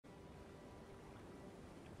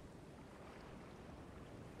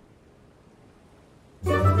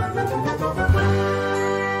Hey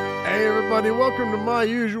everybody, welcome to My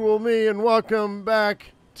Usual Me, and welcome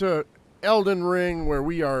back to Elden Ring, where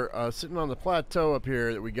we are sitting on the plateau up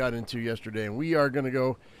here that we got into yesterday, and we are going to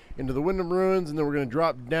go into the Wyndham ruins, and then we're going to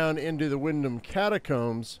drop down into the Wyndham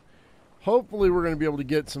catacombs. Hopefully we're going to be able to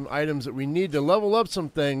get some items that we need to level up some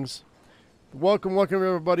things. Welcome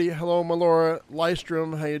everybody. Hello, Melora,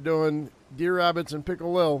 Lystrom, how you doing? Dear Rabbits and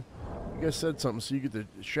Pickle Lil. You guys said something, so you get the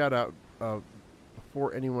shout out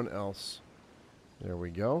before anyone else. There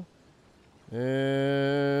we go.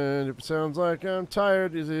 And if it sounds like I'm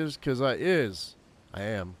tired, it is because I am.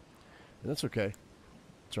 And that's okay.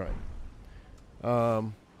 That's right.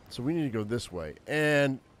 So we need to go this way.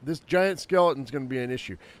 And this giant skeleton is going to be an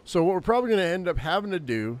issue. So what we're probably going to end up having to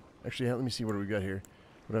do... Actually, let me see what we got here.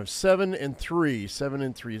 We have 7 and 3. 7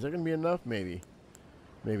 and 3. Is that going to be enough? Maybe.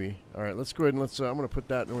 Maybe. All right, let's go ahead and let's... I'm going to put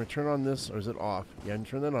that... I'm going to turn on this. Or is it off? Yeah, I'm going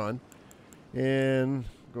to turn that on. And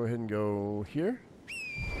go ahead and go here.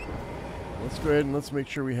 Let's go ahead and let's make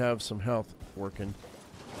sure we have some health working.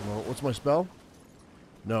 Well, what's my spell?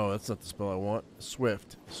 No, that's not the spell I want.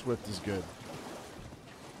 Swift. Swift is good.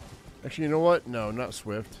 Actually, you know what? No, not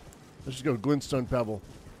Swift. Let's just go Glintstone Pebble.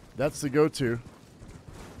 That's the go-to.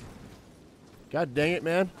 God dang it,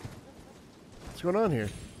 man. What's going on here?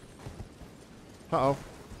 Uh-oh.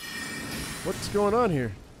 What's going on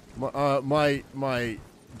here? My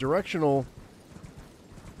directional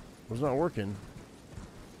was not working.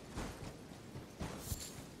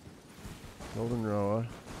 Golden Roa.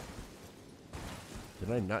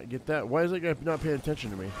 Did I not get that? Why is that guy not paying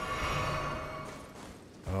attention to me?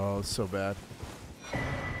 Oh, it's so bad.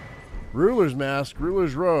 Ruler's Mask,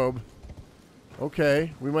 Ruler's Robe.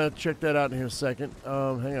 Okay, we might have to check that out in a second.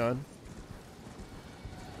 Hang on.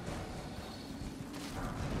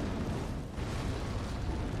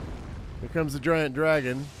 Here comes the giant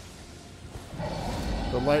dragon.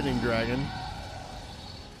 The lightning dragon.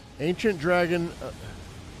 Ancient dragon...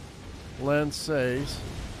 Lances.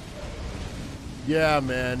 Yeah,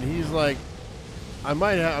 man, he's like, I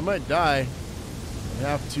might die and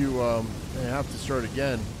have to start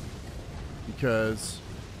again because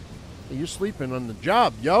you're sleeping on the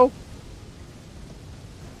job, yo.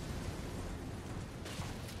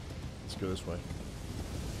 Let's go this way.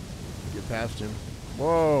 Get past him.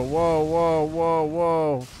 Whoa, whoa, whoa, whoa,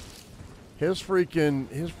 whoa. His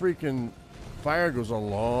freaking fire goes a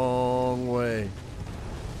long way.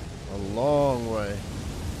 A long way.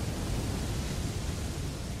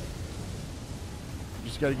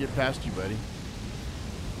 Just gotta get past you, buddy.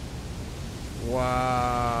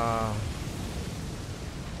 Wow.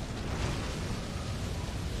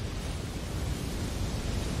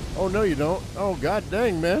 Oh, no, you don't. Oh, god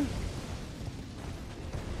dang, man.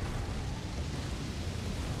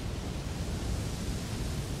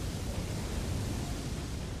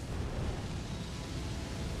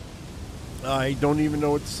 I don't even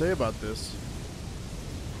know what to say about this.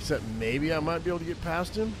 Except maybe I might be able to get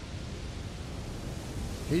past him.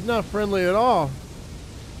 He's not friendly at all.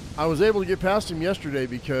 I was able to get past him yesterday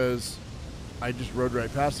because I just rode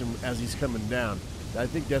right past him as he's coming down. I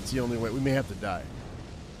think that's the only way. We may have to die.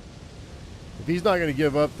 If he's not going to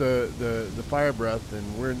give up the fire breath, then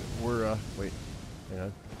we're wait, hang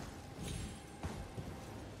on. I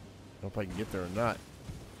don't know if I can get there or not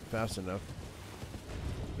fast enough.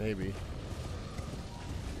 Maybe.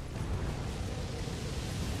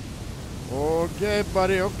 Okay,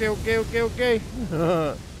 buddy. Okay.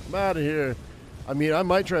 I'm out of here. I mean, I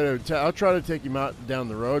might try to. I'll try to take him out down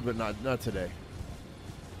the road, but not today.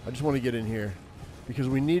 I just want to get in here because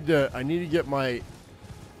we need to. I need to get my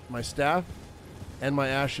staff and my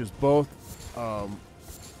ashes both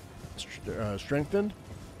strengthened.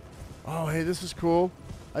 Oh, hey, this is cool.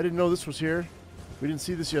 I didn't know this was here. We didn't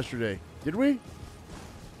see this yesterday, did we?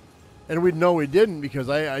 And we know we didn't because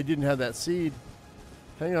I didn't have that seed.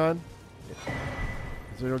 Hang on.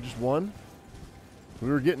 Is there just one? We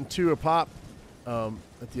were getting 2 a pop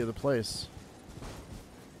at the other place.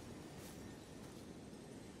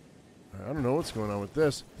 I don't know what's going on with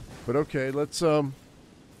this, but okay, let's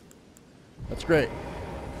that's great.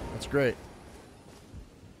 That's great.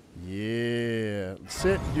 Yeah,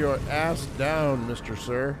 sit your ass down, Mr.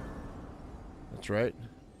 Sir. That's right.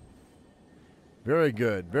 Very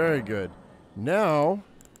good, very good. Now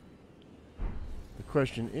the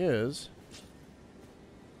question is,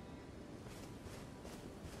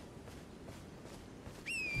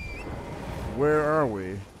 where are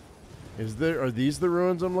we? Are these the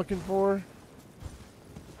ruins I'm looking for?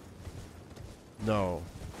 No.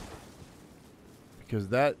 Because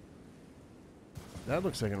that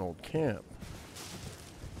looks like an old camp.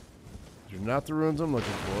 These are not the ruins I'm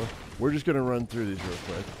looking for. We're just going to run through these real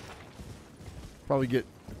quick. Probably get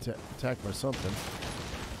attacked by something.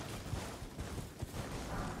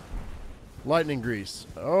 Lightning grease.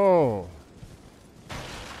 Oh.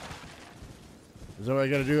 Is that what I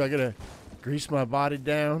gotta do? I gotta grease my body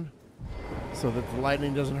down so that the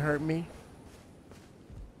lightning doesn't hurt me?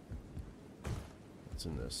 What's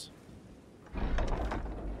in this?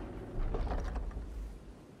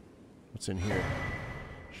 What's in here?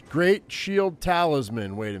 Great Shield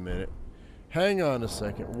Talisman. Wait a minute. Hang on a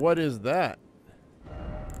second. What is that?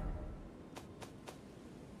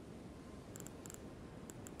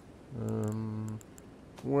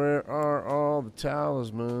 Where are all the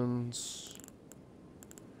talismans?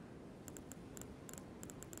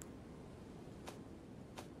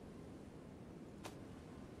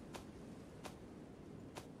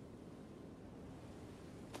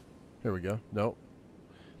 Here we go. Nope.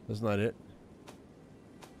 That's not it.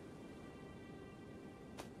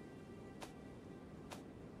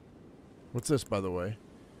 What's this, by the way?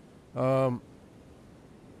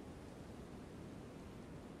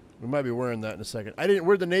 We might be wearing that in a second.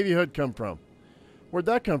 Where'd the Navy hood come from? Where'd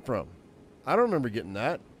that come from? I don't remember getting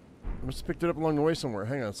that. I must have picked it up along the way somewhere.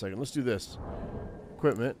 Hang on a second. Let's do this.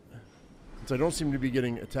 Equipment. Since I don't seem to be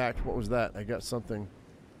getting attacked. What was that? I got something.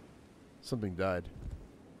 Something died.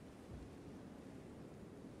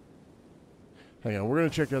 Hang on. We're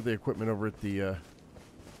going to check out the equipment over at the... I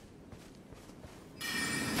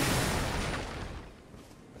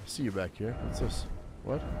see you back here. What's this?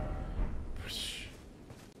 What?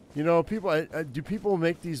 You know, people. Do people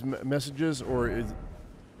make these messages, or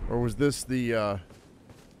was this the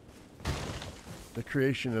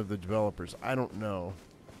creation of the developers? I don't know.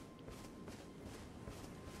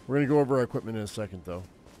 We're gonna go over our equipment in a second, though.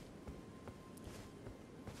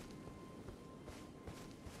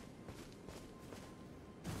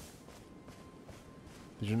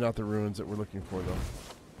 These are not the ruins that we're looking for, though.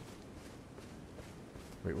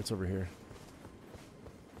 Wait, what's over here?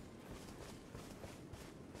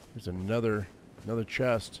 There's another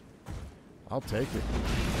chest. I'll take it.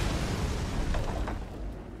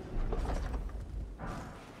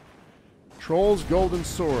 Troll's golden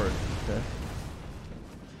sword. Okay.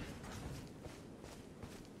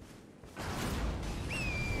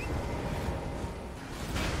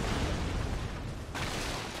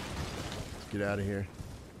 Let's get out of here.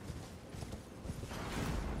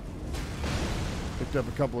 Picked up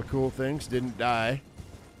a couple of cool things. Didn't die.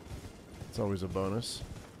 It's always a bonus.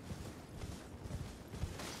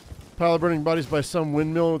 Pile of burning bodies by some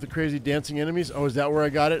windmill with the crazy dancing enemies. Oh, is that where I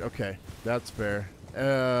got it? Okay, that's fair.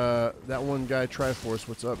 That one guy, Triforce,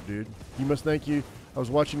 what's up, dude? You must thank you. I was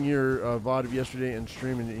watching your VOD of yesterday and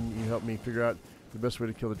stream, and you helped me figure out the best way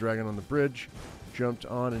to kill the dragon on the bridge. Jumped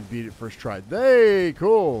on and beat it first try. Hey,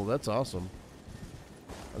 cool. That's awesome.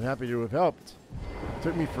 I'm happy to have helped. It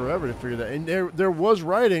took me forever to figure that. And there was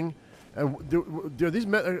writing. And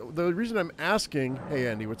the reason I'm asking... Hey,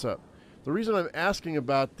 Andy, what's up? The reason I'm asking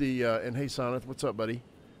about the, and hey, Soneth, what's up, buddy?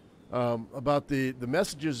 About the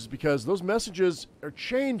messages is because those messages are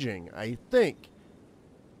changing, I think.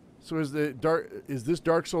 So is this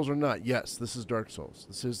Dark Souls or not? Yes, this is Dark Souls.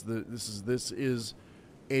 This is the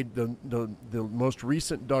most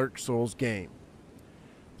recent Dark Souls game.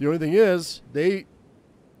 The only thing is they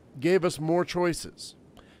gave us more choices.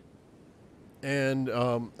 And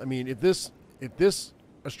I mean, if this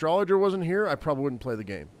astrologer wasn't here, I probably wouldn't play the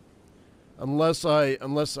game. Unless I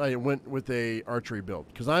went with a archery build,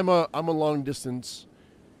 because I'm a long distance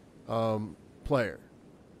player.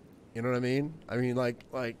 You know what I mean? I mean, like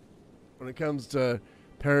when it comes to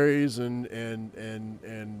parries and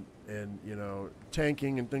you know,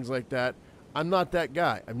 tanking and things like that, I'm not that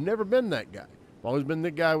guy. I've never been that guy. I've always been the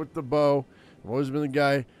guy with the bow. I've always been the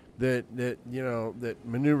guy that you know, that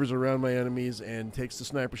maneuvers around my enemies and takes the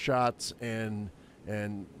sniper shots and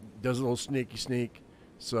does a little sneaky sneak.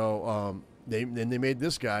 So they made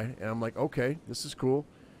this guy, and I'm like, okay, this is cool.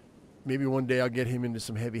 Maybe one day I'll get him into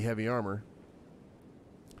some heavy armor.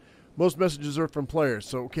 Most messages are from players.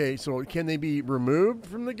 So okay, so can they be removed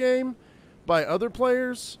from the game by other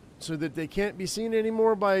players so that they can't be seen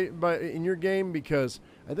anymore by in your game? Because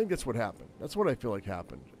I think that's what happened. That's what I feel like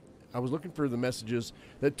happened. I was looking for the messages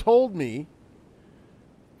that told me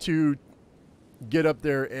to get up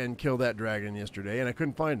there and kill that dragon yesterday, and I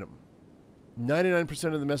couldn't find them.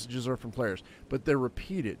 99% of the messages are from players, but they're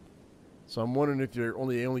repeated. So I'm wondering if they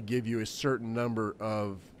only give you a certain number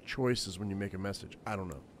of choices when you make a message. I don't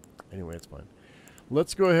know. Anyway, it's fine.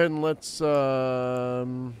 Let's go ahead and let's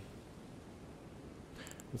go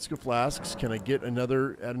flasks. Can I get add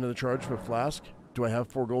another charge for a flask? Do I have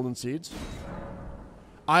 4 golden seeds?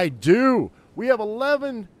 I do. We have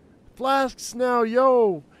 11 flasks now,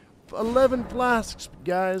 yo. 11 flasks,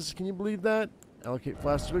 guys. Can you believe that? Allocate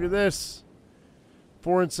flasks. Look at this.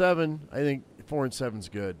 4 and 7. I think 4 and 7's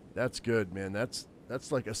good. That's good, man. That's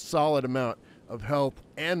like a solid amount of health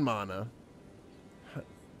and mana.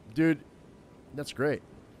 Dude, that's great.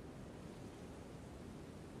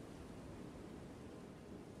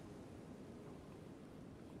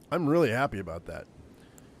 I'm really happy about that.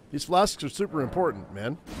 These flasks are super important,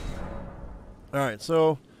 man. All right,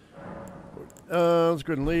 so let's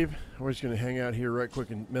go ahead and leave. We're just going to hang out here right quick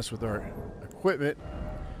and mess with our equipment.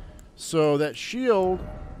 So that shield...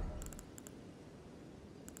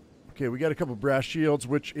 Okay, we got a couple brass shields,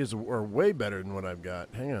 which are way better than what I've got.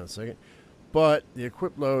 Hang on a second. But the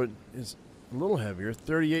equip load is a little heavier.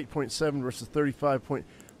 38.7 versus 35 point...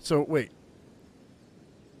 So, wait.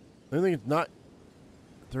 I think it's not...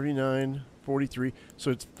 39, 43. So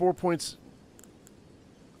it's 4 points...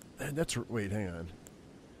 That's... Wait, hang on.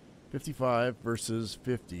 55 versus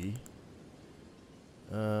 50.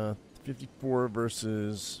 54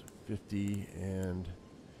 versus 50 and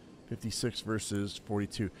 56 versus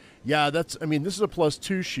 42. Yeah, that's... I mean, this is a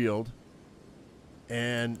 +2 shield.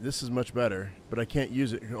 And this is much better. But I can't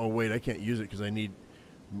use it. Oh, wait, I can't use it because I need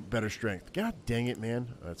better strength. God dang it, man.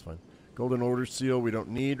 Oh, that's fine. Golden Order Seal we don't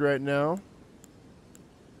need right now.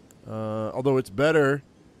 Although it's better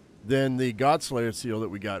than the Godslayer seal that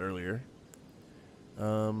we got earlier.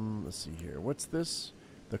 Let's see here. What's this?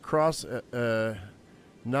 The Cross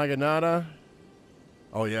Naginata.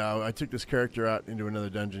 Oh, yeah. I took this character out into another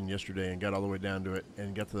dungeon yesterday and got all the way down to it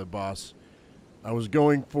and got to the boss. I was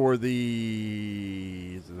going for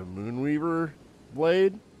the... Is it a Moonweaver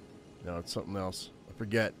blade? No, it's something else. I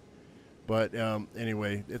forget. But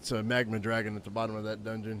anyway, it's a magma dragon at the bottom of that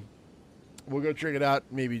dungeon. We'll go check it out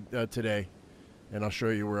maybe today, and I'll show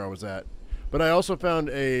you where I was at. But I also found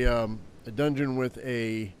a dungeon with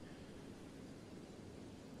a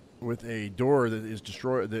door that is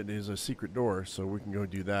destroyed. That is a secret door, so we can go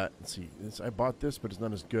do that and see. I bought this, but it's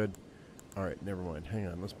not as good. All right, never mind. Hang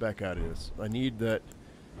on. Let's back out of this. I need that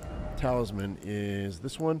talisman. Is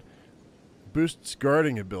this one? Boosts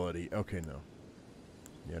guarding ability. Okay, no.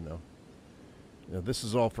 Yeah, no. No, this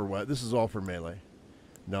is all for what? This is all for melee.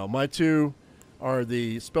 No, my two are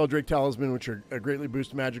the Spelldrake Talisman, which are greatly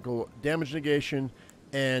boost magical damage negation,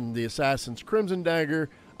 and the Assassin's Crimson Dagger.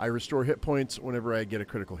 I restore hit points whenever I get a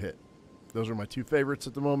critical hit. Those are my two favorites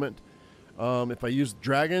at the moment. If I use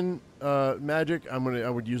dragon magic, I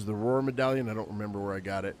would use the Roar Medallion. I don't remember where I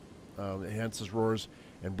got it. It enhances roars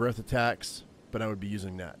and breath attacks, but I would be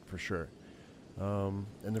using that for sure. And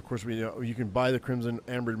of course, you can buy the Crimson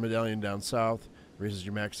Amber Medallion down south. Raises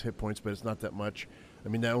your max hit points, but it's not that much. I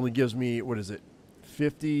mean, that only gives me, what is it,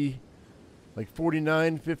 50, like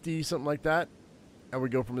 49, 50, something like that. I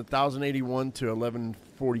would go from 1,081 to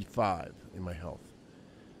 1,145 in my health.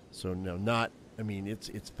 So, no, not, I mean, it's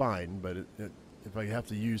fine, but if I have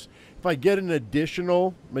to use, if I get an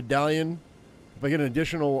additional medallion, if I get an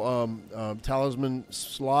additional talisman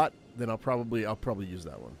slot, then I'll probably use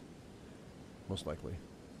that one, most likely.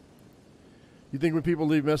 You think when people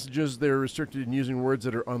leave messages, they're restricted in using words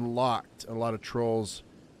that are unlocked? A lot of trolls,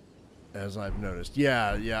 as I've noticed.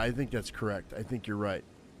 Yeah, I think that's correct. I think you're right.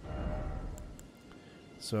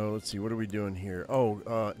 So let's see, what are we doing here?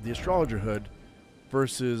 Oh, the Astrologer Hood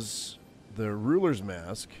versus the Ruler's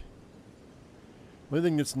Mask. The only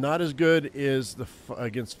thing that's not as good is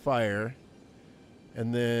against fire.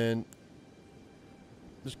 And then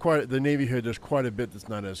the Navy Hood, there's quite a bit that's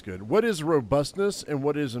not as good. What is robustness and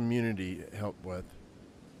what is immunity help with?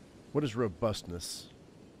 What is robustness?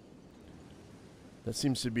 That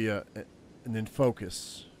seems to be an in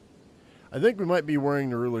focus. I think we might be wearing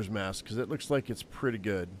the Ruler's Mask because it looks like it's pretty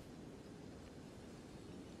good.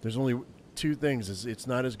 There's only two things. It's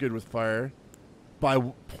not as good with fire. By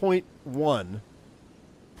 0.1.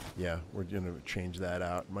 Yeah, we're going to change that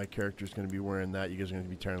out. My character's going to be wearing that. You guys are going to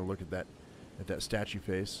be trying to look at that statue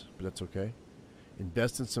face, but that's okay.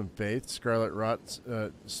 Invest in some faith. Scarlet Rot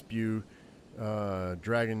spew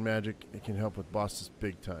dragon magic. It can help with bosses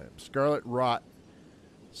big time. Scarlet Rot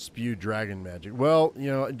spew dragon magic. Well, you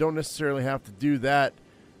know, I don't necessarily have to do that,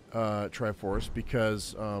 Triforce,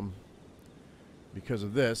 because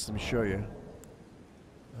of this. Let me show you.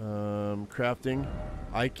 Crafting.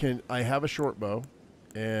 I have a short bow,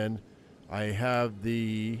 and I have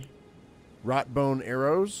the rot bone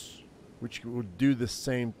arrows, which will do the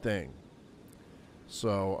same thing.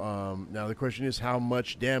 So now the question is how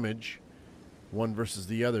much damage one versus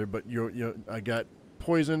the other. But I got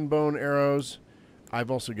poison bone arrows. I've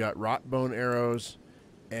also got rot bone arrows,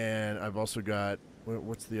 and I've also got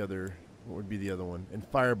what's the other? what would be the other one? And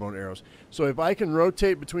firebone arrows. So if I can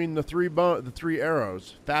rotate between the three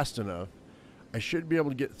arrows fast enough, I should be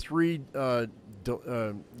able to get three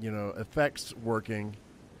effects working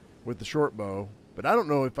with the short bow. But I don't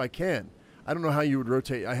know if I can. I don't know how you would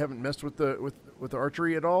rotate. I haven't messed with the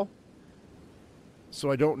archery at all, so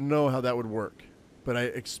I don't know how that would work. But I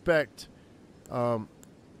expect,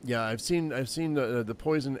 yeah, I've seen the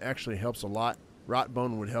poison actually helps a lot. Rot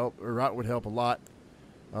would help a lot.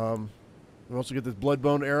 We also get this blood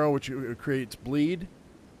bone arrow, which creates bleed.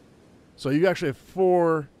 So you actually have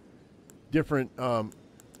 4 different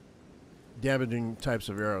damaging types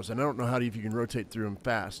of arrows, and I don't know if you can rotate through them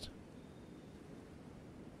fast.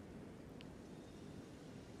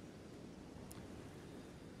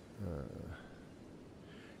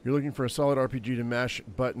 You're looking for a solid RPG to mash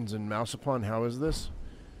buttons and mouse upon. How is this?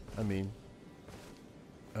 I mean,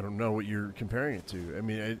 I don't know what you're comparing it to. I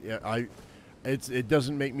mean, it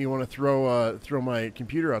doesn't make me want to throw my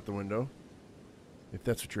computer out the window, if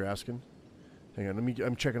that's what you're asking. Hang on,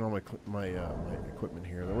 I'm checking all my equipment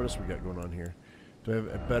here. What else we got going on here? Do I have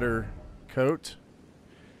a better coat?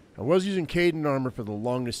 I was using Caden armor for the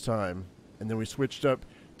longest time, and then we switched up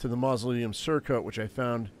to the Mausoleum Surcoat, which I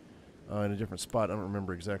found in a different spot. I don't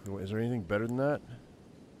remember exactly what. Is there anything better than that?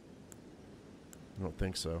 I don't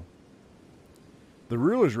think so. The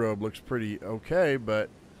Ruler's Robe looks pretty okay, but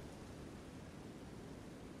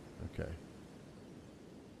okay.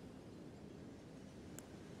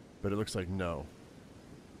 But it looks like no.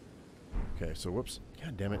 Okay, so whoops.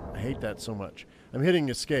 God damn it. I hate that so much. I'm hitting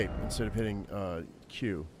escape instead of hitting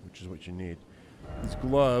Q, which is what you need. These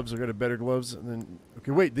gloves, I got a better gloves. And then,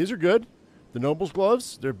 okay, wait, these are good. The Noble's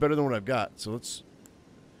gloves, they're better than what I've got. So let's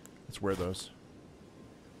wear those.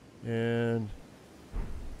 And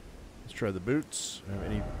let's try the boots.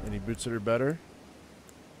 Any boots that are better?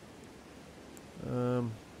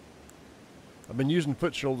 I've been using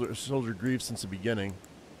soldier greaves since the beginning.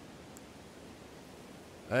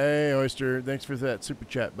 Hey, Oyster, thanks for that super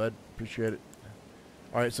chat, bud. Appreciate it.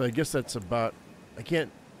 All right, so I guess that's about. I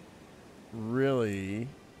can't really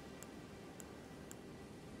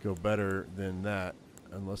go better than that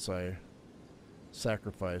unless I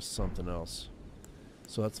sacrifice something else.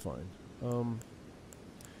 So that's fine. Is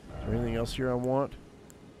there anything else here I want?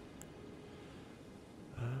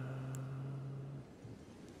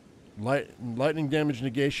 Lightning damage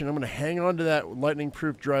negation. I'm going to hang on to that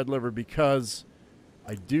lightning-proof dried liver because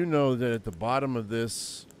I do know that at the bottom of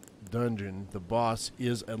this dungeon, the boss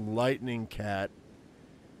is a lightning cat.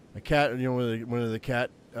 A cat, you know, one of the cat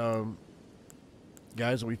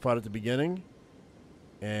guys that we fought at the beginning,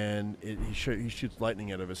 and he shoots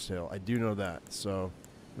lightning out of his tail. I do know that, so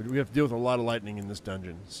we have to deal with a lot of lightning in this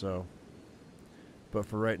dungeon. So, but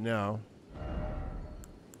for right now,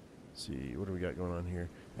 let's see, what do we got going on here?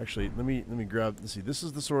 Actually, let me grab. Let's see. This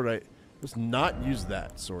is the sword. Let's not use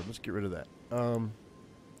that sword. Let's get rid of that.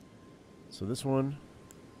 So this one,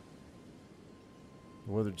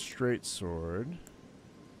 the weathered straight sword.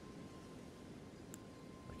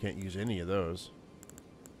 I can't use any of those.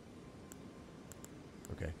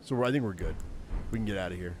 Okay, so I think we're good. We can get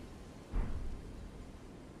out of here.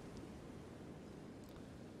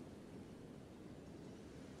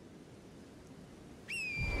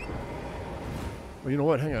 Well, you know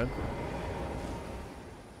what? Hang on.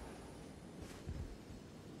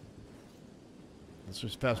 Let's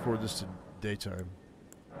just fast forward this to daytime.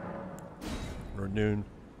 Or noon.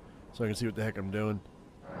 So I can see what the heck I'm doing.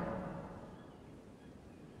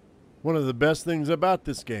 One of the best things about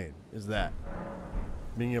this game is that.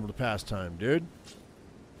 Being able to pass time, dude.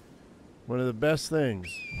 One of the best things.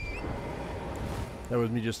 That was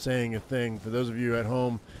me just saying a thing. For those of you at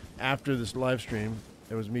home after this live stream,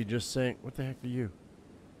 it was me just saying, what the heck are you?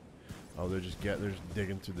 Oh, they're just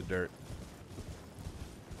digging through the dirt.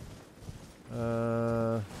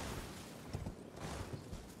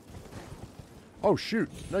 Oh, shoot.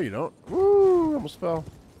 No, you don't. Woo! Almost fell.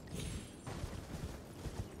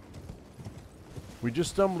 We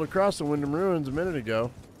just stumbled across the Wyndham ruins a minute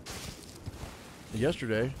ago.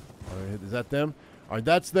 Yesterday. Is that them? All right,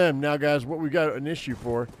 that's them. Now, guys, what we got an issue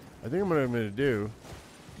for, I think what I'm going to do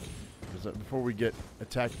is that before we get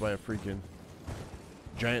attacked by a freaking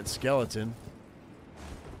giant skeleton.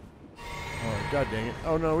 Oh, god dang it.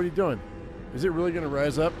 Oh, no, what are you doing? Is it really going to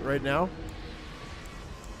rise up right now?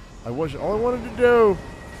 All I wanted to do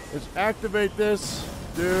is activate this,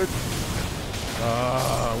 dude.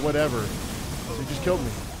 Whatever. So he just killed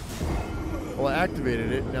me. Well, I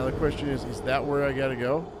activated it. Now the question is that where I got to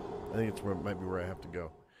go? I think it's might be where I have to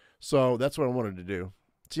go. So that's what I wanted to do.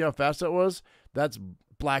 See how fast that was? That's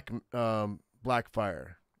black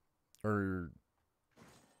fire. Or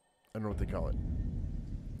I don't know what they call it.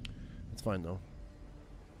 It's fine though.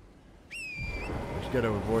 I just gotta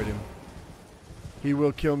avoid him. He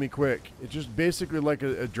will kill me quick. It's just basically like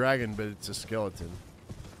a dragon, but it's a skeleton.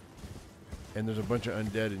 And there's a bunch of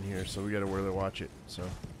undead in here, so we gotta really watch it. So,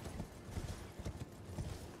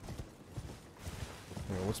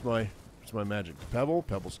 what's my magic? Pebble?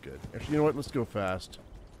 Pebble's good. Actually, you know what? Let's go fast.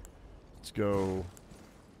 Let's go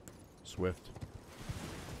swift.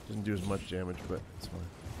 Doesn't do as much damage, but it's fine.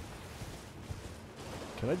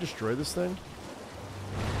 Can I destroy this thing?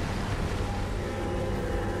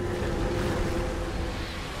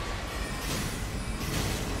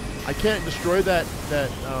 I can't destroy that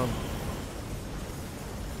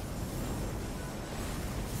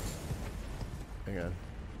hang on.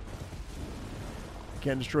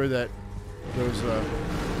 Can't destroy those oh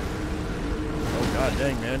god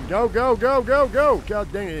dang, man. Go, go, go, go, go!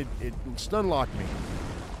 God dang it, it stun locked me.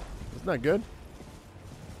 That's not good.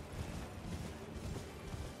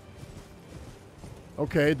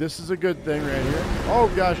 Okay, this is a good thing right here.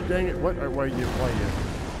 Oh gosh dang it. What why are you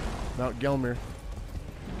Mount Gelmir.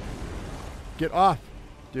 Get off,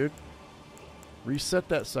 dude. Reset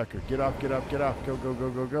that sucker. Get off, get off, get off. Go, go, go,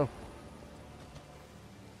 go, go.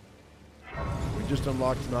 We just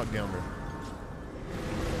unlocked Mount Gelmir.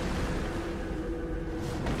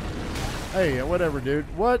 Hey, whatever, dude.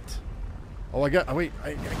 What? Oh, I got. Oh, wait.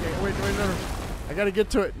 Wait, no. I gotta get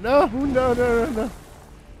to it. No, no, no, no, no.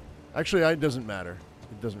 Actually, it doesn't matter.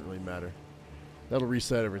 It doesn't really matter. That'll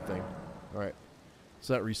reset everything. All right.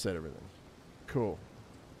 So that reset everything. Cool.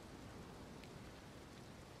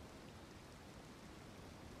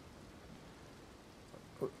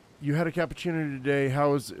 You had a cappuccino today.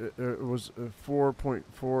 How is was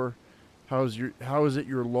 4.4? How is it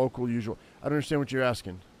your local usual? I don't understand what you're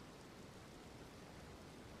asking.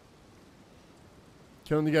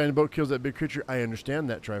 Killing the guy in the boat kills that big creature. I understand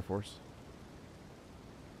that, Triforce.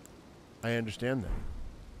 I understand that.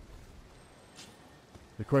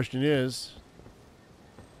 The question is,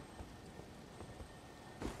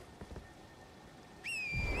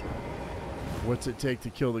 what's it take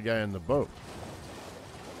to kill the guy in the boat?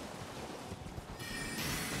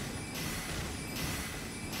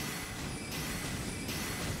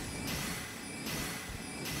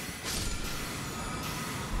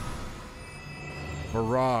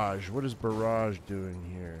 Barrage. What is Barrage doing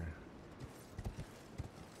here?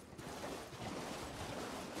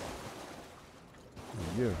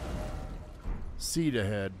 You. Seed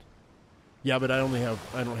ahead. Yeah, but I don't have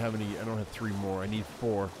 3 more. I need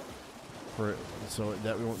 4 for it, so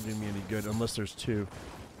that won't do me any good unless there's 2.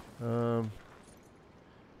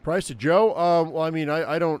 Price to Joe? Well, I mean,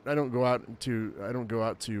 I don't go out to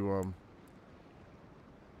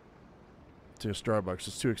Starbucks.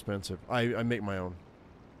 It's too expensive. I make my own.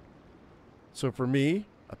 So for me,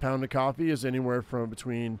 a pound of coffee is anywhere from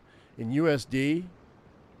between, in USD,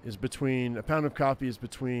 is between, a pound of coffee is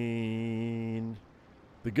between,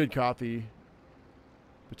 the good coffee,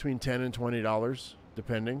 between $10 and $20,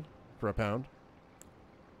 depending, for a pound.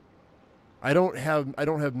 I don't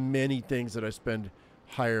have many things that I spend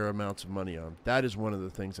higher amounts of money on. That is one of the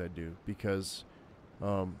things I do, because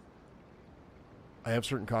I have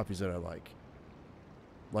certain coffees that I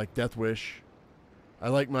like Death Wish. I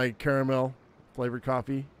like my caramel flavored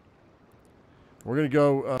coffee. We're gonna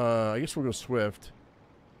go. I guess we'll go Swift.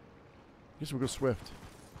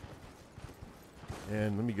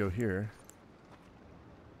 And let me go here.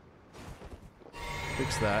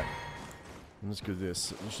 Fix that. And let's go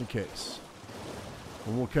this, just in case.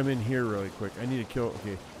 And we'll come in here really quick. I need to kill.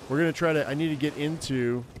 Okay, we're gonna try to. I need to get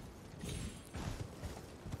into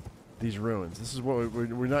these ruins. This is what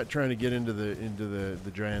we're not trying to get into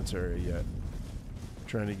the giants area yet.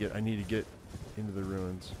 I need to get into the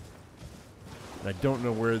ruins. And I don't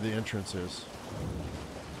know where the entrance is.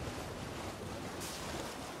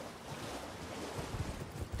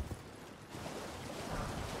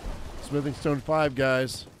 Smithing Stone 5,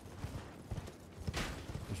 guys. I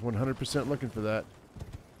was 100% looking for that.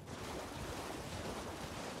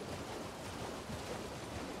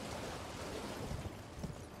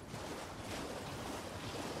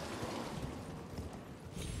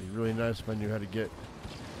 It'd be really nice if I knew how to get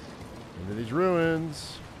into these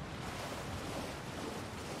ruins.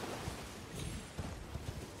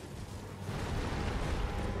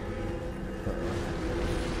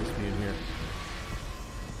 Must be in here.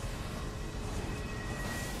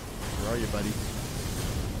 Where are you, buddy?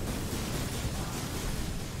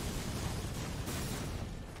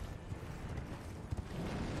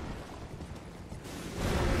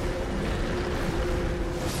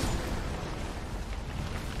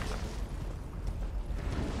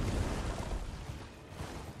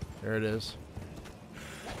 There it is.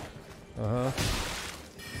 Uh-huh.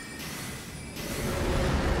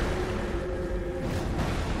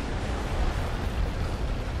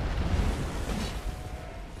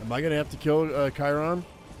 Am I going to have to kill Chiron?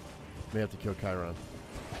 May have to kill Chiron.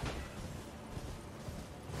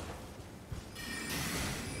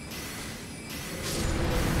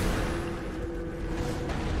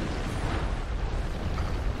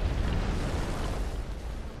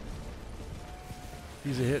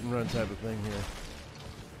 He's a hit and run type of thing here.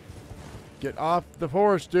 Get off the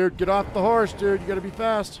horse, dude. Get off the horse, dude. You gotta be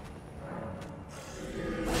fast.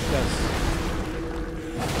 Yes.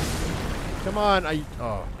 Come on.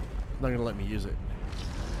 Oh, not gonna let me use it.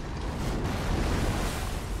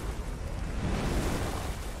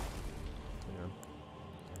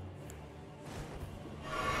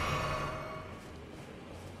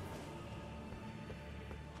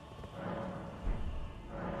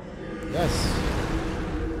 Yes.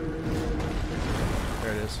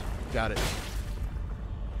 There it is. Got it.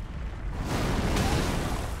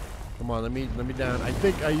 Come on, let me down. I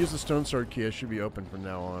think I used the stone sword key. I should be open from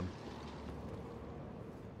now on.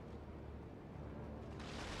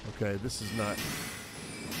 Okay, this is not.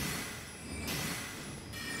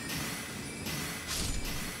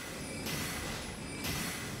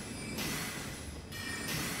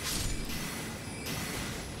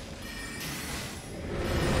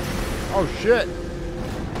 Oh shit.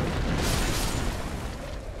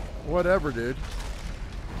 Whatever, dude.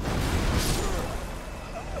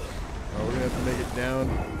 Oh, we're gonna have to make it down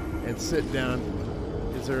and sit down.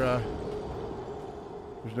 Is there a...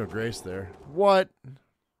 There's no grace there. What?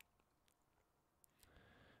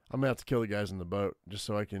 I'm gonna have to kill the guys in the boat just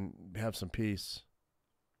so I can have some peace.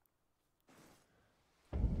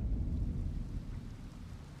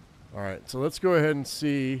 Alright, so let's go ahead and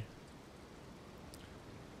see...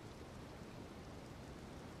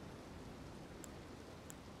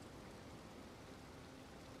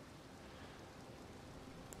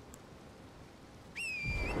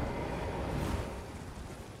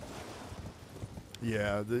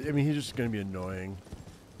 Yeah, I mean, he's just going to be annoying.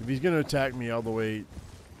 If he's going to attack me all the way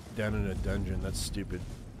down in a dungeon, that's stupid.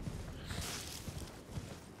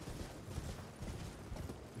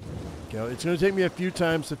 Okay, it's going to take me a few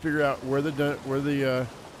times to figure out where the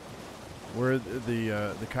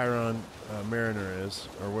Chiron Mariner is,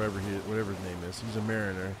 or whatever his name is. He's a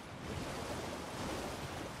mariner.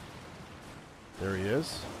 There he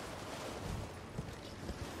is.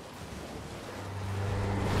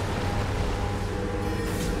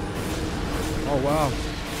 Oh, wow.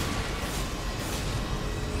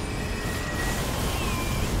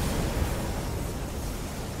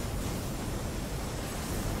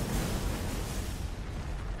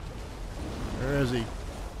 Where is he?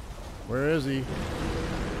 Where is he? I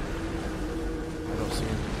don't see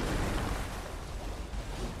him.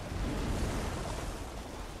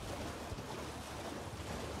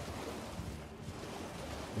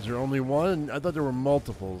 Is there only one? I thought there were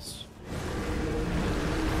multiples.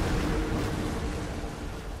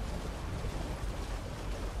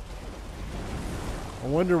 I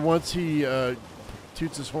wonder once he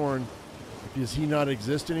toots his horn, does he not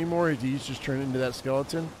exist anymore? Does he just turn into that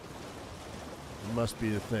skeleton? It must be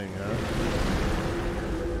the thing, huh?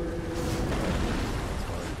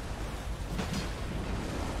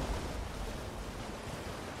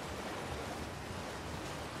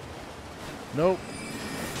 Nope.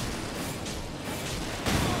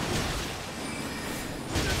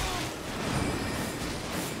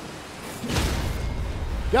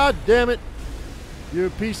 God damn it! You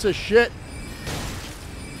piece of shit.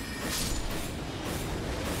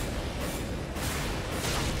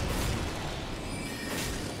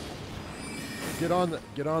 Get on the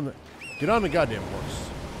goddamn horse.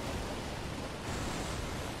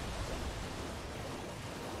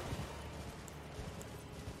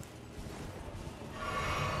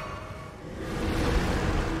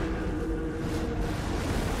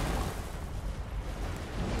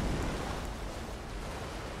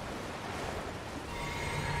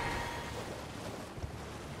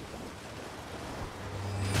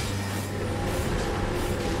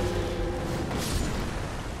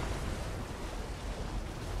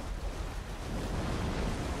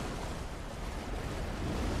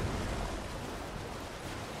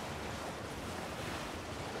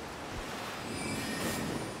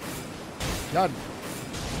 God.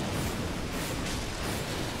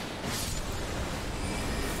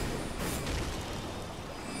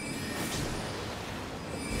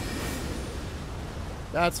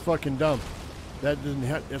 That's fucking dumb. That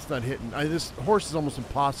doesn't. That's not hitting. This horse is almost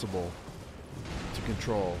impossible to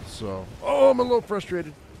control. So, oh, I'm a little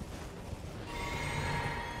frustrated.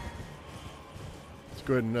 Let's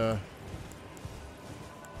go ahead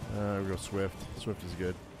and we go Swift. Swift is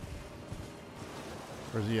good.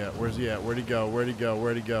 Where's he at? Where's he at? Where'd he go? Where'd he go?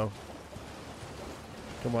 Where'd he go?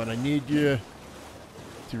 Come on, I need you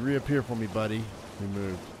to reappear for me, buddy. He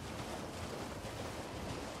moved.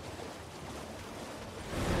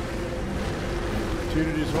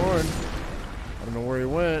 Tooted his horn. I don't know where he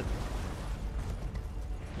went.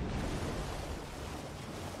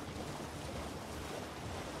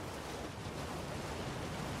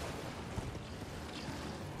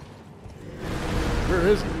 Where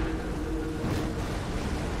is he?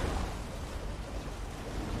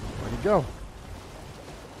 Where'd he go?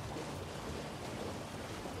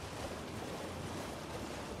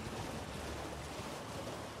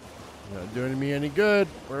 Not doing me any good.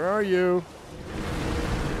 Where are you?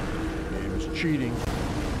 Game is cheating.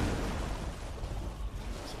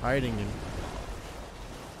 It's hiding him.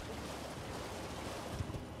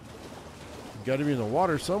 He's got to be in the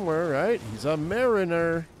water somewhere, right? He's a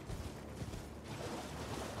mariner.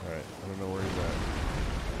 Alright, I don't know where he's at.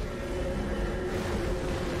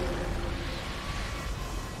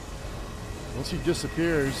 Once he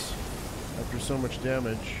disappears after so much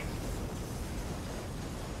damage.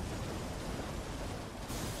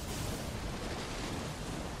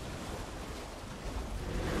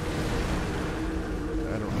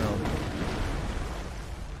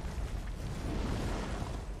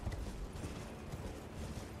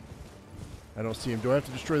 I don't see him. Do I have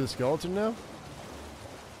to destroy the skeleton now?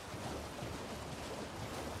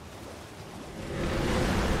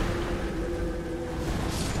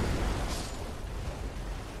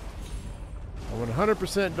 I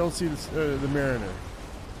 100% don't see the mariner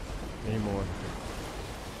anymore.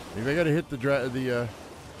 Maybe I gotta hit the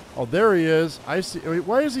oh, there he is. I see. Wait,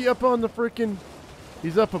 why is he up on the freaking?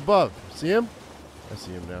 He's up above. See him? I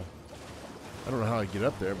see him now. I don't know how I get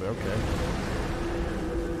up there, but okay.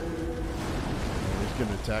 He's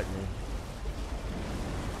gonna attack me.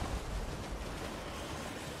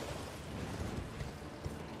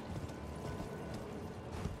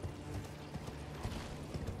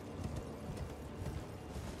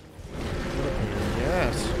 What a pain in the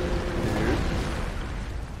ass, dude.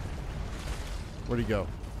 Where'd he go?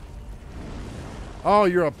 Oh,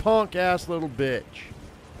 you're a punk ass little bitch.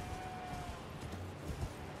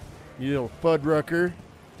 You little fudrucker.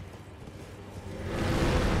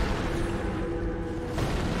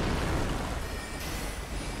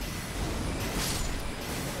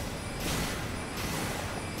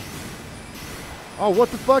 Oh,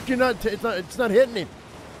 what the fuck? You're not. It's not hitting him.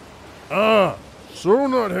 So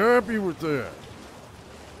not happy with that.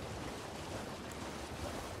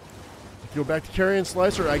 Go back to carrying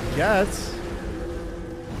slicer, I guess.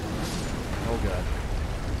 Oh god.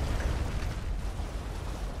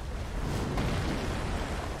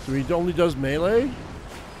 So he only does melee?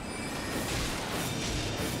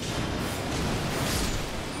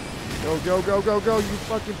 Go, go, go, go, go, you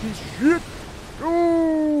fucking piece of shit!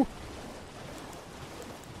 Go!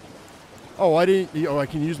 Oh, I didn't. Oh, I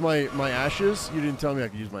can use my ashes? You didn't tell me I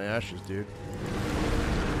could use my ashes, dude.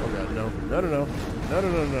 Oh god, no. No, no, no. No, no,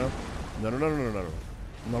 no, no. No, no, no, no, no, no.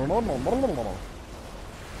 No, no, no, no, no, no.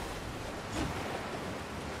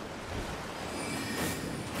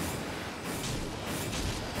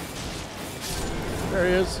 There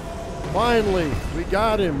he is. Finally, we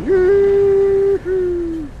got him.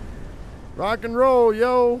 Yoo-hoo. Rock and roll,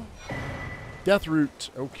 yo. Deathroot.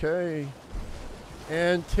 Okay.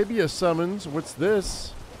 And Tibia summons. What's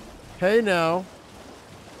this? Hey now.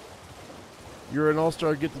 You're an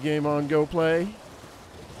all-star. Get the game on. Go play.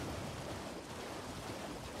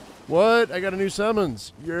 What? I got a new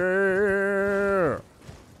summons. Yeah.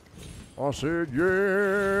 I said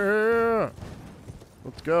yeah.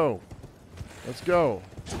 Let's go. Let's go.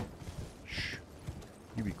 Shh.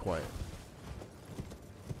 You be quiet.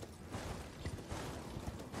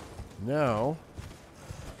 Now,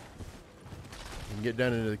 we can get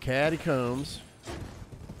down into the catacombs.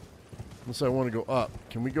 Unless I want to go up.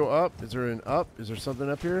 Can we go up? Is there an up? Is there something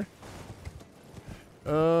up here?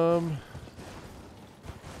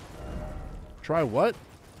 Try what?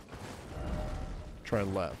 Try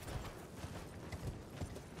left.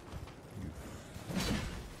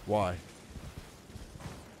 Why?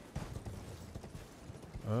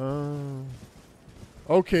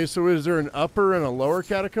 Okay, so is there an upper and a lower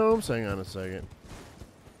catacombs? Hang on a second.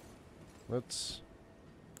 Let's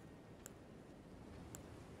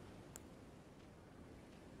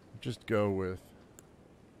just go with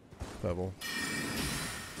Pebble.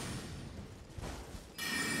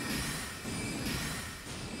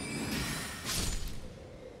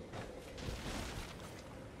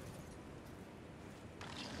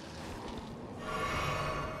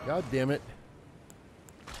 God damn it.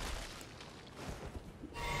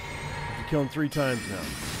 Kill him 3 times now.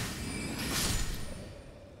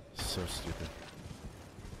 So stupid.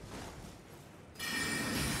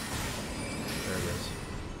 There it is.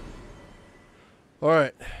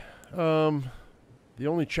 Alright. The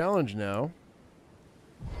only challenge now.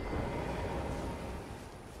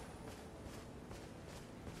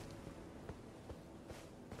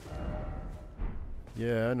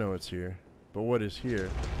 Yeah, I know it's here. But what is here?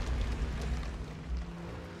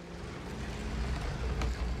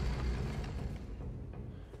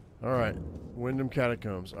 Alright. Wyndham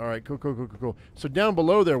Catacombs. Alright, cool. So down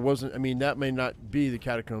below there wasn't... I mean, that may not be the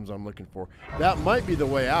catacombs I'm looking for. That might be the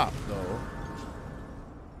way out, though.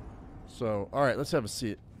 So, alright, let's have a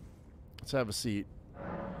seat. Let's have a seat.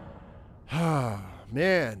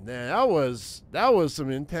 Man, that was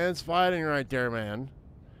some intense fighting right there, man.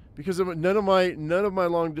 Because none of my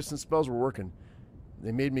long distance spells were working.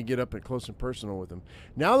 They made me get up and close and personal with them.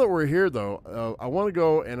 Now that we're here, though, I want to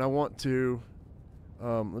go and I want to.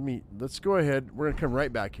 Let's go ahead. We're gonna come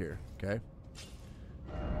right back here. Okay.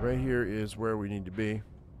 Right here is where we need to be.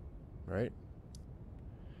 Right.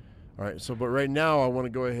 All right. So, but right now I want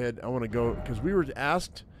to go ahead. I want to go because we were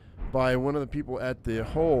asked by one of the people at the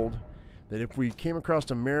hold that if we came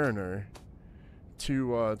across a mariner,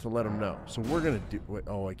 to let them know. So we're gonna do. Wait,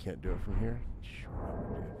 oh, I can't do it from here.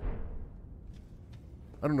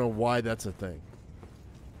 I don't know why that's a thing.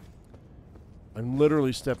 I'm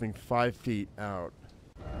literally stepping 5 feet out.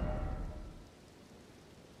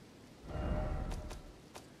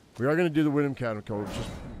 We are gonna do the Wyndham Catacomb.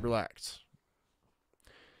 Just relax.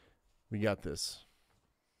 We got this.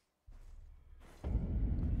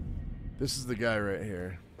 This is the guy right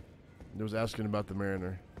here that was asking about the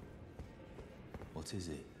mariner. What is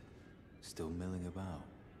it? Still milling about?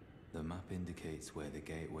 The map indicates where the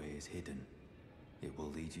gateway is hidden. It will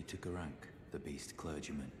lead you to Garank, the beast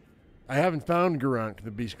clergyman. I haven't found Garank,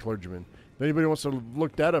 the beast clergyman. If anybody wants to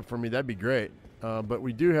look that up for me, that'd be great. But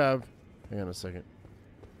we do have... Hang on a second.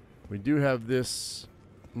 We do have this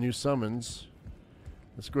new summons.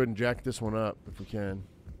 Let's go ahead and jack this one up if we can.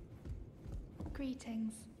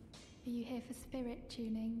 Greetings. Are you here for spirit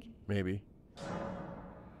tuning? Maybe.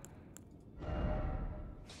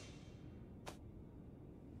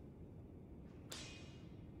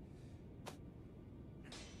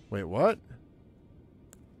 Wait, what?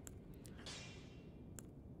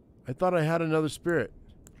 I thought I had another spirit.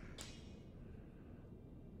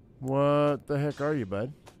 What the heck are you,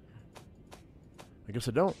 bud? I guess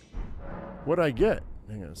I don't. What'd I get?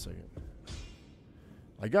 Hang on a second.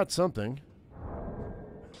 I got something.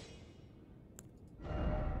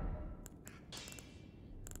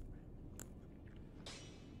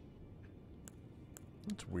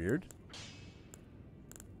 That's weird.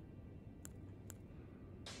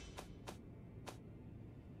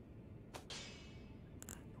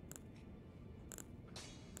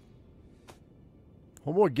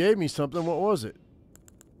 Homeboy gave me something. What was it?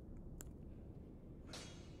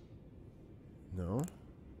 No.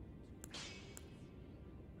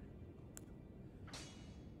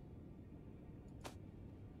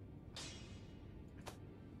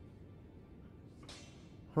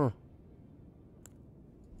 Huh.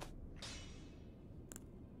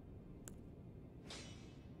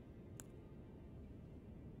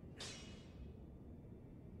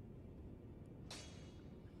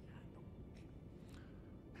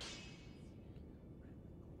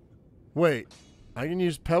 Wait, I can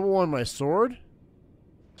use Pebble on my sword?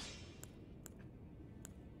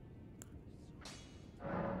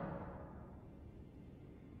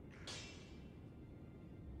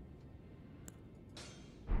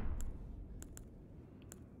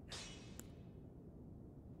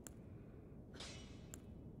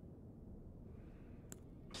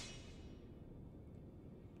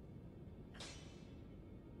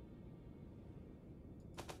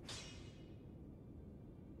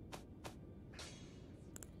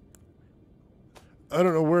 I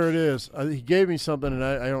don't know where it is. He gave me something, and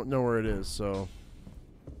I don't know where it is. So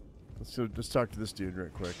let's talk to this dude real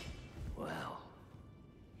quick. Well,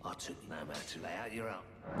 I took no matter to lay out your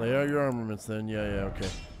own. Lay out your armaments, then. Yeah, okay.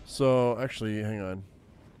 So actually, hang on.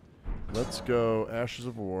 Let's go Ashes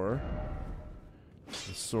of War.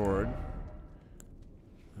 The sword.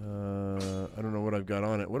 I don't know what I've got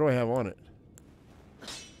on it. What do I have on it?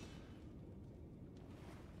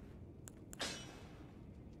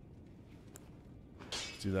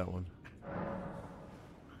 Do that one.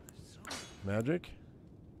 Magic.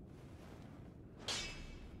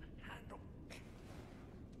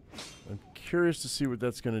 I'm curious to see what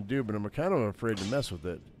that's going to do, but I'm kind of afraid to mess with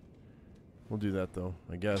it. We'll do that though,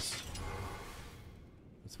 I guess.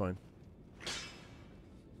 It's fine.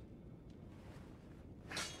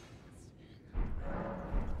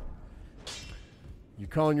 You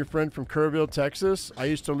calling your friend from Kerrville, Texas? I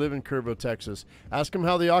used to live in Kerrville, Texas. Ask him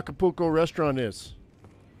how the Acapulco restaurant is.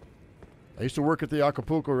 I used to work at the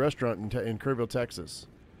Acapulco restaurant in Kerrville, Texas.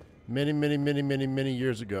 Many, many, many, many, many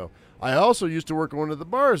years ago. I also used to work at one of the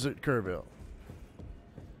bars at Kerrville.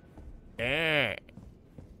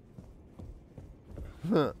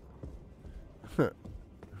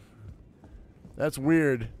 That's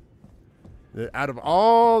weird. Out of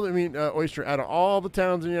all, Oyster, out of all the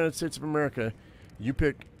towns in the United States of America, you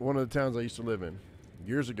pick one of the towns I used to live in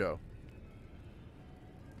years ago.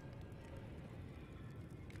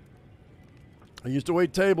 I used to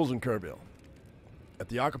wait tables in Kerrville at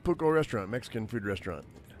the Acapulco restaurant, Mexican food restaurant.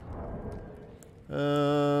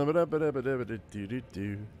 I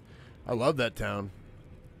love that town.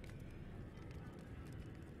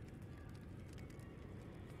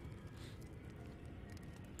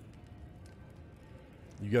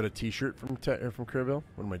 You got a T-shirt from Kerrville?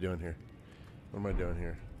 What am I doing here? What am I doing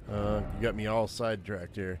here? You got me all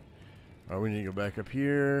sidetracked here. All right, we need to go back up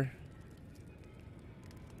here.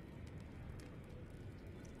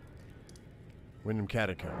 Wyndham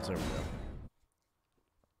Catacombs. There we go.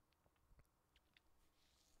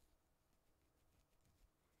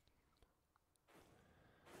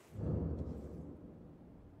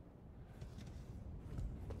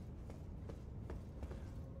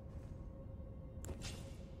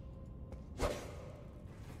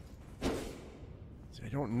 See, I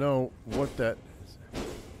don't know what that is.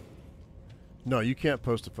 No, you can't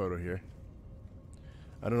post a photo here.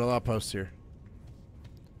 I don't allow posts here.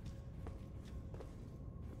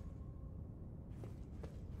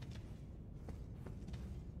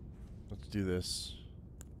 Let's do this.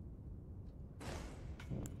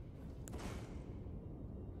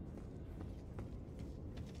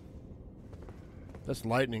 That's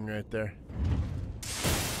lightning right there.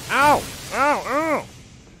 Ow! Ow! Ow!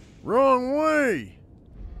 Wrong way!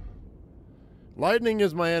 Lightning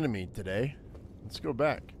is my enemy today. Let's go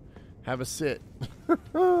back. Have a sit.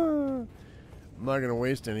 I'm not gonna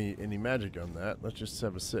waste any magic on that. Let's just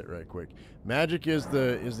have a sit right quick. Magic is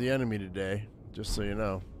the enemy today, just so you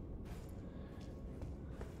know.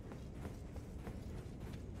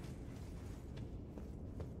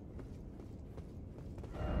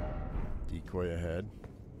 Decoy ahead.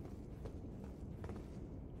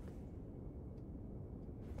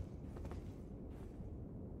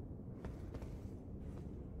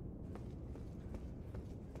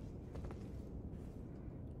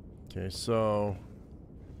 Okay, so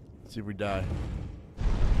let's see if we die.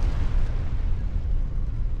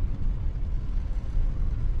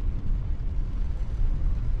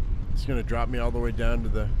 It's gonna drop me all the way down to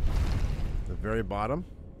the very bottom.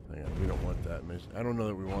 Hang on, we don't want that. I don't know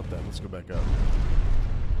that we want that. Let's go back up.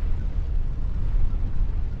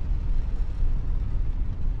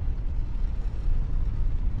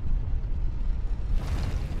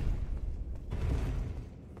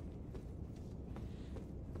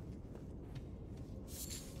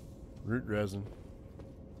 Root resin.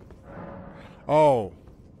 Oh,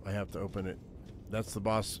 I have to open it. That's the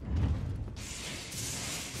boss.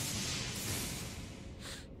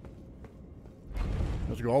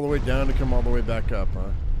 Have to go all the way down to come all the way back up, huh?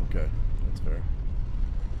 Okay, that's fair.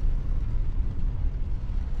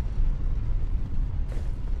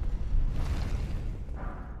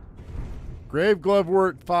 Grave Glove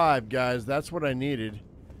Wort 5, guys. That's what I needed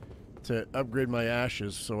to upgrade my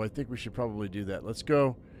ashes, so I think we should probably do that. Let's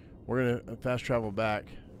go. We're going to fast travel back.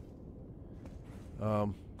 I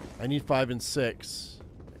need 5 and 6.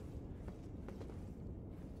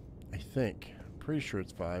 I think. I'm pretty sure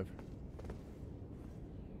it's 5.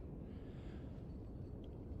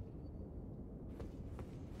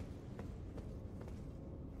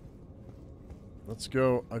 Let's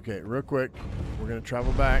go. Okay, real quick. We're going to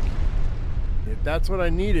travel back. If that's what I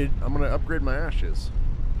needed, I'm going to upgrade my ashes.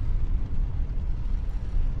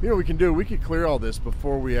 You know what we can do? We could clear all this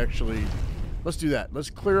before we actually... Let's do that. Let's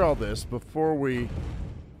clear all this before we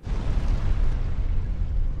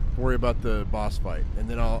worry about the boss fight. And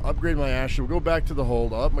then I'll upgrade my ashes. We'll go back to the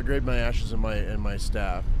hold. I'll upgrade my ashes and my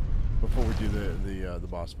staff before we do the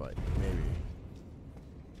boss fight. Maybe.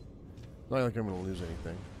 Not like I'm going to lose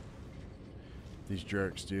anything. These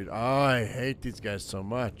jerks, dude. Oh, I hate these guys so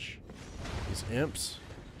much. These imps.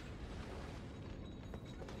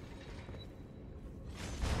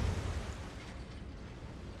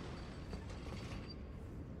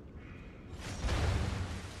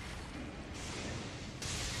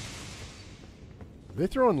 Are they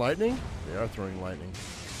throwing lightning? They are throwing lightning.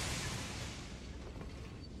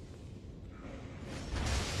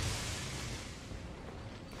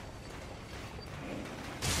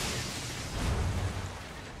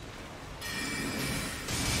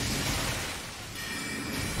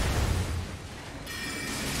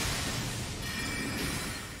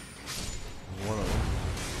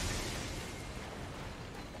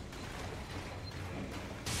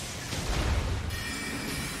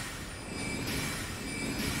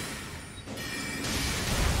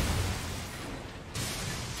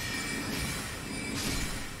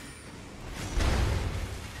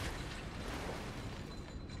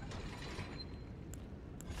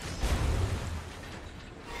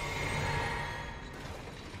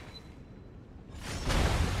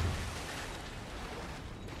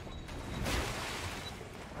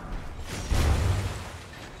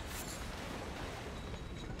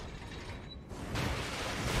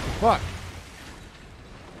 Fuck.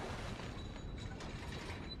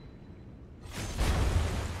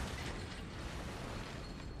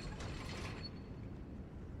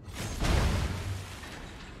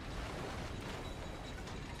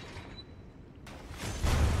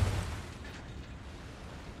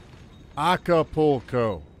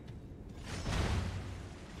 Acapulco.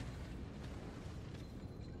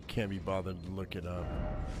 Can't be bothered to look it up.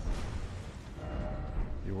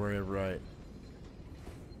 You were right.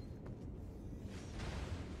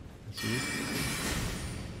 See?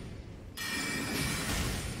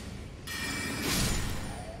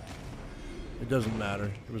 It doesn't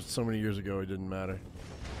matter. It was so many years ago, it didn't matter.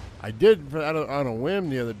 I did on a whim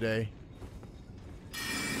the other day.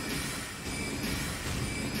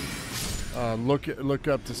 Look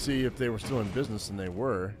up to see if they were still in business, and they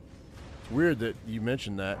were. It's weird that you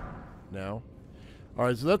mentioned that now. All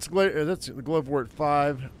right, so that's the Glovewort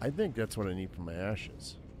 5. I think that's what I need for my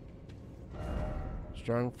ashes.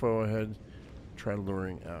 Strong foe ahead. Try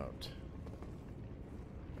luring out.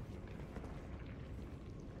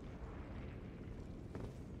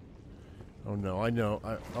 Oh no, I know.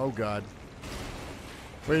 Oh god.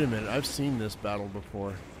 Wait a minute, I've seen this battle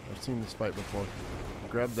before. I've seen this fight before.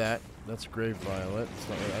 Grab that. That's Grave Violet. It's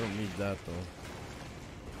not, I don't need that though.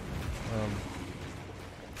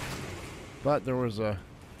 But there was a...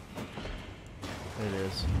 There it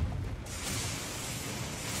is.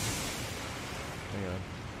 Hang on.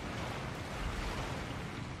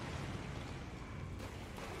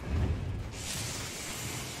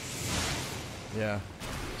 Yeah.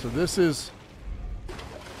 So this is...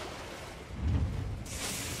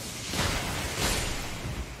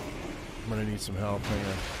 I'm gonna need some help. Hang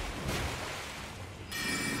on.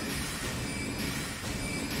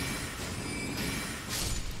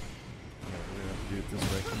 Do it this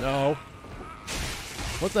way. No.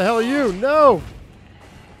 What the hell are you? No.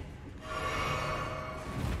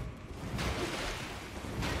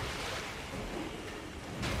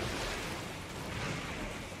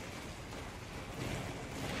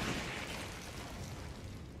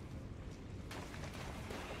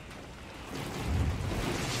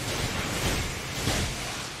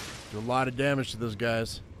 Do a lot of damage to those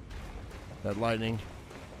guys. That lightning.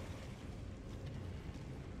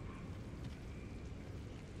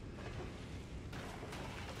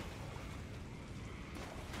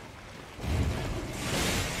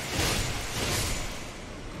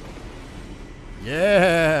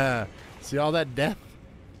 Yeah! See all that death?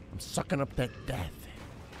 I'm sucking up that death.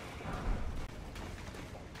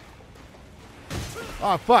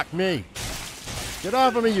 Oh, fuck me. Get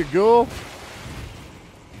off of me, you ghoul.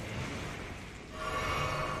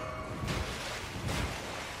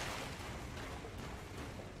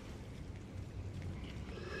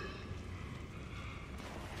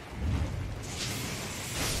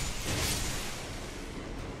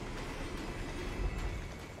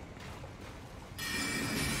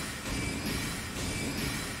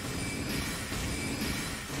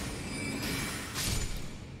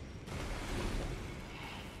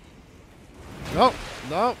 Nope.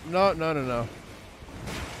 No, no, no, no, no.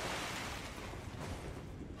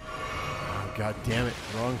 Oh, God damn it.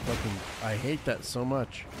 Wrong fucking... I hate that so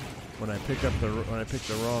much. When I pick up the... When I pick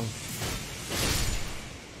the wrong...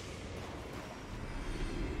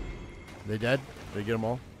 They dead? Did they get them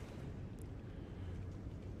all?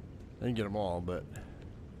 I didn't get them all, but...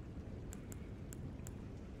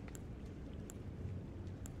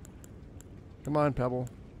 Come on, Pebble.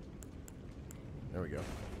 There we go.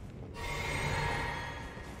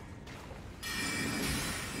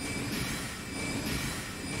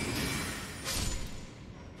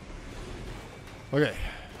 Okay.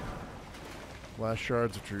 Last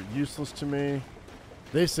shards, which are useless to me.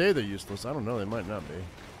 They say they're useless. I don't know. They might not be.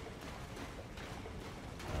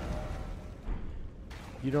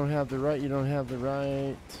 You don't have the right. You don't have the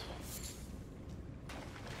right.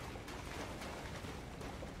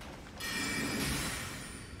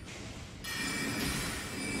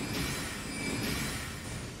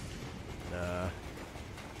 Nah.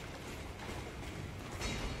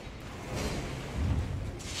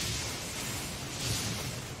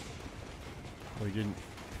 Oh, he didn't.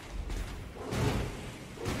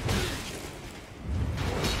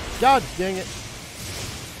 God dang it.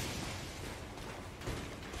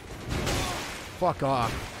 Fuck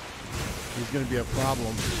off. He's gonna be a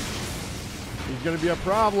problem. He's gonna be a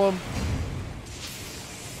problem.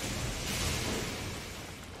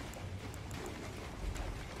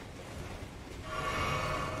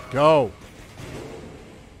 Go.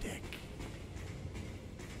 Dick.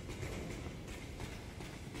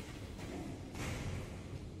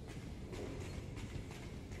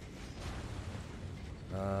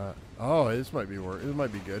 way. This might be work. This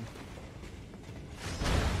might be good.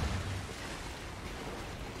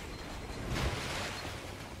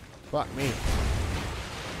 Fuck me.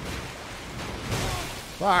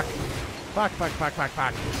 Fuck. Fuck, fuck, fuck, fuck,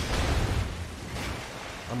 fuck.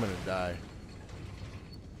 I'm gonna die.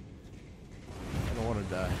 I don't want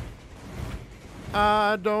to die.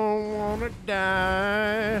 I don't want to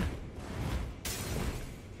die.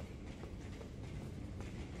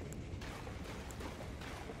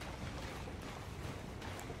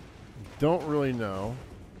 Don't really know.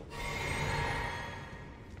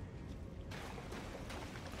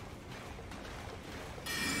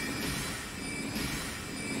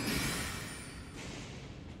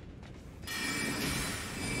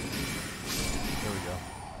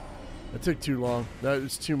 That took too long. That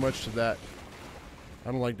was too much to that.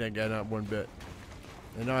 I don't like that guy not one bit.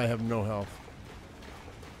 And now I have no health.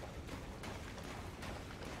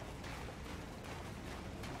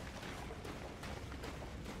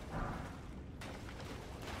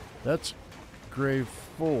 That's grave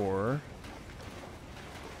 4.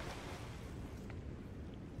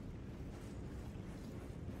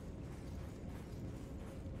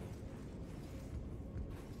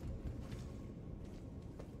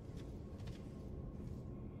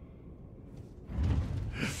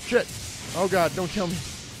 Shit. Oh God, don't kill me.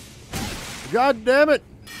 God damn it.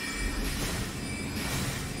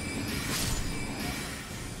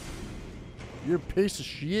 You're a piece of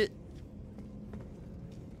shit.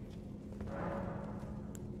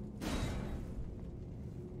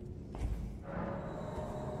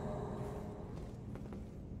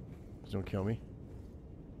 Don't kill me.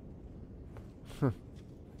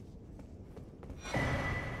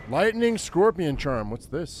 Lightning Scorpion Charm. What's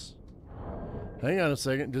this? Hang on a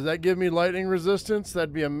second. Does that give me lightning resistance?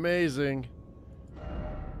 That'd be amazing.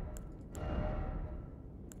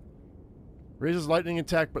 Raises lightning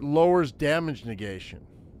attack but lowers damage negation.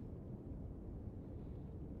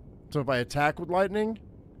 So if I attack with lightning?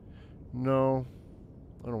 No.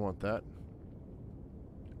 I don't want that.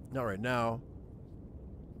 Not right now.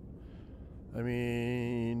 I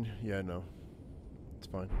mean, yeah, no. It's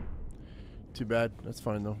fine. Too bad. That's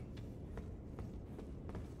fine, though.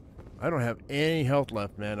 I don't have any health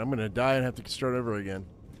left, man. I'm going to die and have to start over again.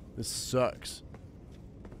 This sucks.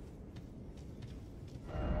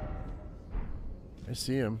 I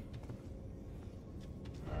see him.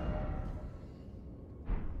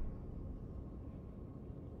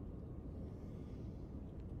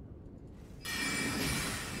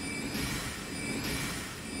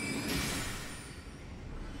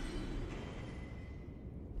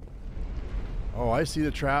 Oh, I see the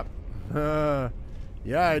trap.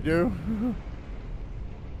 Yeah, I do.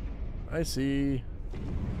 I see.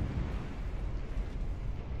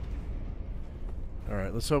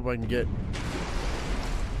 Alright, let's hope I can get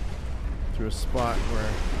to a spot where...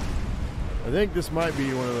 I think this might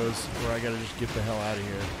be one of those where I gotta just get the hell out of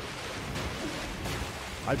here.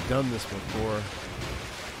 I've done this before.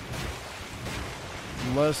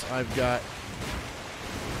 Unless I've got...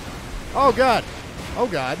 Oh, God! Oh,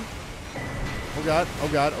 God! Oh, God! Oh,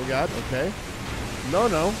 God! Oh, God! Okay. No,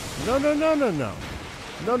 no. No, no, no, no, no.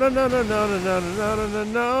 No, no, no, no, no, no, no, no, no, no,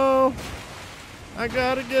 no. I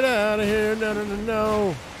gotta get out of here. No, no, no,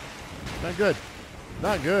 no. Not good.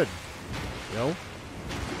 Not good. Yo. Is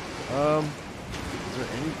there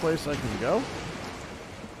any place I can go?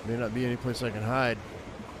 May not be any place I can hide.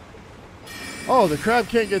 Oh, the crab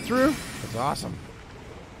can't get through? That's awesome.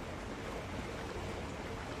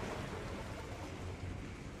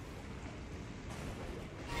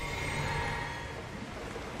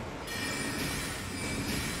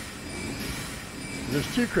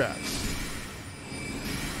 There's 2 crabs.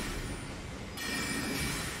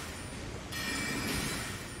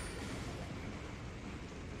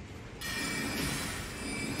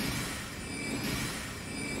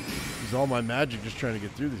 Use all my magic just trying to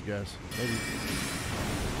get through these guys. Maybe.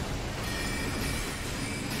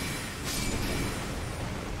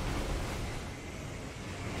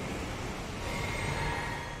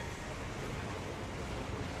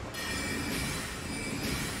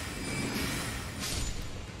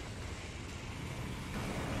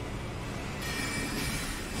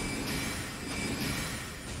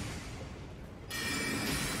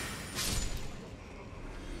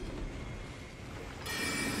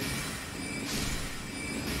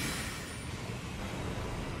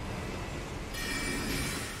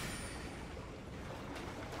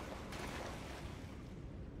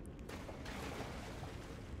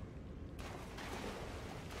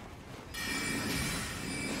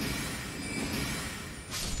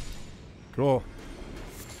 Cool.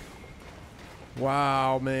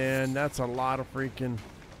 Wow, man, that's a lot of freaking...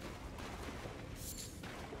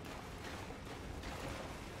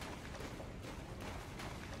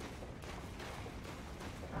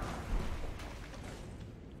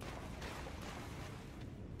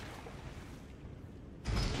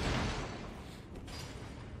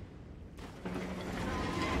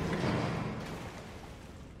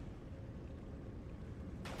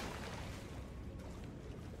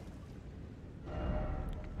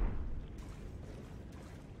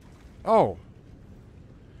 Oh.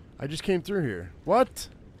 I just came through here. What?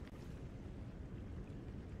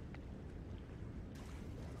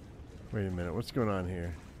 Wait a minute. What's going on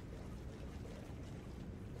here?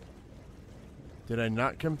 Did I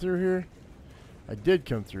not come through here? I did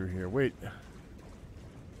come through here. Wait.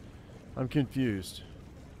 I'm confused.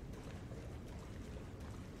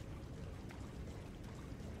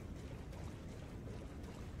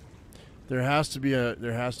 There has to be a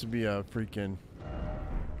freaking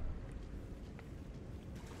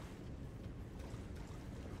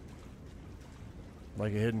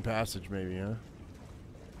like a hidden passage maybe, huh?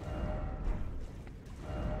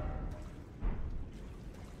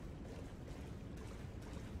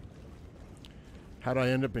 How did I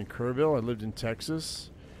end up in Kerrville? I lived in Texas.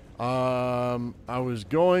 I was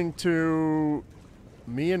going to,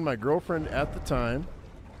 me and my girlfriend at the time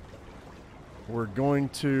were going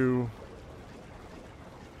to,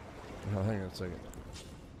 oh, hang on a second.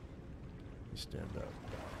 Let me stand up.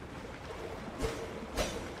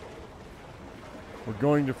 We're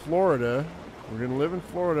going to Florida. We're going to live in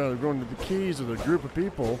Florida. We're going to the Keys with a group of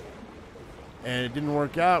people. And it didn't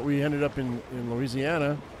work out. We ended up in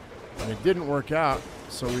Louisiana. And it didn't work out.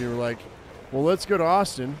 So we were like, well, let's go to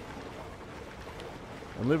Austin.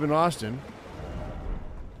 I live in Austin.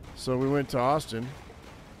 So we went to Austin.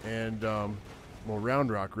 And, well,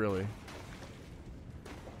 Round Rock, really.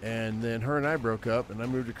 And then her and I broke up. And I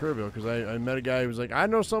moved to Kerrville. Because I met a guy who was like, I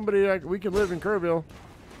know somebody we can live in Kerrville.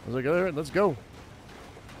 I was like, all right, let's go.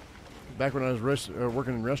 Back when I was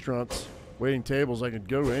working in restaurants, waiting tables, I could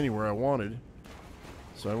go anywhere I wanted.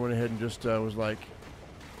 So I went ahead and just was like,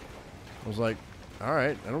 all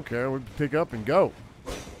right, I don't care. We'd pick up and go.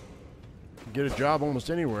 Get a job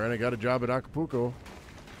almost anywhere. And I got a job at Acapulco.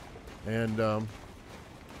 And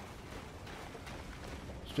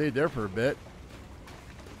stayed there for a bit.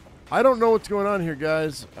 I don't know what's going on here,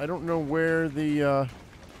 guys. I don't know where the...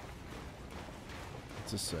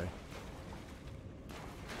 what's this say?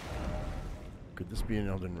 Could this be an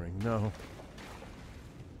Elden Ring? No.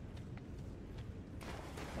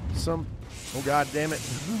 Oh, God damn it.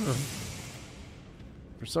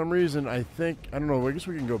 For some reason, I don't know, I guess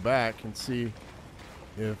we can go back and see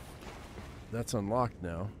if that's unlocked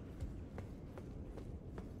now.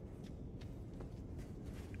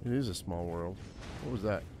 It is a small world. What was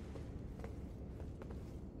that?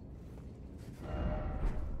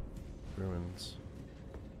 Ruins.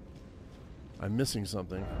 I'm missing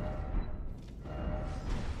something.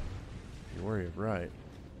 You worry it right.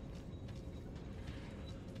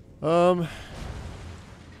 An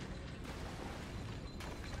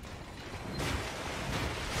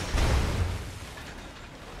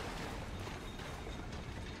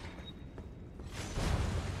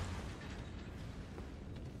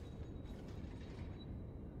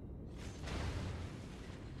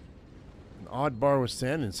odd bar with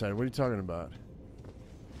sand inside. What are you talking about?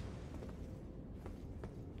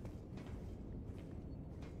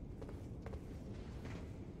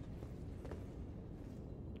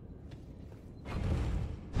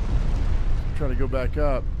 Try to go back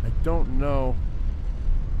up. I don't know.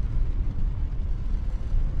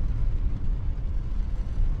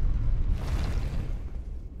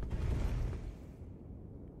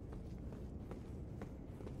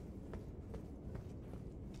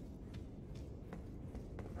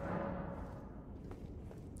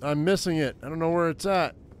 I'm missing it. I don't know where it's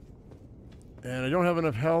at. And I don't have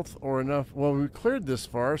enough health or enough. Well, we cleared this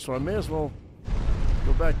far, so I may as well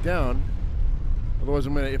go back down. Otherwise,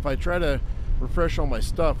 if I try to refresh all my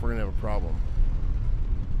stuff, we're gonna have a problem.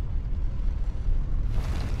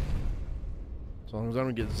 As long as I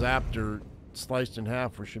don't get zapped or sliced in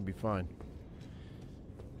half, we should be fine.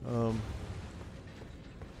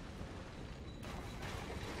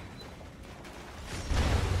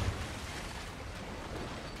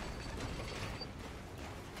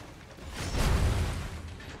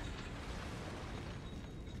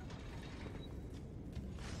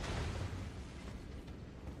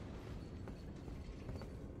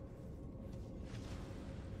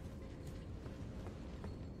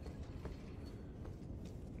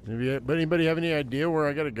 But anybody have any idea where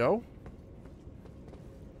I gotta go?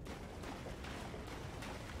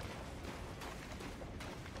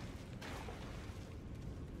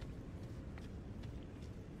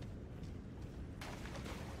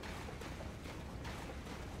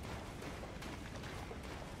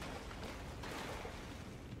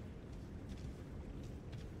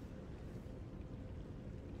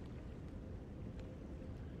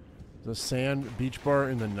 The sand beach bar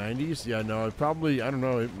in the 90s? Yeah, no, it probably, I don't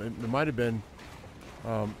know, it might have been,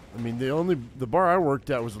 I mean, the bar I worked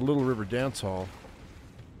at was the Little River Dance Hall.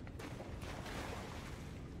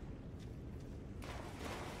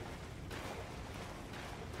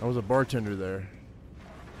 I was a bartender there.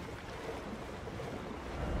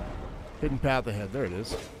 Hidden path ahead. There it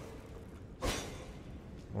is.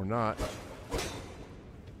 Or not.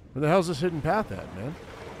 Where the hell's this hidden path at, man?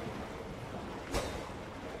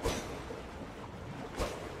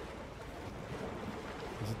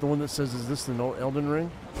 Is it the one that says, is this the Elden Ring?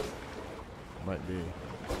 Might be.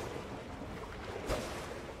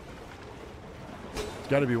 It's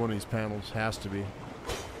got to be one of these panels. Has to be.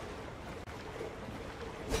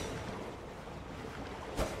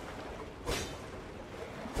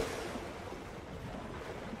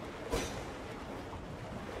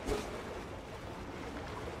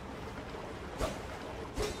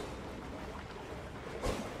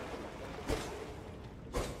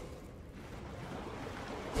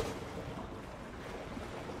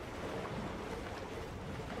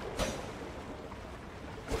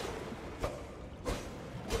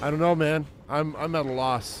 I don't know, man. I'm at a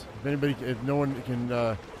loss. If anybody, if no one can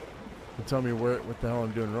tell me what the hell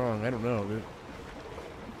I'm doing wrong, I don't know, dude.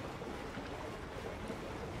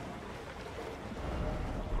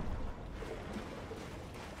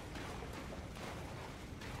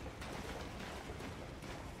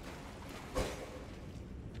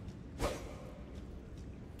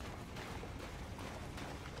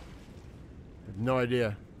 I have no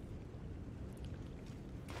idea.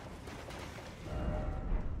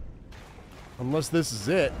 Unless this is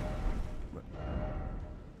it.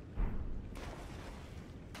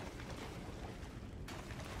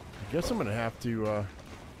 I guess I'm gonna have to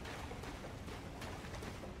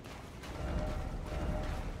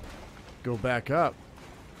go back up.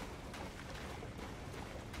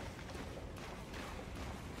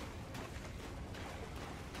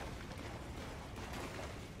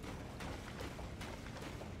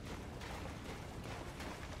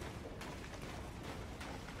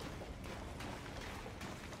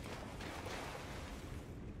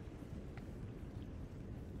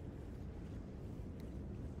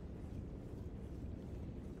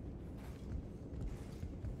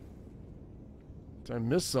 Did I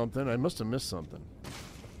miss something? I must have missed something.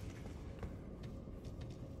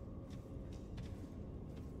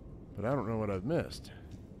 But I don't know what I've missed.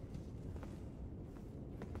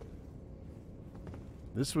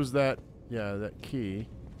 This was that, yeah, that key.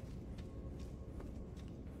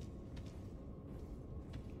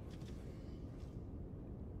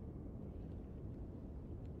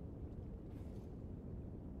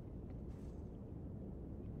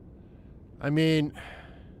 I mean,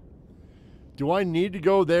 do I need to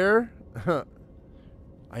go there?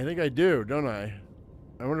 I think I do, don't I?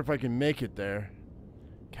 I wonder if I can make it there.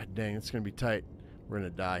 God dang, it's going to be tight. We're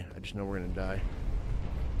going to die. I just know we're going to die.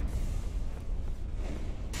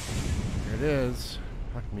 There it is.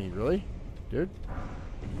 Fuck me, really? Dude?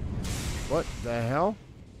 What the hell?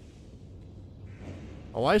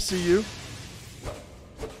 Oh, I see you.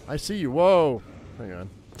 I see you. Whoa. Hang on.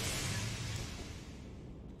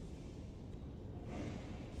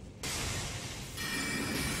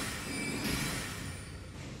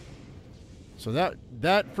 So that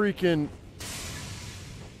freaking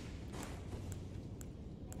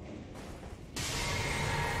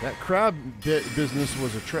that crab business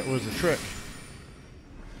was a trick.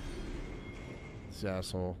 This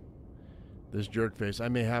asshole, this jerk face. I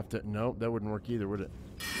may have to. Nope, that wouldn't work either, would it?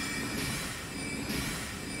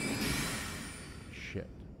 Shit.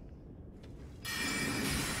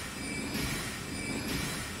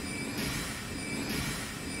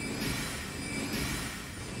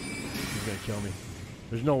 He's gonna kill me.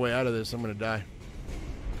 There's no way out of this. I'm gonna die.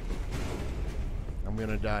 I'm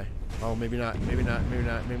gonna die. Oh, maybe not. Maybe not. Maybe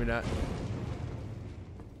not. Maybe not.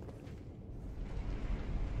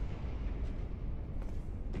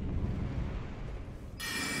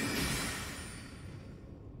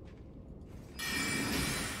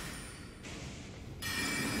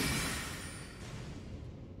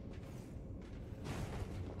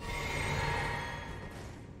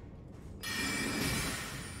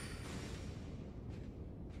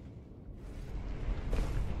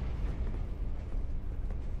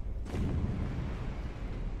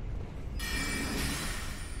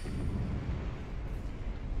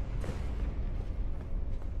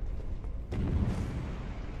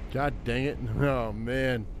 God dang it. Oh,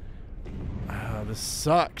 man. Ah, this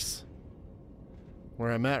sucks.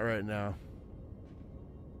 Where I'm at right now.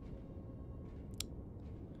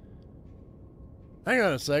 Hang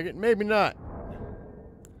on a second. Maybe not.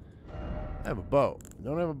 I have a bow.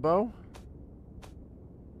 Don't I have a bow?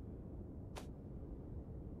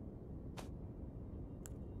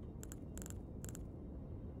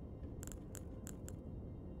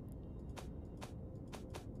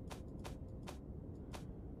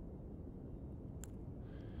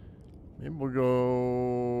 Maybe we'll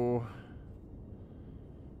go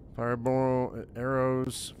fireball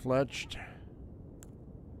arrows fletched.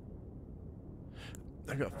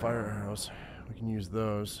 I got fire arrows. We can use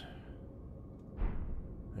those.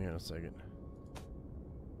 Hang on a second.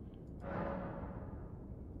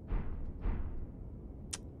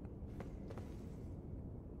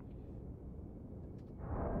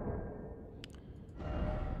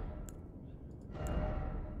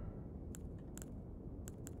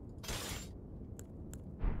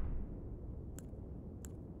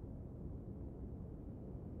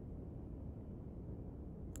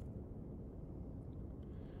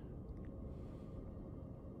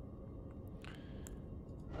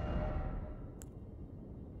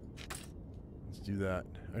 Do that.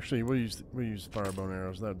 Actually, we'll use firebone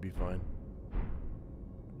arrows. That would be fine.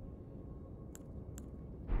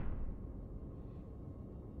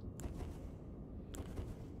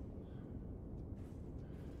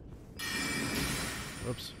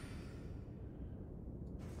 Whoops.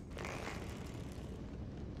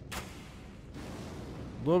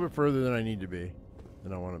 A little bit further than I need to be,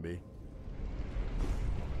 than I want to be.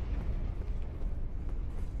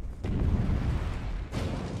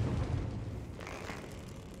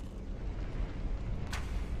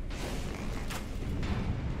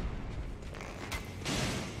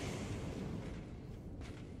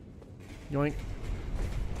 Yoink.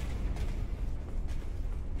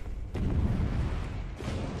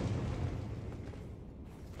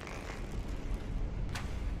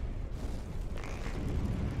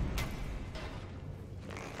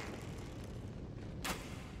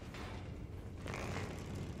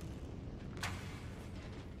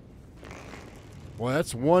 Well,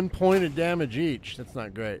 that's 1 point of damage each. That's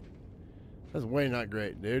not great. That's way not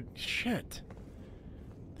great, dude. Shit.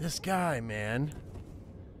 This guy, man.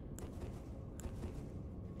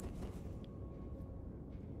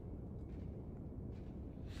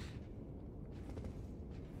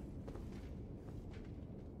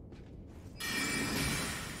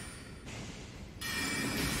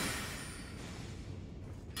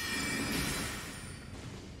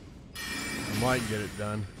 Might get it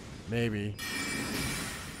done. Maybe.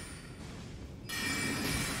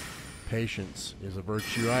 Patience is a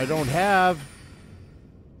virtue I don't have.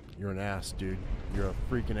 You're an ass, dude. You're a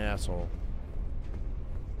freaking asshole.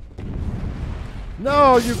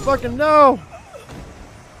 No, you fucking no!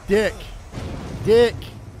 Dick. Dick.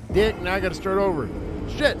 Dick. Now I gotta start over.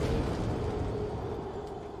 Shit.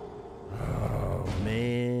 Oh,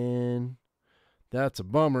 man. That's a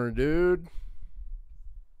bummer, dude.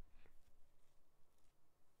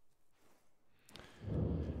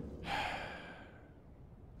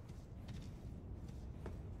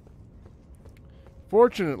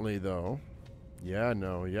 Fortunately, though, yeah, I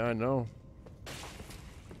know.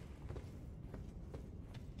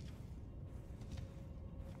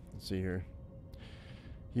 Let's see here.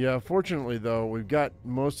 Yeah, fortunately, though, we've got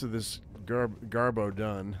most of this garbo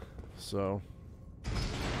done. So,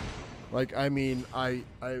 like, I mean,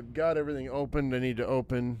 I've got everything opened. I need to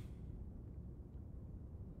open.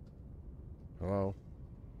 Hello.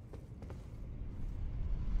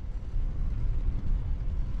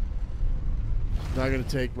 Not gonna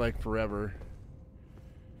take like forever.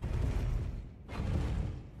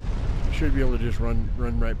 Should be able to just run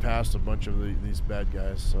right past a bunch of these bad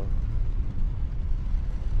guys. So.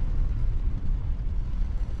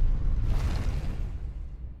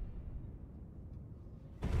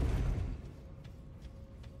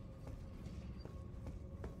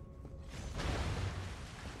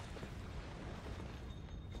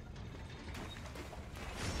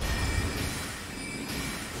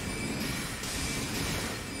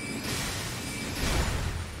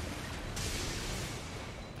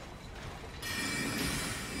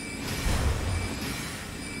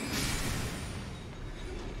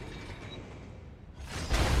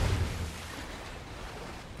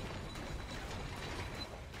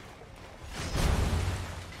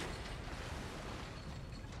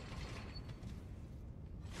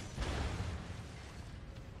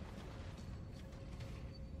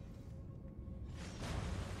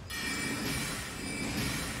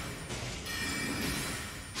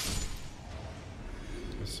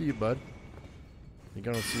 See you, bud. Think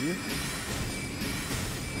I don't see you? Is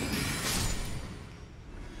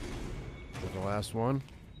that the last one?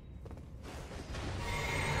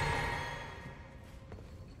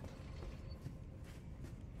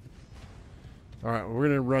 Alright, we're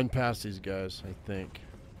gonna run past these guys, I think.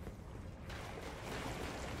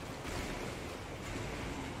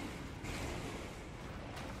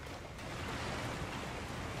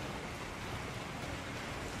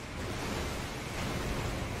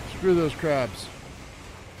 Screw those crabs.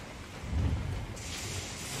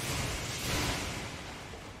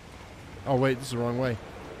 Oh, wait, this is the wrong way.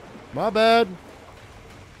 My bad.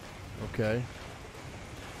 Okay.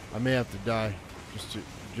 I may have to die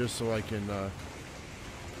just so I can,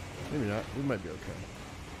 maybe not. We might be okay.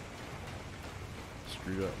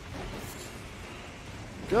 Screwed up.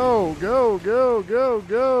 Go, go, go, go,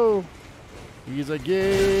 go. He's a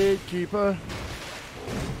gatekeeper.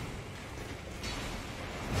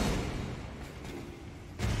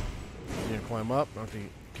 Can he climb up? I don't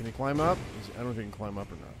think. Can he climb up? I don't think he can climb up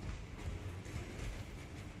or not.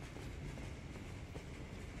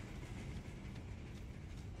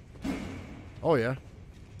 Oh yeah,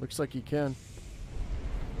 looks like he can.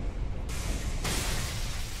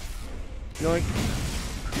 Yoink.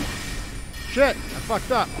 Shit! I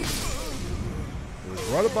fucked up. It was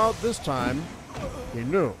right about this time. He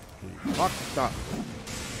knew. He fucked up.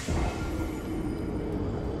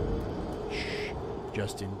 Shh.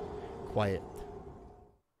 Justin. Quiet.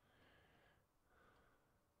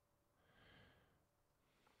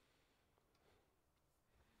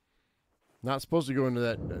 Not supposed to go into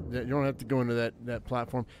that. You don't have to go into that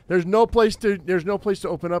platform. There's no place to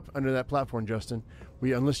open up under that platform, Justin.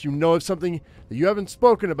 Unless you know of something that you haven't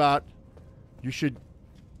spoken about, you should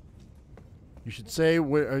say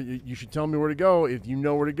where. You should tell me where to go if you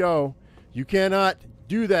know where to go. You cannot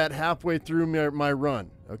do that halfway through my run.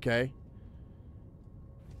 Okay.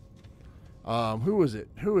 Who is it?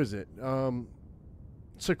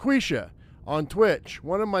 Sequisha on Twitch,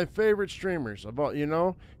 one of my favorite streamers. About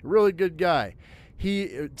a really good guy.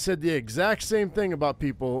 He said the exact same thing about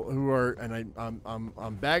people who are, and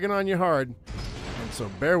I'm bagging on you hard, and so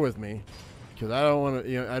bear with me, because I don't want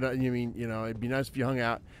to. It'd be nice if you hung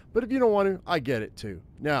out, but if you don't want to, I get it too.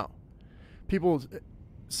 Now, people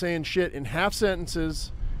saying shit in half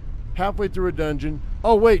sentences, halfway through a dungeon.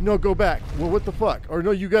 Oh wait, no, go back. Well, what the fuck? Or no,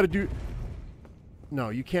 you got to do. No,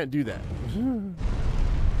 you can't do that.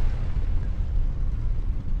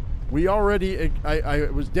 We already, I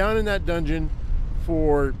was down in that dungeon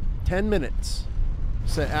for 10 minutes,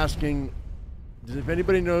 asking if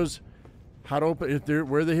anybody knows how to open,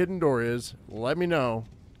 where the hidden door is, let me know.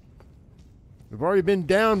 We've already been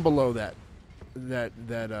down below that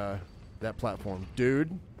platform,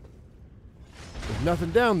 dude. There's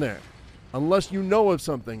nothing down there, unless you know of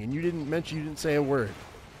something, and you didn't say a word.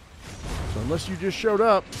 So unless you just showed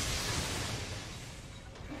up,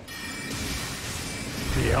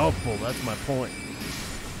 be helpful. That's my point.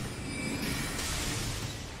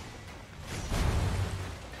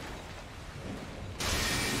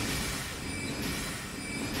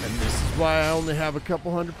 And this is why I only have a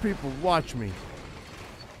couple hundred people watch me.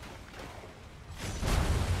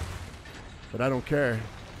 But I don't care.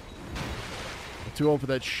 I'm too old for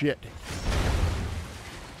that shit.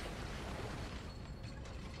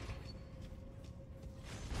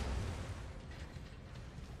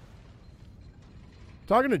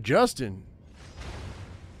 Talking to Justin.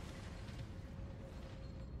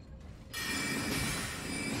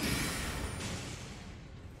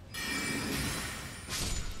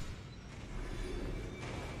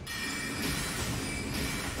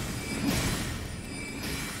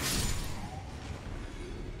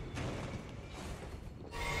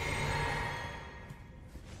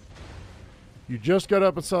 You just got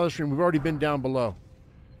up and saw the stream. We've already been down below.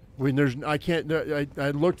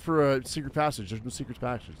 I looked for a secret passage. There's no secret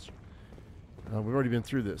passage. We've already been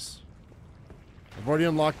through this. I've already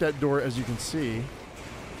unlocked that door, as you can see.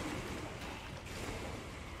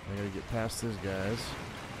 I gotta get past these guys.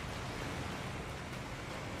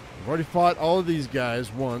 I've already fought all of these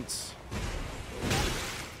guys once.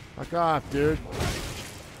 Fuck off, dude.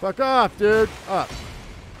 Fuck off, dude. Up.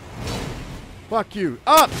 Fuck you.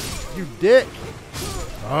 Up, you dick.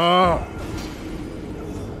 Oh.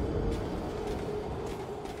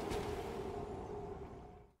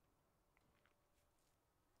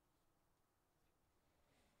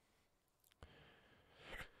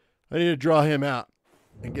 I need to draw him out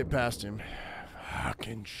and get past him.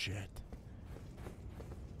 Fucking shit.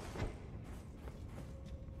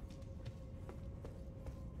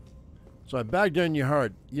 So I bagged on you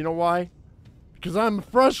hard. You know why? Because I'm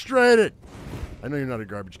frustrated. I know you're not a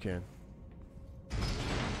garbage can.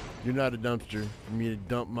 You're not a dumpster for me to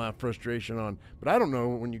dump my frustration on. But I don't know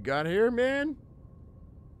when you got here, man.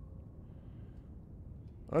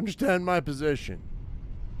 Understand my position.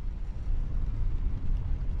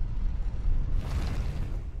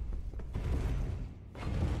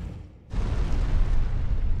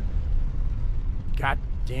 God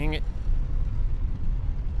dang it.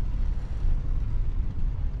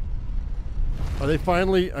 Are they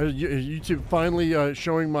finally, YouTube finally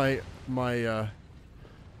showing my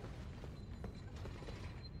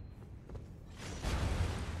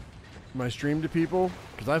my stream to people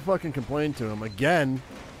because I fucking complained to them again.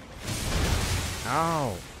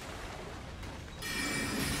 Ow.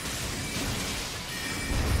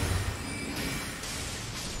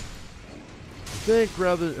 I think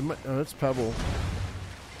rather, oh, that's Pebble.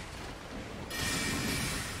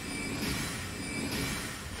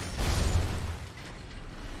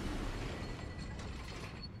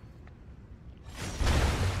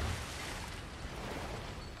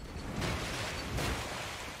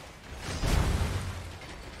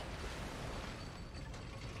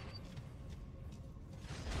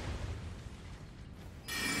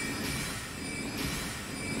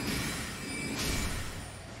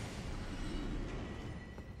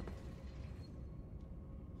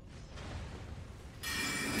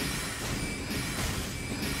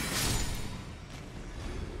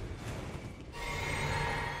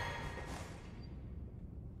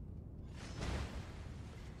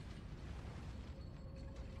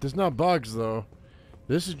 There's not bugs though.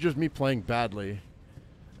 This is just me playing badly,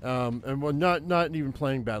 and well, not even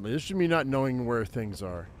playing badly. This is me not knowing where things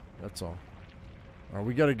are. That's all. All right,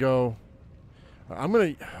 we gotta go. I'm gonna.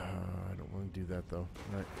 I don't want to do that though.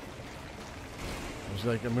 All right. I was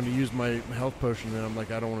like, I'm gonna use my health potion, and I'm like,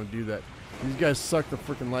 I don't want to do that. These guys suck the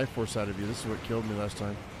freaking life force out of you. This is what killed me last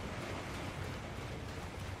time.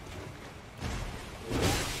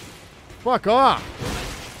 Fuck off,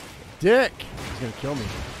 dick! He's gonna kill me.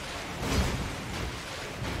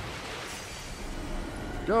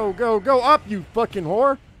 Go, go, go up, you fucking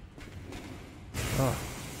whore! Oh.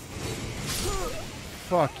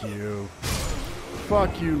 Fuck you.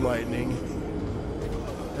 Fuck you, lightning.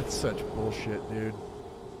 That's such bullshit, dude.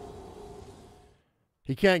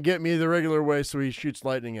 He can't get me the regular way, so he shoots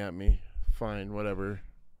lightning at me. Fine, whatever.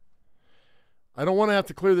 I don't want to have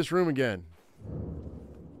to clear this room again.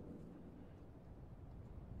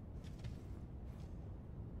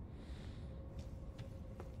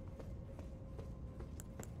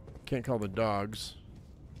 Can't call the dogs.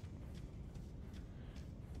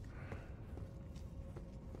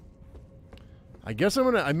 I guess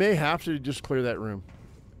I may have to just clear that room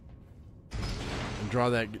and draw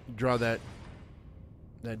that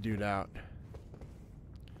dude out,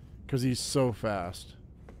 because he's so fast.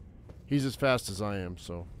 He's as fast as I am,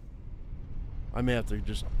 so I may have to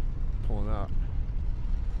just pull him out.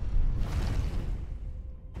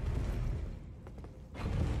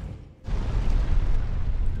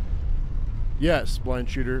 Yes, blind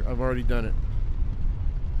shooter. I've already done it.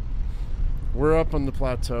 We're up on the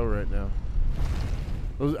plateau right now.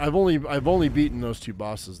 I've only beaten those two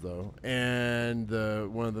bosses though, and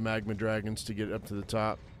one of the magma dragons to get up to the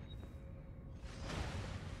top.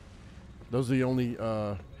 Those are the only.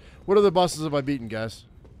 What other bosses have I beaten, guys?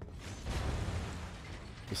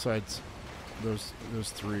 Besides those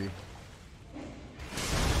three.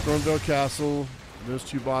 Stormville Castle, those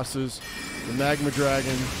two bosses, the magma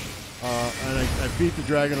dragon. And I beat the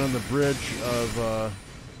dragon on the bridge of,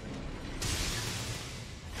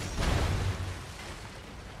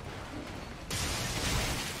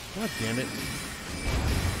 God damn it.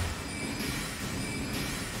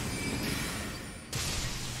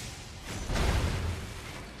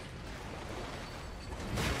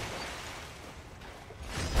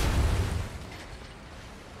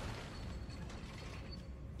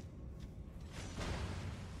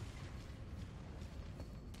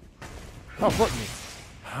 Oh, fuck me.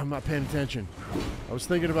 I'm not paying attention. I was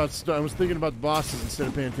thinking about the bosses instead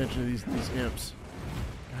of paying attention to these imps.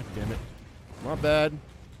 God damn it. My bad.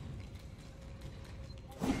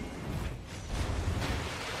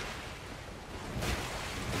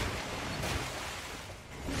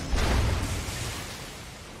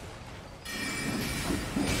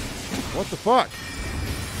 What the fuck?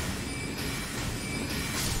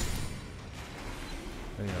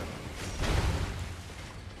 Hang on.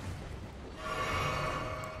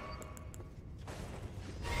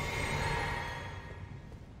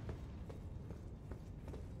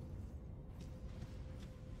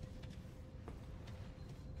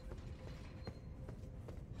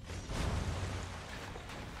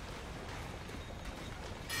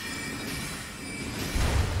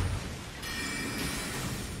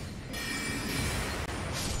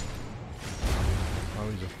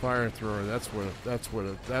 Fire thrower. That's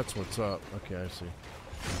what's up. Okay, I see.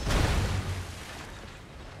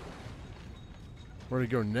 Where to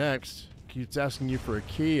go next? Keeps asking you for a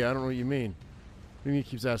key. I don't know what you mean. What do you mean it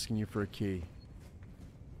keeps asking you for a key?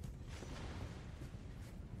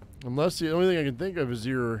 Unless the only thing I can think of is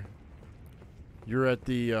you're at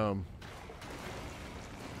the hang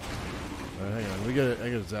on. I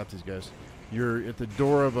gotta zap these guys. You're at the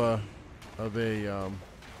door of a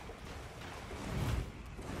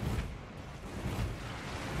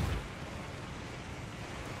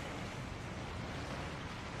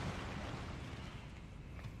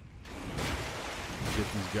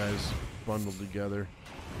guys bundled together.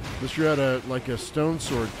 This you had a like a stone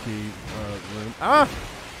sword key room. Ah!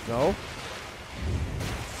 No.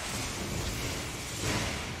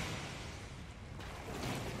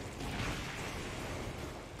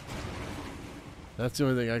 That's the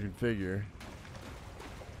only thing I could figure.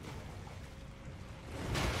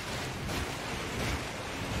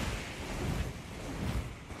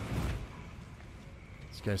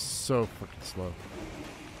 This guy's so fucking slow.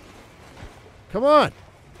 Come on!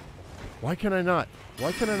 Why can I not?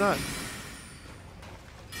 Why can I not?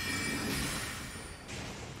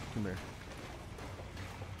 Come here.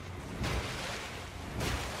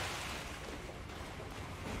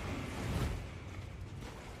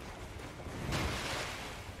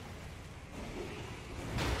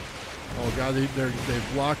 Oh god, they're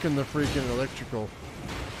blocking the freaking electrical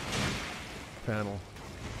panel.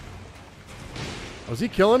 Oh, is he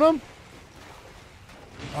killing them?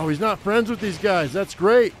 Oh, he's not friends with these guys. That's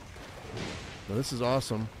great. Well, this is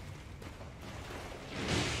awesome.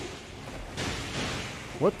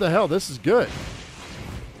 What the hell? This is good.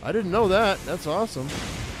 I didn't know that. That's awesome.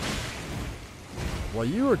 While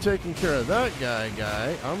you were taking care of that guy,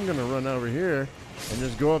 I'm going to run over here and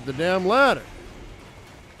just go up the damn ladder.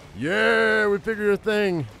 Yeah, we figured a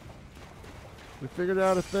thing. We figured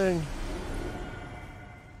out a thing.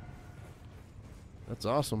 That's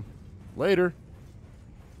awesome. Later.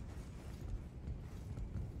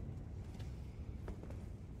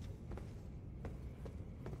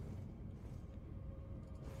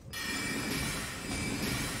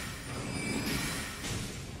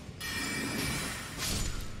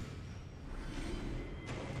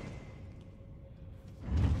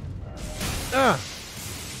 Ah!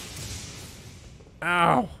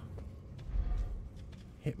 Ow!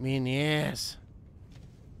 Hit me in the ass.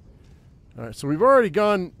 Alright, so we've already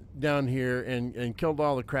gone down here and killed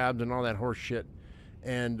all the crabs and all that horse shit.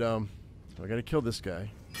 And, so I gotta kill this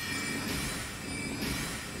guy.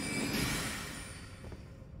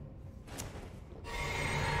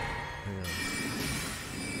 Hang on.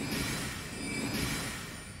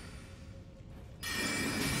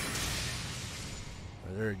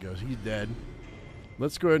 There he goes. He's dead.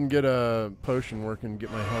 Let's go ahead and get a potion working and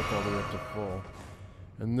get my health all the way up to full.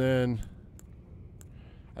 And then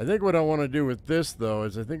I think what I want to do with this, though,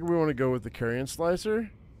 is I think we want to go with the carrion slicer.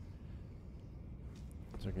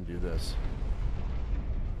 So I can do this.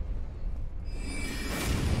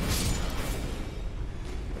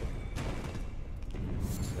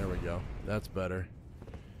 There we go. That's better.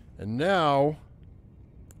 And now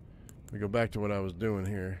we go back to what I was doing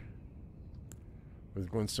here with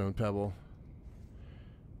Glintstone Pebble.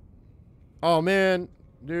 Oh man,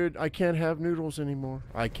 dude, I can't have noodles anymore.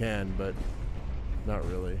 I can, but not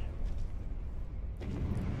really.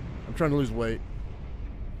 I'm trying to lose weight.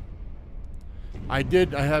 I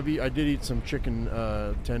did eat some chicken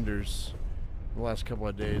tenders the last couple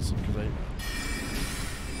of days because I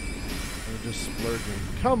was just splurging.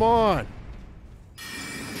 Come on!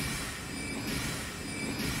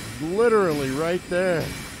 Literally right there.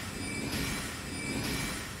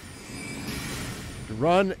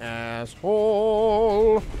 Run,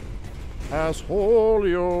 asshole! Asshole,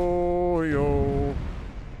 yo, yo.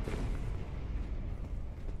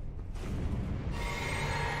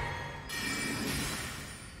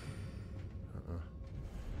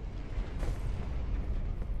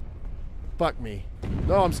 Fuck me.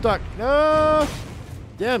 No, I'm stuck. No!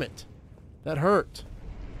 Damn it. That hurt.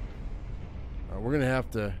 We're gonna have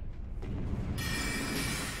to...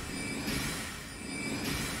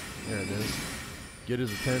 There it is. Get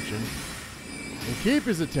his attention. And keep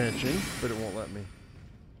his attention, but it won't let me.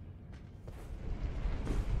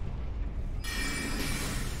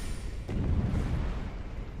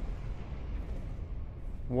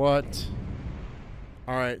 What?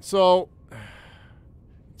 Alright, so...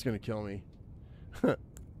 It's gonna kill me.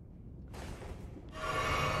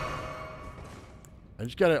 I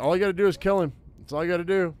just gotta... All I gotta do is kill him. That's all I gotta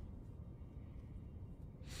do.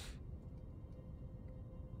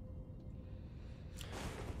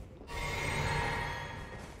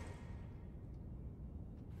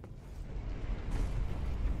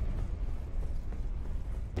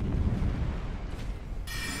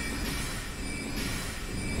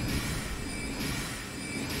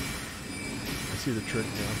 I see the trick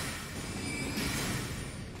now.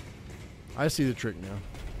 I see the trick now.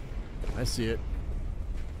 I see it.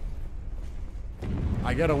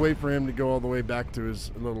 I gotta wait for him to go all the way back to his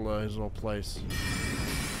little place.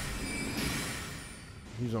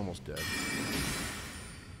 He's almost dead.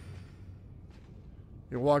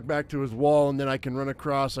 He'll walk back to his wall, and then I can run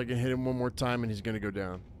across. I can hit him one more time, and he's gonna go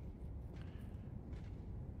down.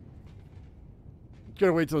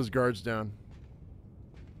 gotta wait till his guard's down.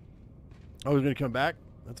 Oh, he's gonna come back?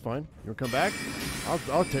 That's fine. You wanna come back?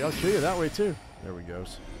 I'll kill you that way too. There we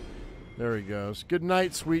goes. There he goes. Good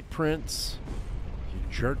night, sweet prince. You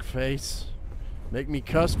jerk face. Make me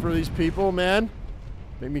cuss for these people, man.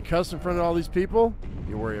 Make me cuss in front of all these people?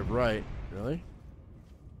 You worry of right. Really?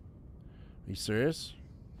 Are you serious?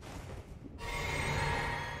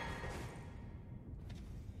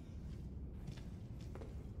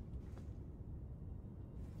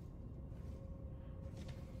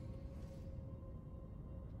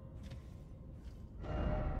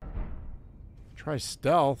 Try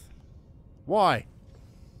stealth. Why?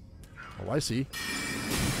 Oh, I see.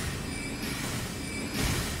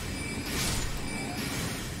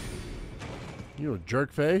 You a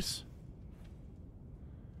jerk face?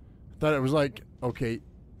 I thought it was like, okay,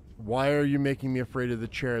 why are you making me afraid of the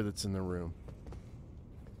chair that's in the room?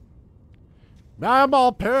 I'm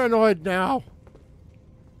all paranoid now.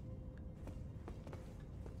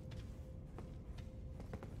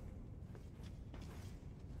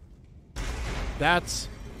 That's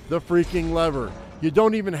the freaking lever. You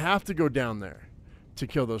don't even have to go down there to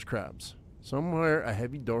kill those crabs. Somewhere a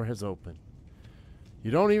heavy door has opened. You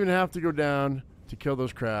don't even have to go down to kill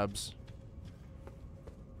those crabs.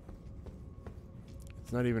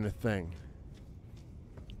 It's not even a thing.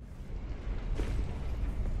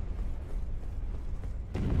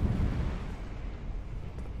 You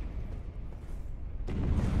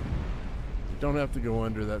don't have to go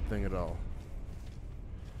under that thing at all.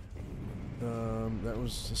 That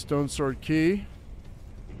was a stone sword key.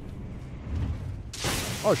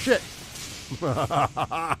 Oh shit!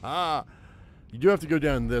 You do have to go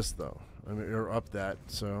down this though, I mean, or up that.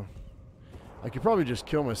 So I could probably just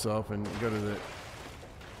kill myself and go to the.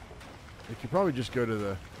 I could probably just go to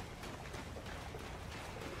the.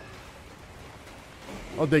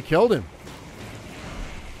 Oh, they killed him.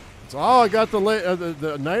 So, oh, I got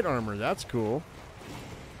the knight armor. That's cool.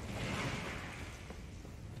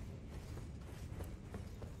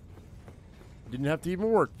 Didn't have to even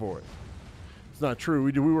work for it. It's not true.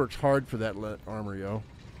 We worked hard for that armor, yo.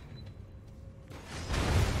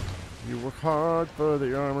 You work hard for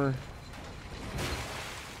the armor.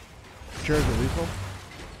 Chairs are lethal?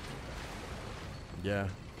 Yeah.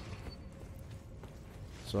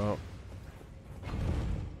 So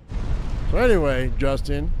anyway,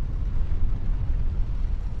 Justin.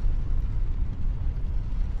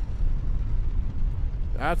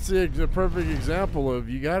 That's the perfect example of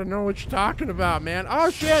you got to know what you're talking about, man.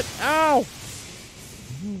 Oh, shit. Ow.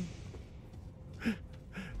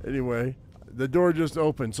 Anyway, the door just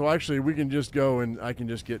opened. So actually, we can just go and I can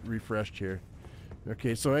just get refreshed here.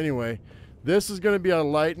 Okay, so anyway, this is going to be a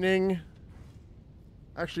lightning.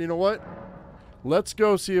 Actually, you know what? Let's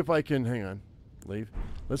go see if I can, hang on, leave.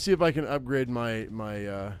 Let's see if I can upgrade my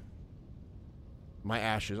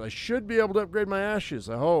ashes. I should be able to upgrade my ashes.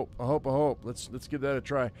 I hope. Let's give that a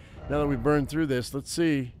try. Now that we've burned through this, let's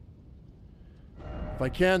see. If I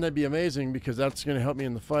can, that'd be amazing because that's going to help me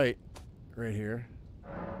in the fight right here.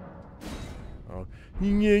 Oh.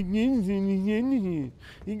 You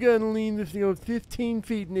got to lean the field 15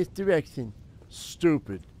 feet in this direction.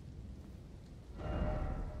 Stupid.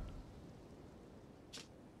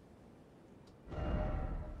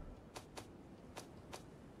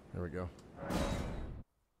 There we go.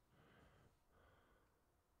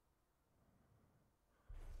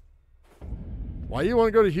 Why do you want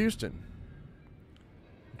to go to Houston?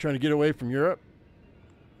 You trying to get away from Europe?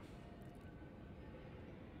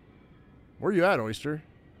 Where are you at, Oyster?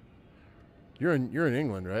 You're in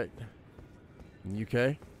England, right? In the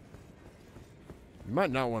UK? You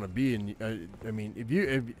might not want to be in. I mean, if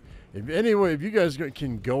you guys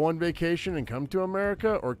can go on vacation and come to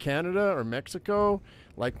America or Canada or Mexico,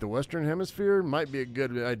 like the Western Hemisphere, might be a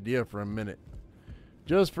good idea for a minute.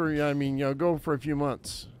 Just for, I mean, you know, go for a few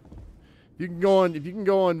months. If you can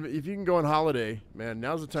go on holiday, man,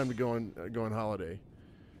 now's the time to go on holiday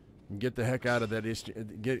and get the heck out of that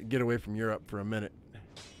get away from Europe for a minute.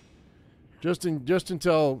 Just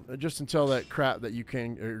until that crap that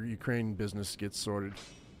Ukraine business gets sorted.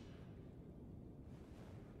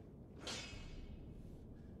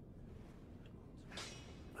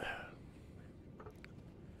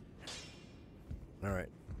 All right,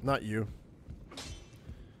 not you.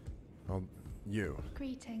 You.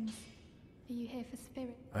 Greetings. Are you here for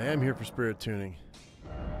spirit? I am here for spirit tuning.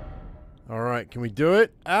 All right, can we do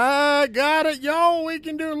it? I got it, yo! We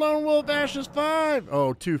can do Lone Wolf Ashes 5.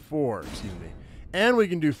 Oh, 2-4, excuse me. And we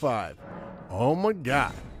can do 5. Oh my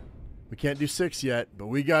God. We can't do 6 yet, but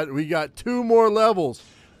we got 2 more levels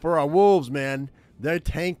for our wolves, man. They're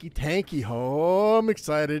tanky. Oh, I'm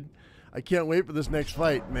excited. I can't wait for this next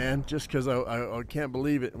fight, man. Just because I can't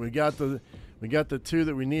believe it. We got the 2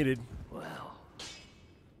 that we needed. Well,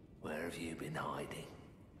 where have you been hiding?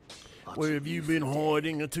 Where have you been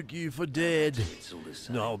hiding? I took you for dead. It's all the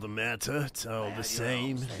same. No the matter. It's all the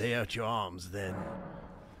same. Lay out your arms then.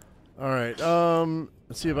 All right.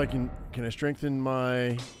 Let's see if I can I strengthen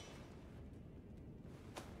my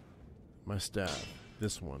staff.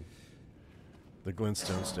 This one. The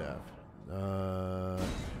glintstone staff.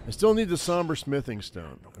 I still need the somber smithing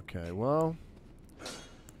stone. Okay, well.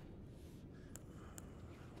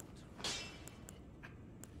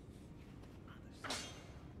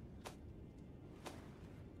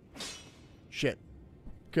 Shit.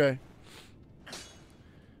 Okay.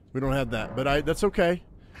 We don't have that, but that's okay.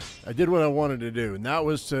 I did what I wanted to do, and that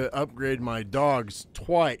was to upgrade my dogs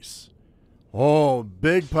twice. Oh,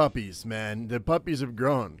 big puppies, man. The puppies have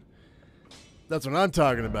grown. That's what I'm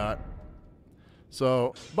talking about.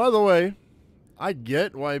 So, by the way, I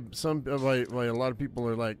get why why a lot of people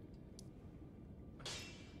are like,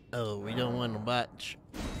 oh, we don't want to watch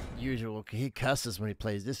usual. He cusses when he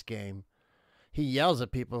plays this game. He yells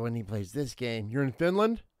at people when he plays this game. You're in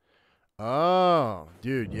Finland? Oh,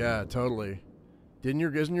 dude, yeah, totally. Isn't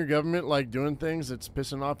your government like doing things that's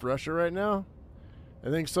pissing off Russia right now? I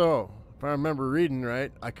think so. If I remember reading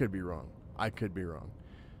right, I could be wrong.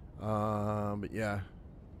 But yeah.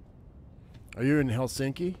 Are you in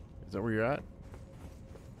Helsinki? Is that where you're at?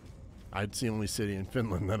 It's the only city in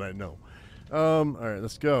Finland that I know. All right,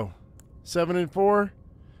 let's go. 7 and 4.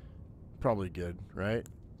 Probably good, right?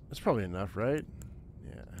 That's probably enough, right?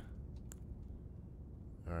 Yeah.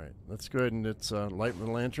 All right, let's go ahead and light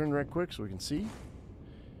the lantern right quick so we can see.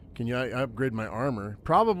 Can you upgrade my armor?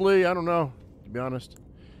 Probably. I don't know, to be honest.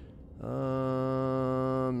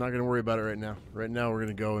 I'm not gonna worry about it right now. Right now, we're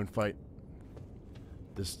gonna go and fight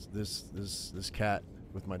this cat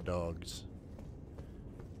with my dogs.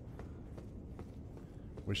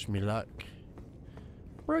 Wish me luck.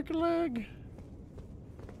 Break a leg.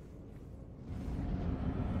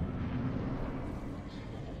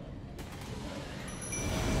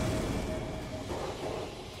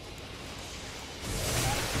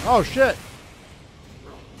 Oh shit.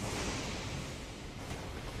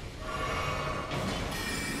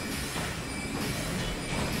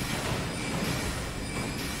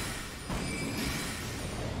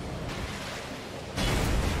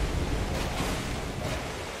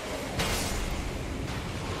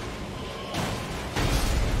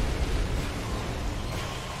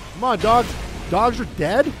 Come on, dogs. Dogs are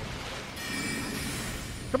dead?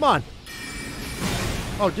 Come on.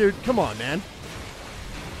 Oh, dude, come on, man.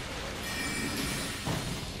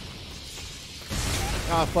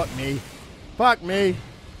 Ah, fuck me. Fuck me.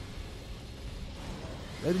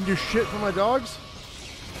 I didn't do shit for my dogs?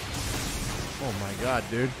 Oh my god,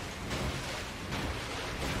 dude.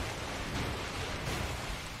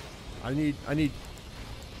 I need...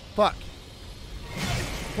 Fuck.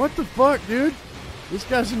 What the fuck, dude? These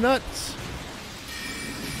guys are nuts.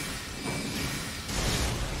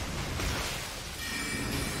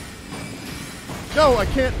 No, I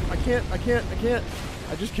can't. I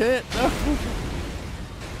just can't. No.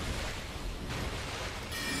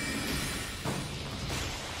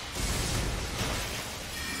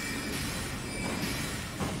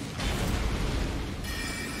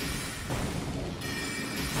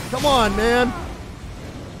 Come on, man.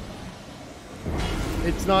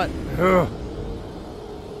 It's not... Ugh.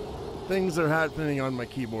 Things are happening on my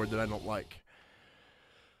keyboard that I don't like.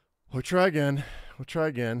 We'll try again.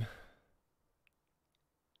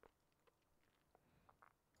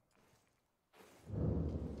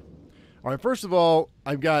 All right, first of all,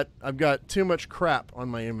 I've got too much crap on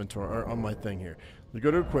my inventory, or on my thing here. We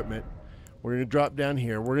go to equipment. We're going to drop down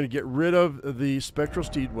here. We're going to get rid of the spectral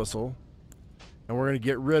steed whistle, and we're going to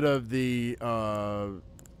get rid of the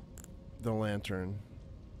lantern,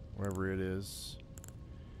 wherever it is.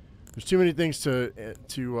 There's too many things to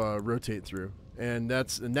rotate through, and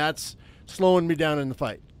that's slowing me down in the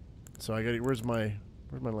fight. So I got to. Where's my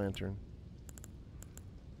lantern?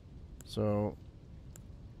 So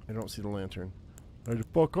I don't see the lantern. Where the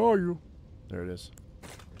fuck are you? There it is.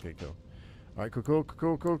 Okay, go. All right,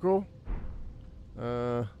 cool.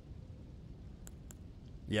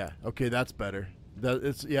 Yeah. Okay, that's better.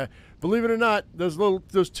 Yeah. Believe it or not, those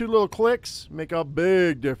two little clicks make a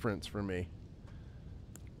big difference for me.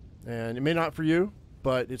 And it may not for you,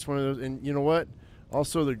 but it's one of those. And you know what?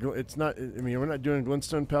 Also, it's not. I mean, we're not doing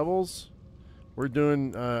glintstone pebbles. We're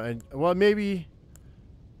doing. Well, maybe.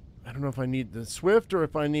 I don't know if I need the Swift or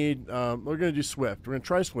if I need. We're gonna do Swift. We're gonna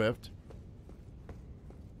try Swift.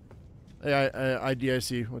 Hey,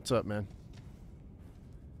 IDIC, what's up, man?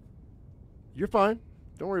 You're fine.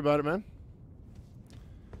 Don't worry about it, man.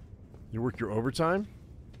 You work your overtime?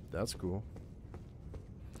 That's cool.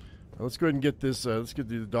 Let's go ahead and get this. Let's get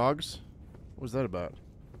the dogs. What was that about?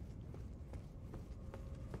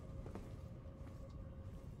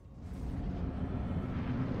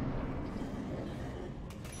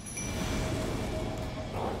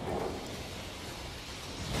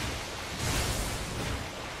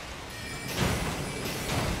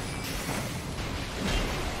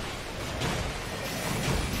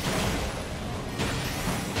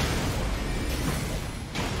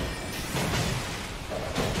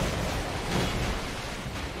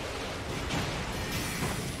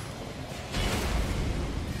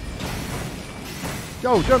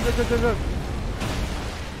 Go, jump, jump, jump, jump, jump.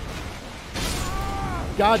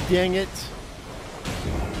 God dang it.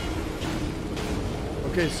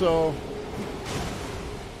 Okay, so.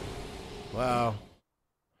 Wow.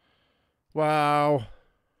 Wow.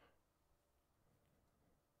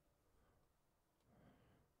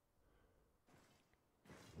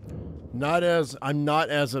 I'm not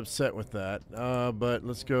as upset with that. But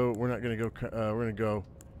let's go. We're not gonna go. We're gonna go.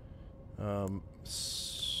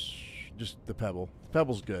 Just the pebble.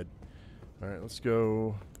 Pebble's good. All right, let's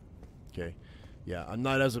go. Okay, yeah, I'm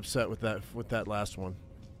not as upset with that last one.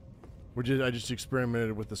 I just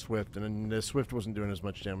experimented with the Swift, and then the Swift wasn't doing as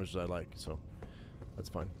much damage as I like, so that's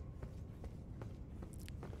fine.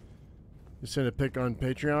 You send a pic on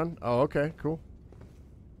Patreon? Oh, okay, cool.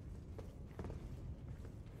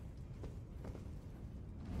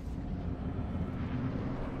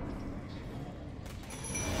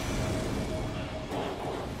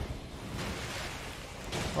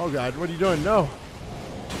 Oh God, what are you doing? No.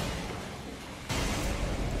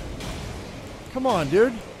 Come on,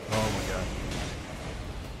 dude. Oh my God.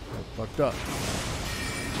 Fucked up.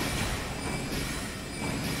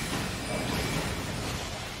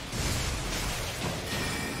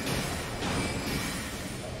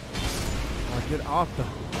 Oh, get off the...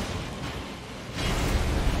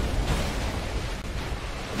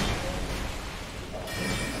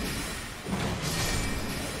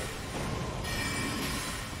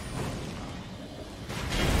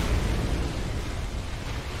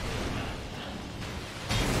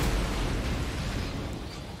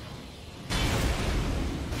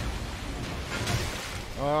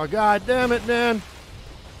 Oh, God damn it, man.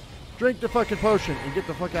 Drink the fucking potion and get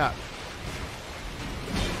the fuck out.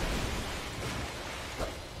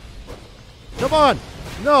 Come on.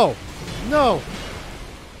 No. No.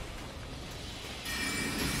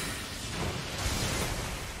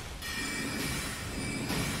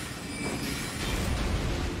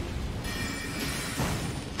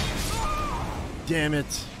 Damn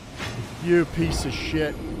it. You piece of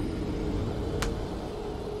shit.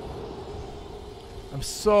 I'm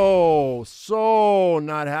so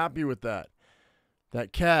not happy with that.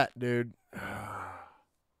 That cat, dude.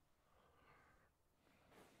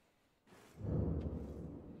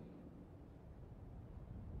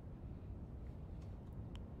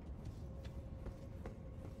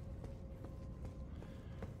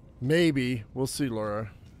 Maybe. We'll see,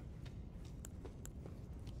 Laura.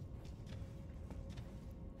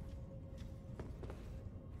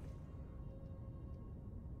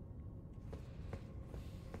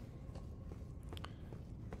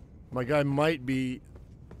 My guy might be,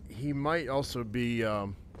 he might also be,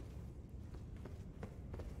 that's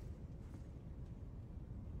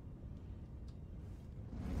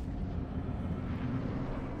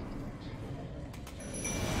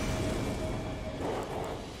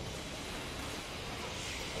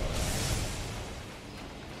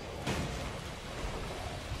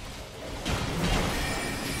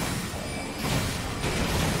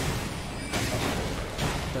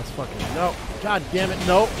fucking, no, God damn it,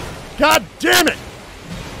 no. God damn it!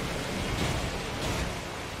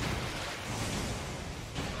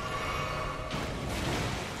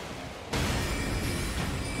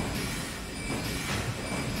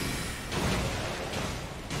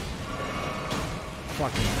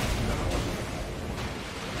 Fucking no.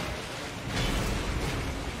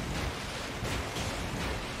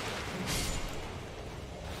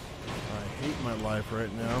 I hate my life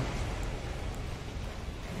right now.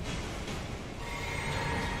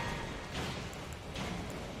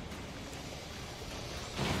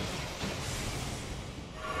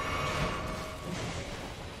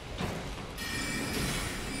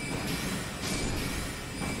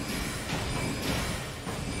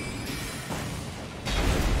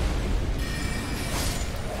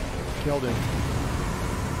 Killed him.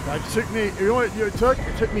 That took me, you know what it took?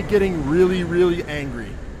 It took me getting really, really angry.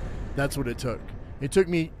 That's what it took. It took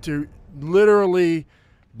me to literally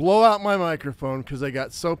blow out my microphone because I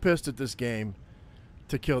got so pissed at this game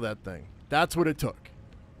to kill that thing. That's what it took.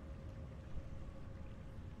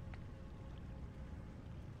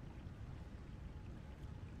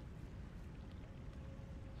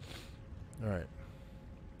 All right.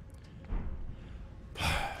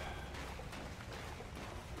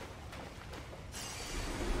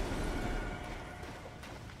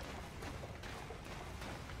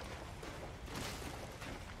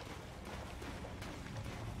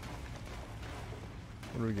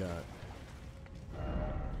 What do we got?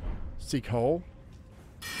 Seek hole.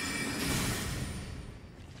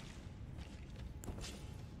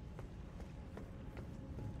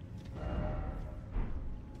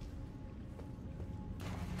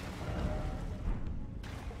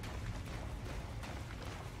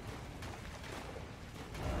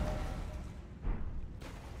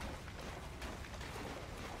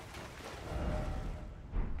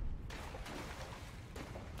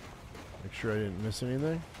 Make sure I didn't miss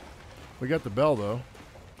anything. We got the bell though.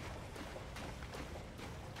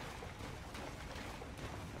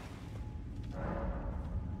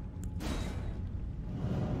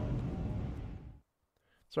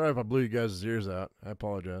 Sorry if I blew you guys' ears out. I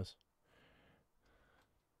apologize.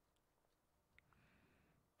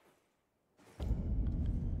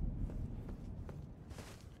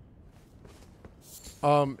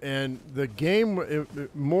 And the game,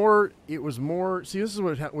 it was more. See, this is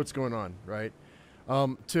what's going on, right?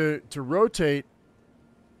 To rotate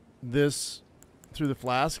this through the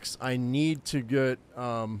flasks, I need to get.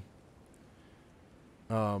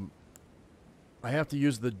 I have to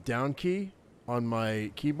use the down key on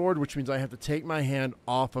my keyboard, which means I have to take my hand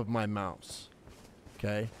off of my mouse.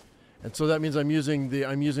 Okay, and so that means I'm using the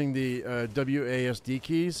WASD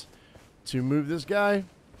keys to move this guy.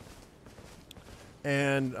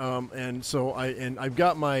 And so I've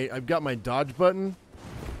got my dodge button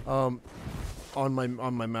on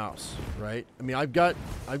my mouse, right? I mean, I can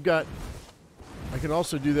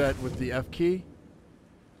also do that with the F key,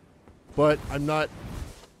 but I'm not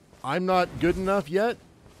good enough yet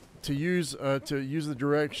to use those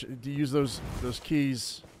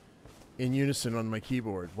keys in unison on my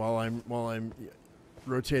keyboard while I'm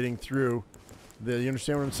rotating through the. You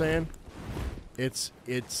understand what I'm saying?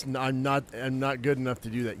 I'm not good enough to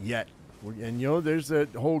do that yet. And you know, there's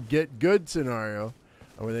that whole get good scenario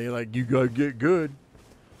where they're like, you gotta get good.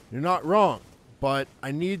 You're not wrong, but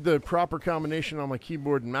I need the proper combination on my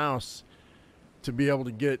keyboard and mouse to be able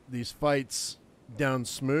to get these fights down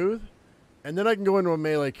smooth, and then I can go into a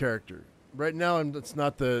melee character. Right now, it's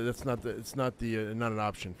not an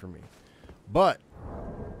option for me, but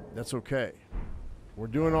that's okay. We're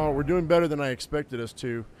doing better than I expected us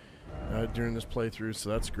to. During this playthrough, so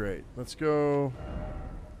that's great. Let's go.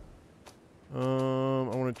 I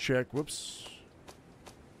want to check. Whoops.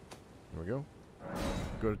 There we go.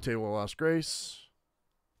 Go to Table of Lost Grace.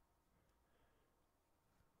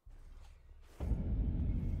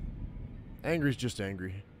 Angry's just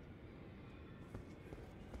angry.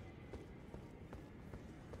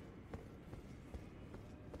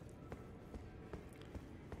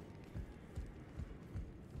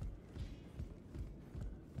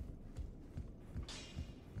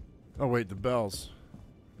 Oh wait, the bells.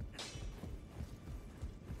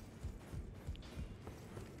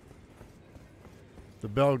 The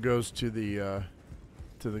bell goes to the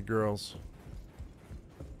girls.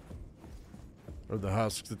 Or the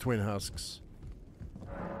husks, the twin husks.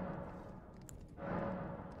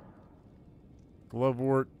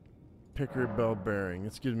 Glovewort, picker, bell bearing.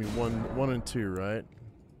 It's giving me one and two, right?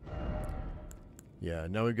 Yeah,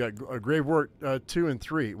 now we've got a gravewort 2 and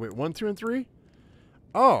 3. Wait, 1, 2, and 3?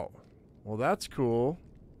 Oh. Well, that's cool.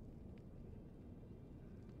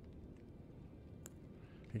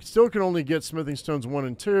 You still can only get smithing stones 1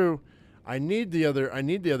 and 2. I need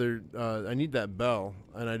that bell,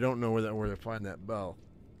 and I don't know where to find that bell.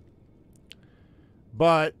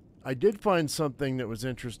 But I did find something that was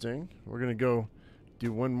interesting. We're gonna go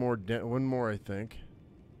do one more, I think.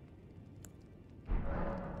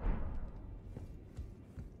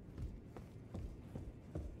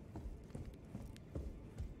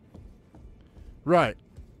 Right.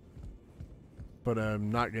 But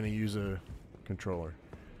I'm not going to use a controller.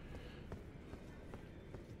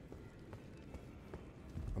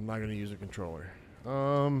 I'm not going to use a controller.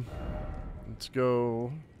 Let's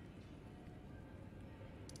go.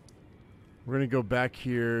 We're going to go back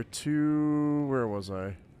here to... Where was I?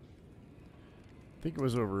 I think it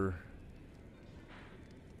was over...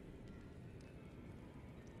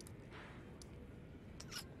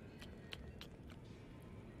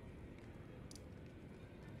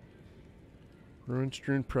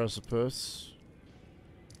 Ruin-strewn precipice.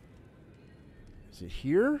 Is it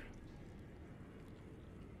here?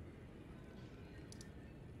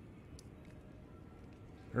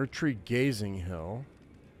 Earth Tree Gazing Hill.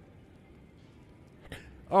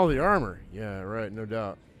 Oh, the armor. Yeah, right. No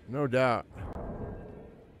doubt. No doubt.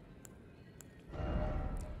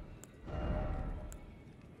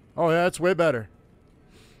 Oh, yeah, it's way better.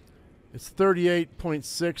 It's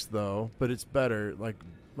 38.6, though, but it's better. Like,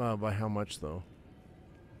 by how much, though?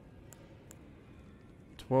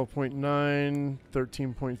 12.9,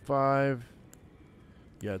 13.5.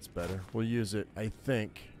 Yeah, it's better. We'll use it, I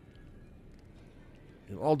think.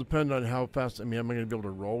 It'll all depend on how fast. I mean, am I going to be able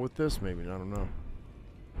to roll with this? Maybe. I don't know.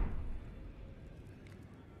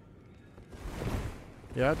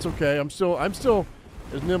 Yeah, it's okay. I'm still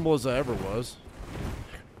as nimble as I ever was.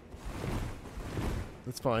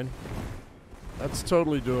 That's fine. That's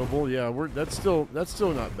totally doable. Yeah, that's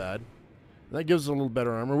still not bad. That gives us a little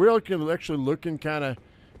better armor. We're actually looking kind of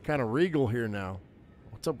regal here now.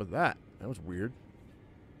 What's up with that? That was weird.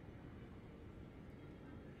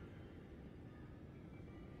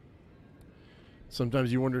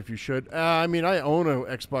 Sometimes you wonder if you should. I mean, I own an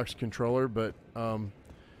Xbox controller, but I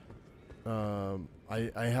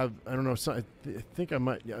have, I don't know, I think I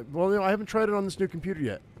might, yeah. Well, you know, I haven't tried it on this new computer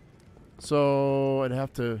yet. So I'd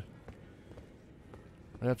have to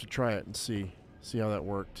try it and see how that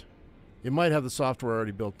worked. It might have the software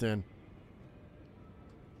already built in.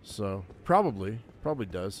 So probably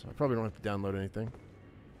does. I probably don't have to download anything.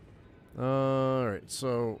 All right,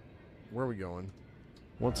 so where are we going?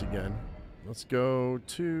 Once again, let's go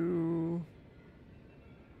to...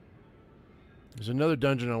 There's another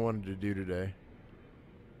dungeon I wanted to do today.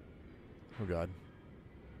 Oh, God.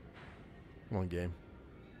 Come on, game.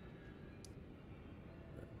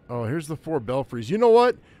 Oh, here's the 4 belfries. You know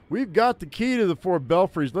what? We've got the key to the 4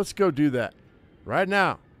 belfries. Let's go do that. Right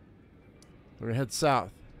now. We're going to head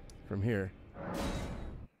south from here.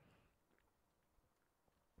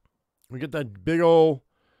 We get that big old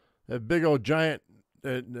giant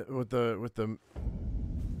with the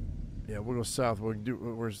yeah, we'll go south. We'll do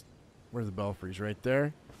where's the belfries? Right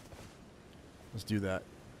there. Let's do that.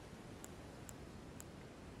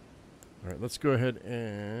 All right, let's go ahead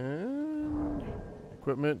and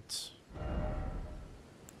equipment.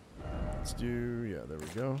 Let's do, yeah, there we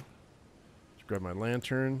go. Let's grab my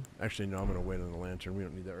lantern. Actually, no, I'm going to wait on the lantern. We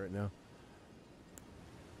don't need that right now.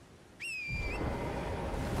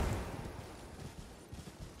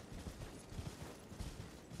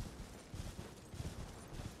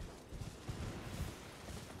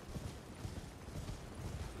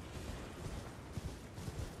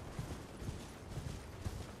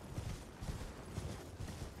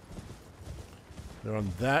 They're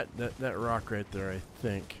on that rock right there, I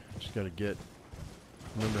think. Just got to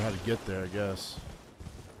remember how to get there, I guess.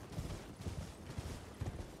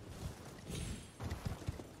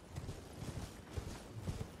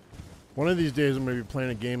 One of these days I'm going to be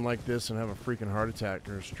playing a game like this and have a freaking heart attack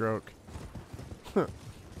or a stroke. From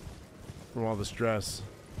all the stress.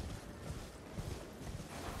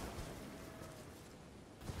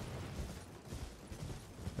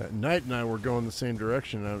 At night and I were going the same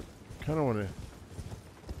direction. I kind of want to...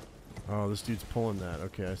 Oh, this dude's pulling that.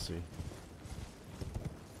 Okay, I see.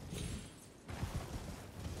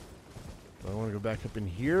 Do I want to go back up in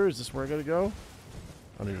here? Is this where I gotta go?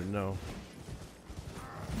 I don't even know.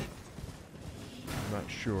 I'm not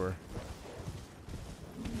sure.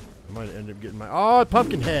 I might end up getting my... Oh,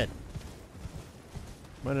 pumpkin head!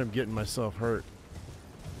 Might end up getting myself hurt.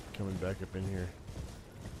 Coming back up in here.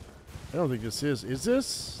 I don't think this is... Is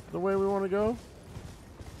this the way we want to go?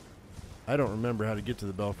 I don't remember how to get to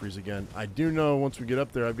the belfries again. I do know once we get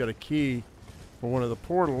up there, I've got a key for one of the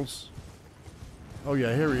portals. Oh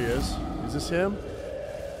yeah, here he is. Is this him?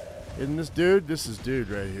 Isn't this dude? This is dude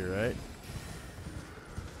right here, right?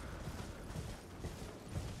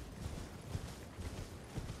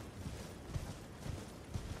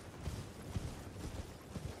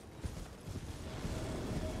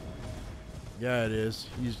 Yeah, it is.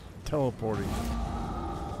 He's teleporting.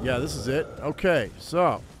 Yeah, this is it. Okay,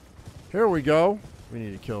 so... Here we go. We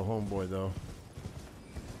need to kill homeboy, though.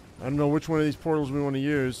 I don't know which one of these portals we want to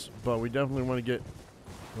use, but we definitely want to get...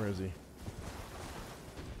 Where is he?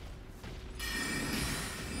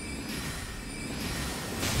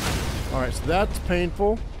 Alright, so that's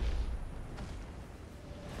painful.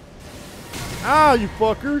 Ah, you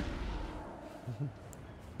fucker!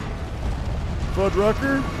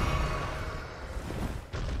 Fuddrucker!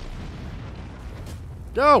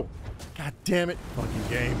 Go! God damn it. Fucking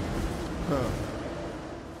game. Huh.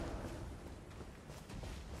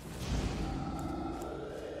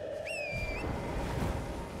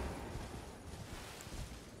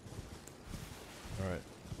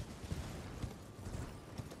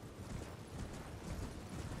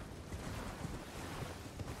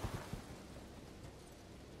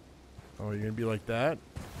 Oh, you're gonna be like that?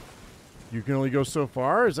 You can only go so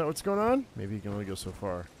far? Is that what's going on? Maybe you can only go so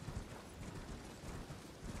far.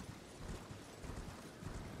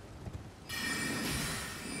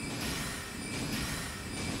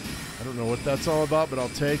 I don't know what that's all about, but I'll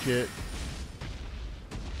take it.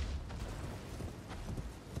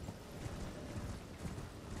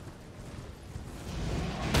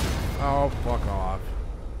 Oh, fuck off.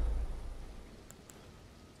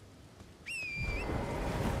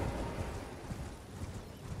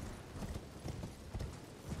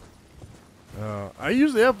 I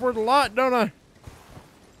use the F word a lot, don't I?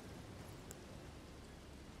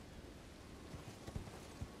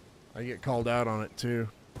 I get called out on it too.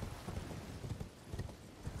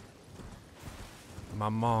 My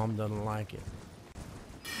mom doesn't like it.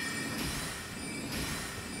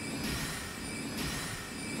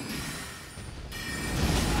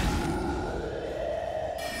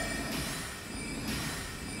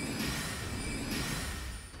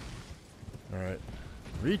 All right,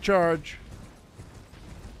 recharge.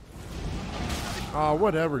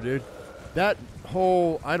 Whatever, dude. That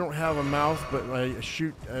whole I don't have a mouth, but I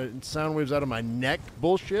shoot sound waves out of my neck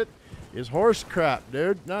bullshit is horse crap,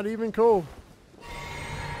 dude. Not even cool.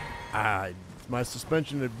 My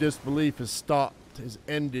suspension of disbelief has stopped, has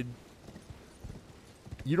ended.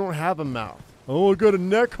 You don't have a mouth. Oh, I got a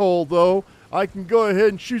neck hole, though. I can go ahead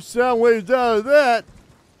and shoot sound waves out of that.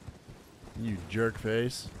 You jerk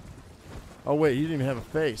face. Oh, wait, he didn't even have a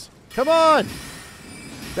face. Come on!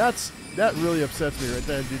 That really upsets me right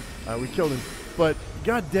there, dude. We killed him. But,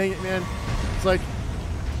 god dang it, man. It's like,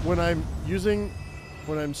 when I'm using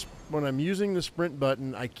the sprint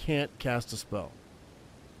button, I can't cast a spell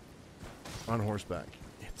on horseback.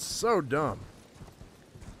 It's so dumb.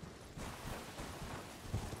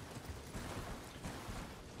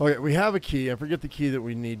 Okay, we have a key. I forget the key that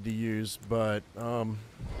we need to use, but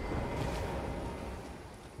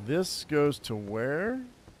this goes to where?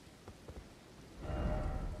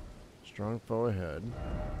 Strong foe ahead.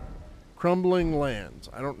 Crumbling lands.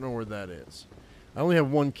 I don't know where that is. I only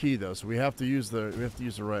have one key though, so we have to use the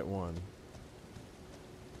right one.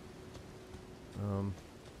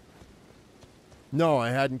 No, I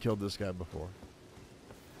hadn't killed this guy before.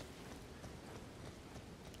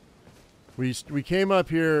 We came up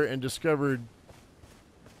here and discovered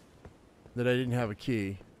that I didn't have a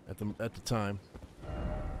key at the time.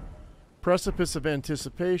 Precipice of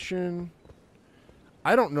Anticipation.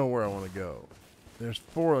 I don't know where I want to go. There's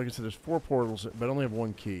four, like I said, there's 4 portals, but I only have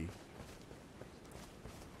one key.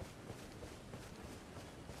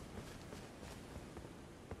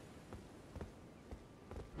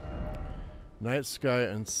 Night Sky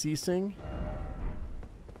Unceasing.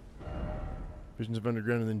 Visions of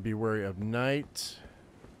Underground, and then Be Wary of Night.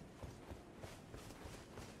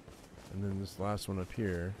 And then this last one up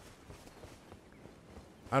here.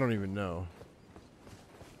 I don't even know.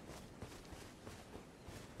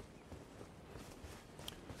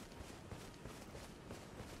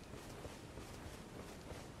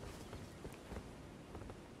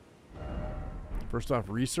 First off,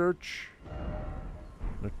 research.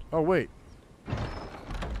 Oh, wait.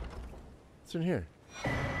 What's in here?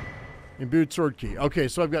 Imbued sword key. Okay,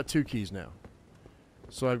 so I've got 2 keys now.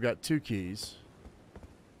 So I've got 2 keys.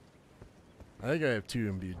 I think I have 2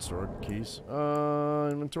 imbued sword keys.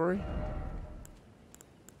 Inventory.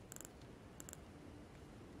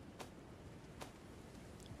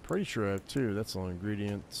 Pretty sure I have 2. That's all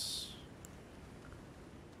ingredients.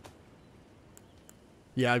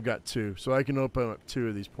 Yeah, I've got 2. So I can open up 2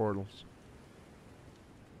 of these portals.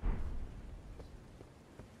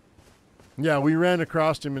 Yeah, we ran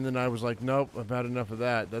across him and then I was like, nope, I've had enough of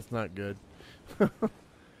that. That's not good.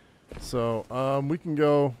 So, we can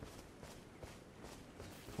go...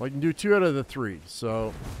 Well, I can do 2 out of the 3.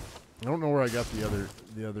 So, I don't know where I got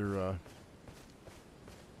the other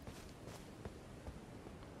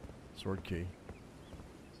sword key.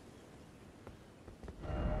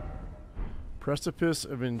 Precipice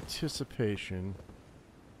of Anticipation.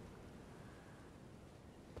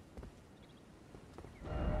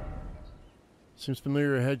 Seems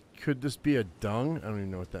familiar ahead. Could this be a dung? I don't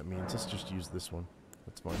even know what that means. Let's just use this one.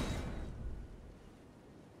 That's fine.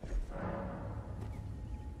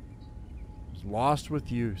 It's lost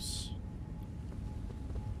with use.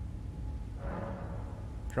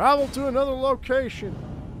 Travel to another location.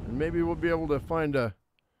 And maybe we'll be able to find a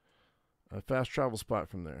fast travel spot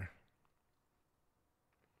from there.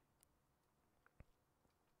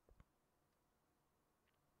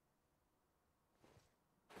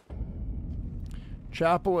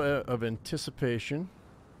 Chapel of Anticipation.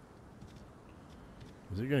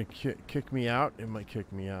 Is it going to kick me out? It might kick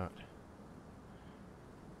me out.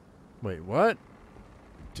 Wait, what?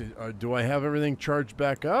 Do I have everything charged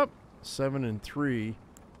back up? 7 and 3.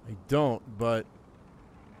 I don't, but...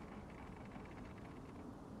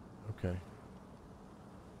 Okay.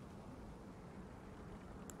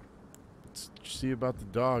 Let's see about the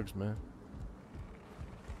dogs, man.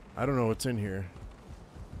 I don't know what's in here.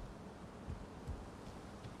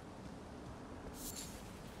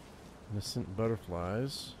 Innocent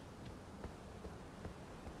butterflies.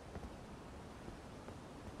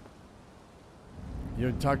 You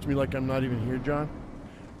don't talk to me like I'm not even here, John?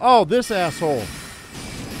 Oh, this asshole.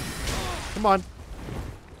 Come on.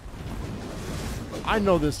 I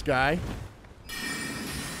know this guy.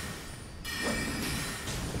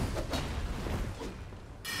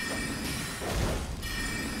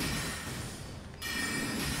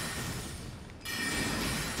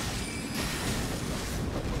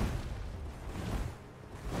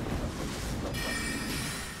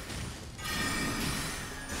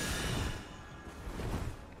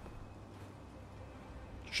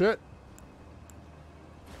 Shit.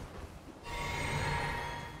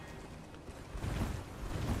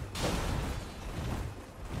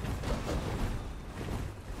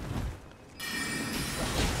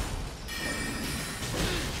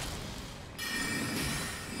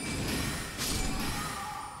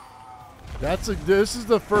 This is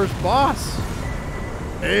the first boss.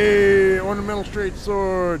 Hey, ornamental straight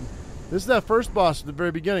sword. This is that first boss at the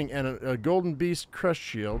very beginning, and a golden beast crush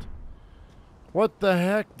shield. What the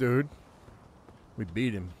heck, dude? We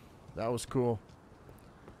beat him. That was cool.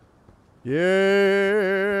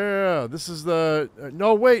 Yeah, this is the.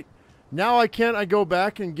 No, wait. Now I can't. I go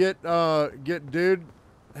back and get dude.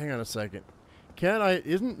 Hang on a second. Can't I?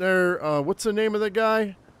 Isn't there? What's the name of the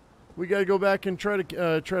guy? We gotta go back and try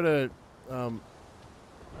to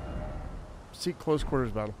seek close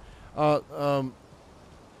quarters battle.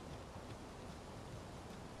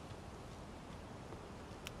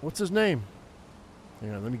 What's his name?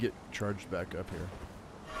 Hang on, let me get charged back up here.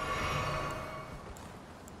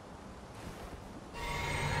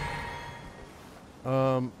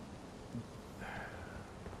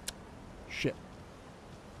 Shit.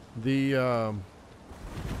 The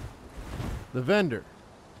vendor.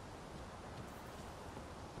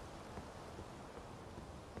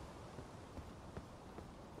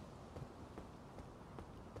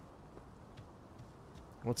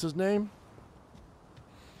 What's his name?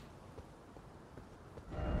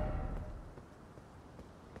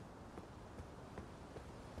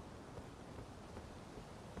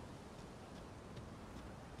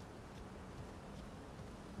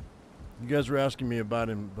 You guys were asking me about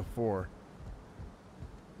him before.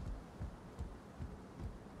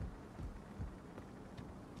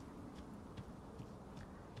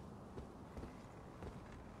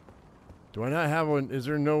 Do I not have one? Is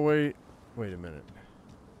there no way? Wait a minute.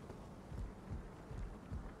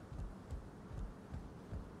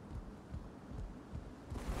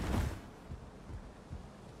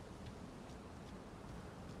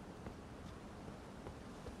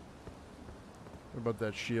 What about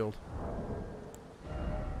that shield?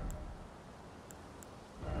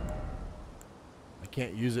 I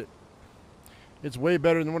can't use it. It's way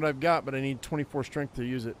better than what I've got, but I need 24 strength to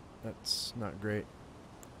use it. That's not great.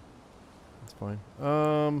 That's fine.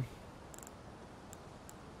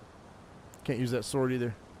 Can't use that sword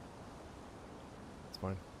either. It's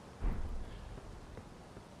fine.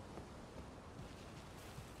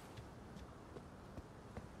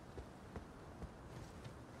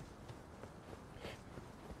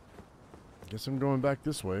 Guess I'm going back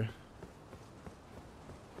this way.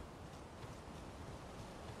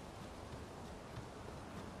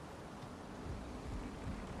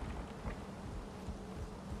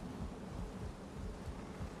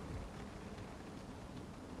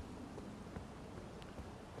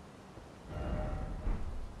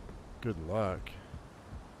 Good luck.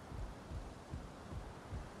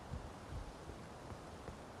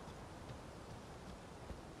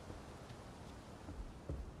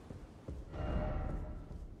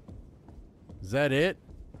 Is that it?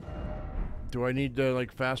 Do I need to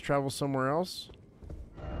like fast travel somewhere else?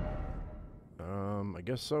 I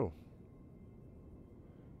guess so.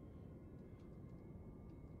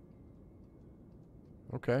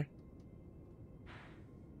 Okay.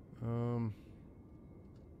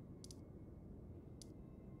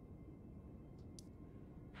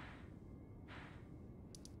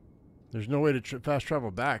 There's no way to fast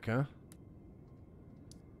travel back, huh?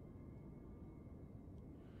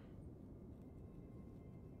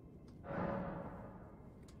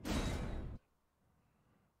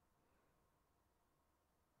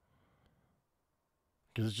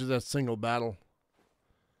 Because it's just that single battle.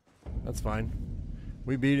 That's fine.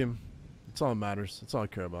 We beat him. That's all that matters. That's all I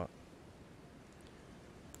care about.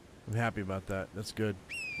 I'm happy about that. That's good.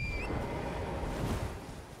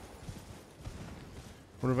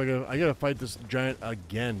 Wonder if I gotta fight this giant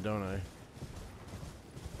again, don't I?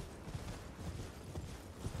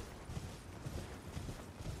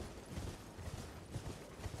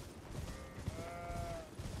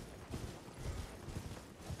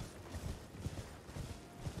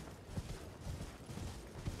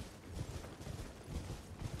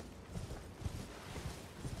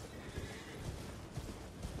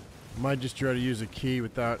 Might just try to use a key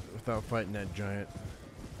without fighting that giant.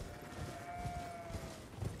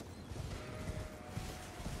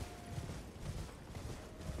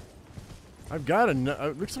 I've got it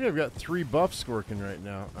looks like I've got 3 buffs working right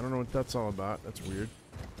now. I don't know what that's all about. That's weird.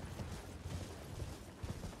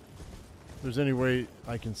 If there's any way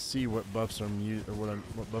I can see what buffs I'm using or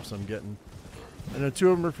what buffs I'm getting. I know 2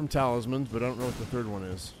 of them are from talismans, but I don't know what the 3rd one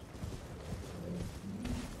is.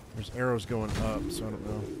 There's arrows going up, so I don't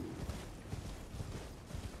know.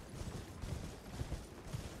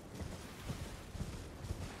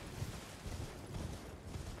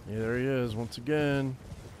 Yeah, there he is once again.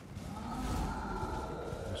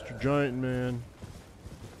 Mr. Giant Man.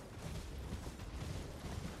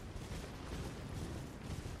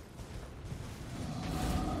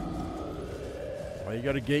 Why you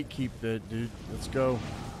gotta gatekeep that, dude? Let's go.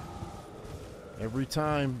 Every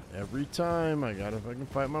time I gotta fucking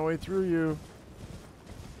fight my way through you.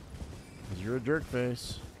 'Cause you're a jerk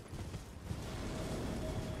face.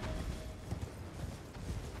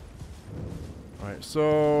 Alright,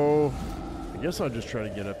 so I guess I'll just try to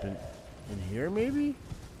get up in here, maybe?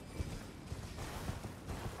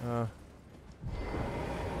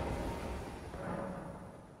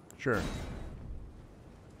 Sure.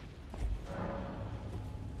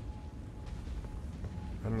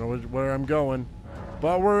 I don't know where I'm going,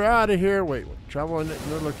 but we're out of here. Wait, travel in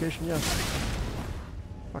another location? Yes.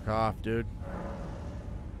 Fuck off, dude.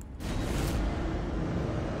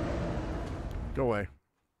 Go away. I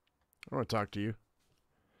don't want to talk to you.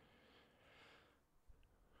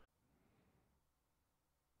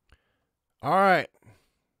 All right.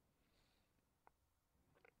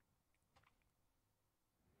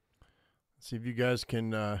 Let's see if you guys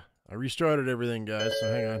can. I restarted everything, guys,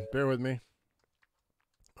 so hang on. Bear with me.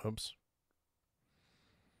 Oops.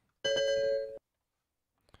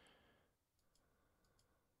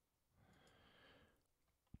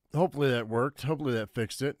 Hopefully that worked. Hopefully that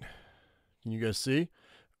fixed it. Can you guys see?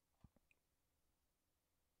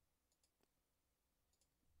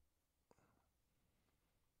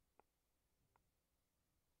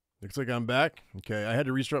 Looks like I'm back. Okay, I had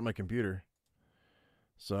to restart my computer.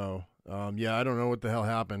 So, yeah, I don't know what the hell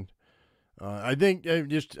happened. I think I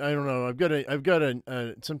don't know.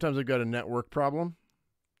 Sometimes I've got a network problem.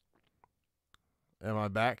 Am I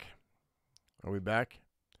back? Are we back?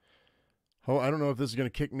 Oh, I don't know if this is going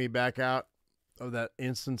to kick me back out of that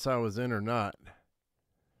instance I was in or not.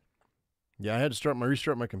 Yeah, I had to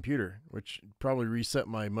restart my computer, which probably reset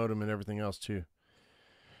my modem and everything else too.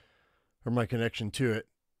 Or my connection to it.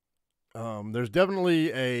 There's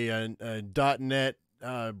definitely a .NET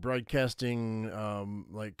broadcasting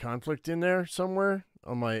like conflict in there somewhere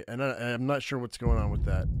on my, and I'm not sure what's going on with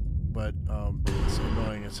that, but it's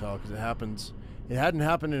annoying as hell because it happens. It hadn't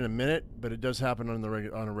happened in a minute, but it does happen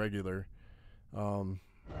on a regular. Oh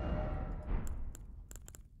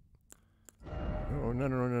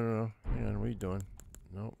no! Hang on, what are you doing?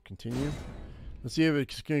 No, continue. Let's see if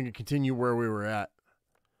it's going to continue where we were at,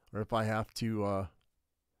 or if I have to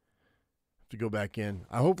go back in.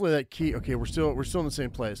 Hopefully that key. Okay, we're still in the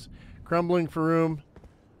same place. Crumbling Faroum,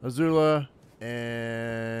 Azula,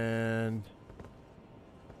 and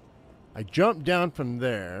I jumped down from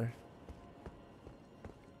there,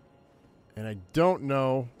 and I don't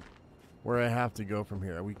know where I have to go from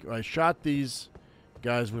here. I shot these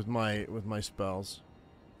guys with my spells,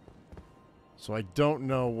 so I don't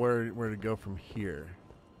know where to go from here.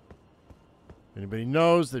 If anybody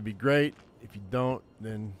knows, that'd be great. If you don't,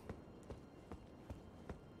 then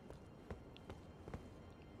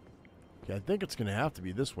okay, I think it's gonna have to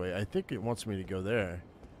be this way. I think it wants me to go there,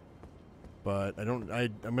 but I don't.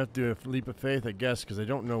 I'm gonna have to do a leap of faith, I guess, because I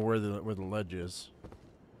don't know where the ledge is.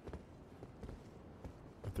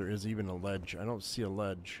 If there is even a ledge, I don't see a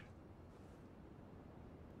ledge.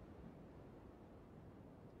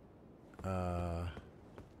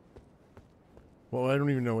 Well, I don't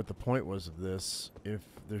even know what the point was of this if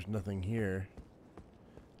there's nothing here.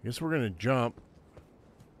 I guess we're gonna jump.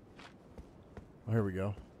 Oh, here we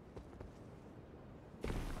go.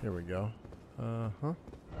 Here we go. Uh-huh.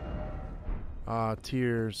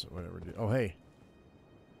 Tears. Whatever. Oh, hey.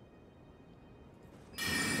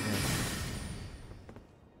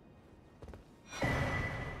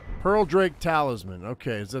 Pearl Drake Talisman.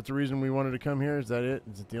 Okay, is that the reason we wanted to come here? Is that it?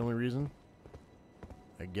 Is it the only reason?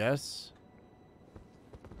 I guess.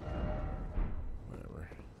 Whatever.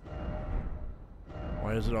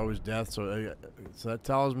 Why is it always death? So that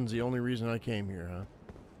talisman's the only reason I came here, huh?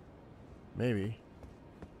 Maybe.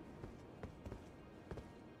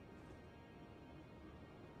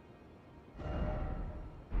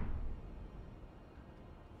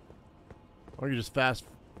 Or you just fast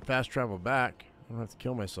travel back. I don't have to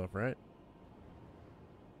kill myself, right?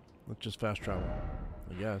 Let's just fast travel,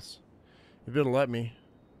 I guess. If it'll let me.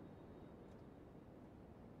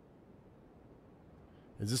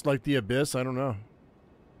 Is this like the Abyss? I don't know.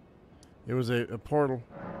 It was a portal.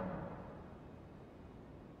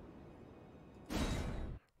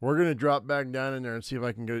 We're gonna drop back down in there and see if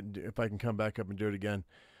I can come back up and do it again.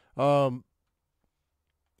 Or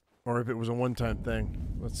if it was a one-time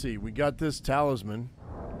thing. Let's see. We got this talisman.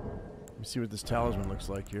 Let me see what this talisman looks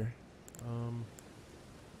like here.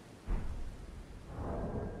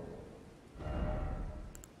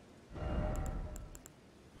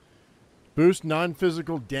 Boost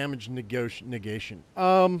non-physical damage negation.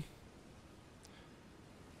 So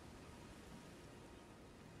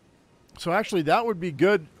actually, that would be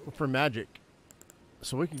good for magic.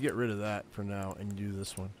 So we can get rid of that for now and do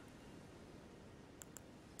this one.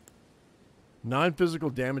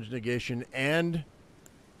 Non-physical damage negation and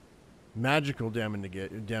magical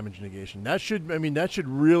damage negation. That should, I mean, that should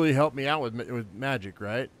really help me out with magic,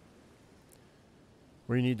 right?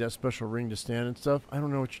 Where you need that special ring to stand and stuff. I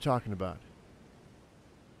don't know what you're talking about,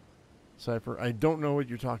 Cypher. I don't know what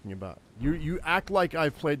you're talking about. You act like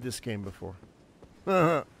I've played this game before.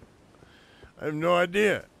 I have no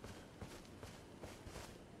idea.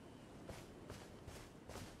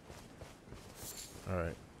 All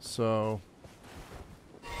right, so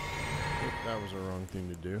that was the wrong thing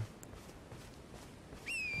to do.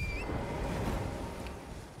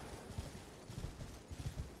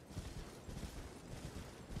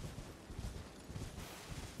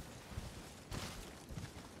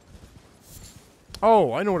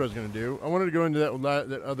 Oh, I know what I was going to do. I wanted to go into that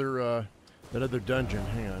other dungeon.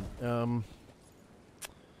 Hang on.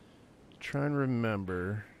 Try and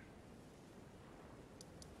remember.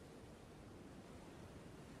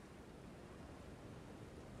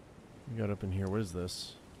 We got up in here. What is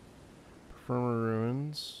this? Performer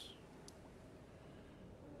Ruins.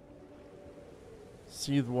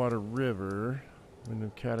 Seethwater River.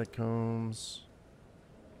 Wyndham Catacombs.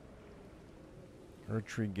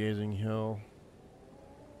 Earthtree Gazing Hill.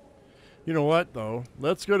 You know what, though?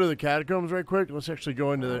 Let's go to the catacombs right quick. Let's actually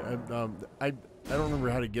go into the. I don't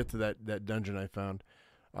remember how to get to that dungeon I found.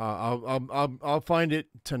 I'll find it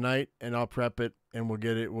tonight and I'll prep it and we'll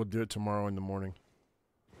get it. We'll do it tomorrow in the morning.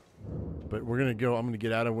 But we're gonna go. I'm gonna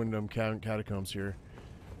get out of Wyndham Catacombs here.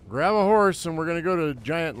 Grab a horse and we're gonna go to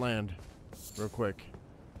Giant Land real quick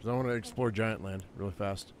because I want to explore Giant Land really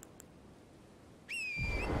fast.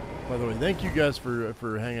 By the way, thank you guys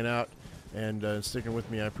for hanging out and sticking with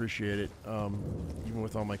me. I appreciate it. Even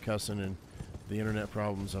with all my cussing and the internet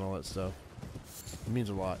problems and all that stuff. It means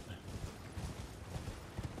a lot.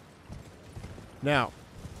 Now,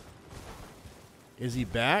 is he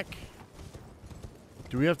back?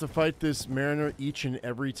 Do we have to fight this mariner each and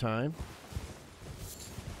every time?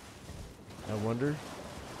 I wonder.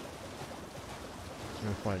 I'm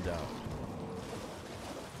going to find out.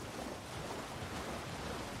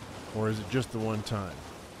 Or is it just the one time?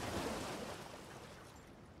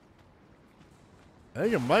 I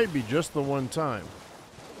think it might be just the one time.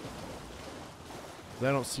 I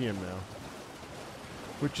don't see him now.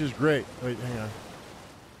 Which is great. Wait, hang on.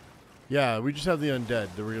 Yeah, we just have the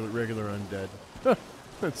undead, the regular undead.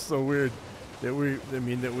 That's so weird that we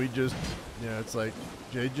just, you know, it's like,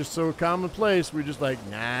 just so commonplace. We're just like,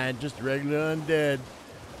 nah, just regular undead.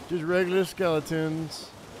 Just regular skeletons.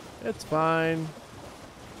 It's fine.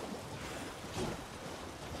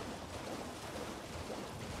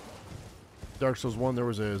 Dark Souls 1, there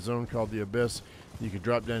was a zone called the Abyss you could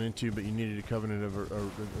drop down into, but you needed a covenant of a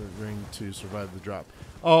ring to survive the drop.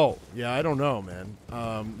 Oh, yeah, I don't know, man.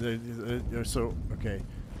 So, okay.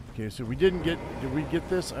 Okay, so we did we get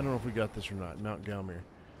this? I don't know if we got this or not. Mount Galmir.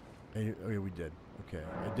 Okay, we did. Okay,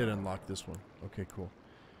 I did unlock this one. Okay, cool.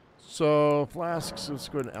 So, flasks, let's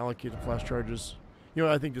go ahead and allocate the flask charges. You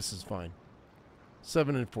know, I think this is fine.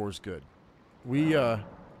 7 and 4 is good. We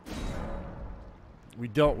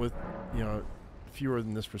dealt with, you know, fewer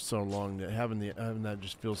than this for so long that having that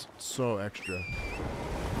just feels so extra,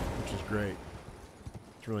 which is great.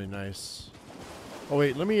 It's really nice. Oh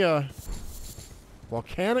wait, let me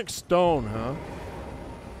volcanic stone, huh?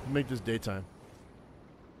 Make this daytime.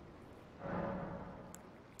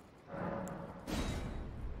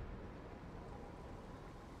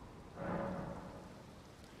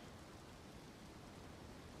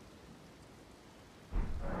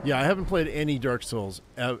 Yeah, I haven't played any Dark Souls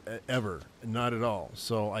ever, not at all.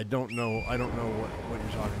 So I don't know. I don't know what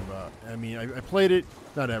you're talking about. I mean, I played it,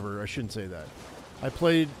 not ever. I shouldn't say that. I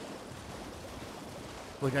played,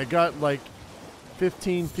 like, I got like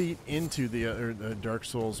 15 feet into the Dark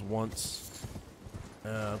Souls once.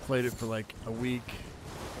 Played it for like a week,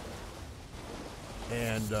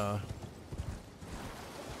 and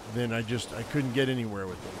then I couldn't get anywhere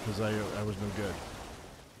with it because I was no good.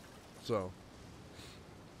 So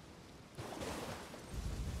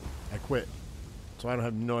I quit. So I don't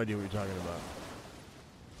have no idea what you're talking about.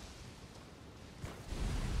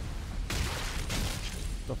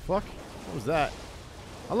 The fuck? What was that?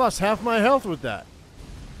 I lost half my health with that.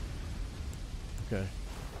 Okay.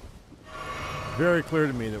 Very clear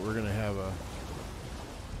to me that we're gonna have a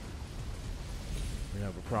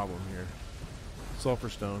problem here. Sulfur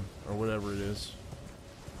stone or whatever it is.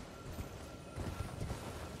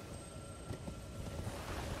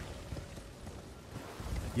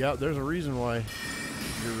 Yeah, there's a reason why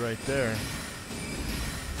you're right there.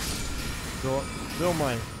 Fill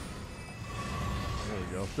my. There you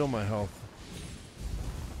go. Fill my health.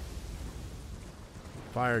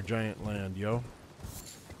 Fire giant land, yo.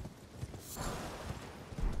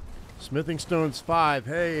 Smithing stones 5.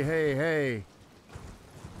 Hey, hey, hey.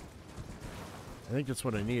 I think that's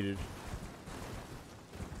what I needed.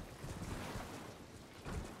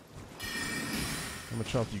 How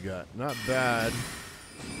much health you got? Not bad.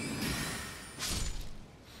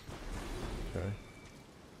 Okay.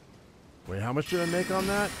 Wait, how much did I make on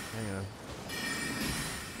that? Hang on.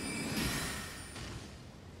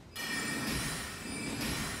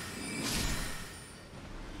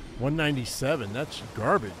 $197. That's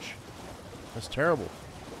garbage. That's terrible.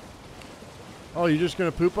 Oh, you're just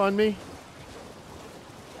gonna poop on me?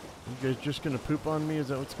 You guys just gonna poop on me? Is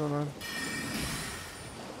that what's going on?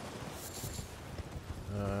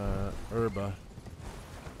 Herba.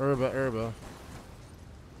 Herba.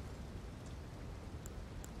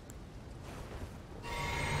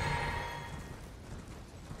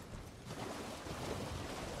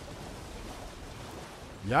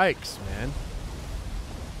 Yikes, man.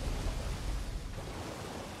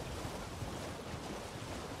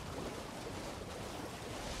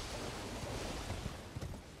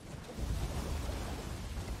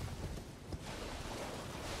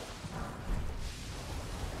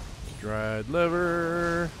 Dried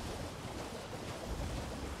liver.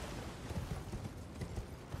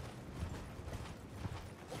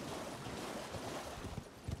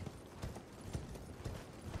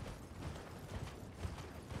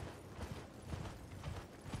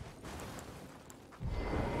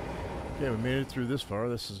 Okay, we made it through this far.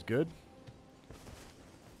 This is good.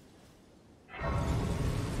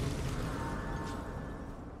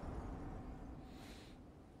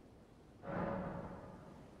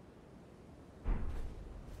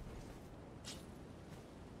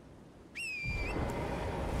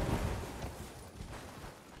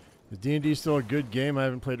 Is D&D still a good game? I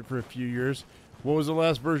haven't played it for a few years. What was the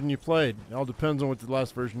last version you played? It all depends on what the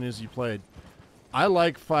last version is you played. I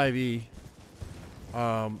like 5e.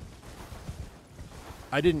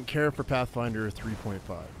 I didn't care for Pathfinder 3.5.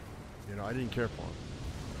 You know, I didn't care for him.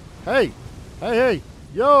 Hey! Hey, hey!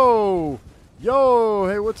 Yo! Yo!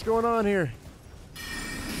 Hey, what's going on here?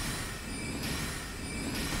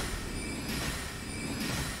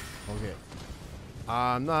 Okay.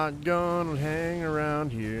 I'm not gonna hang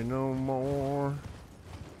around here no more.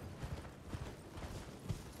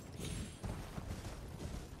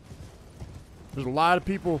 There's a lot of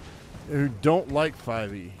people who don't like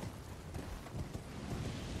 5e.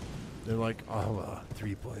 They're like, oh,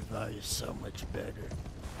 3.5 is so much better.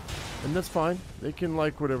 And that's fine. They can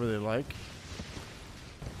like whatever they like.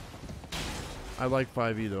 I like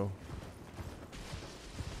 5e though.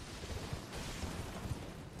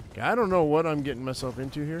 I don't know what I'm getting myself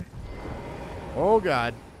into here. Oh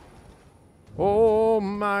God. Oh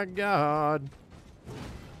my God.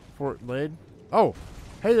 Fort Lade. Oh,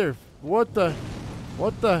 hey there. What the?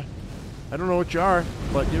 I don't know what you are,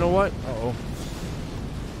 but you know what? Uh-oh.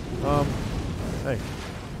 Hey.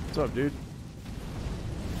 What's up, dude?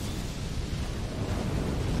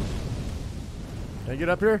 Can I get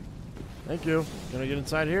up here? Thank you. Can I get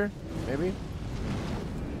inside here? Maybe?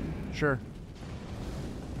 Sure.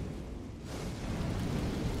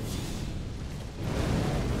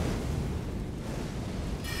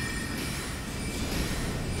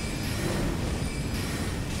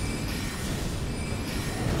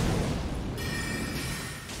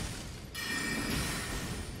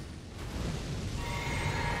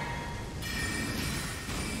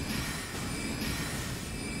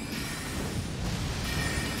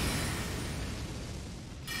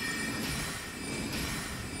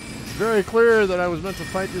 very clear that I was meant to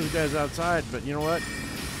fight these guys outside, but you know what?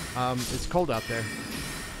 It's cold out there.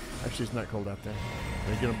 Actually, it's not cold out there.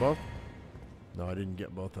 Did I get them both? No, I didn't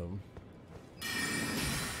get both of them.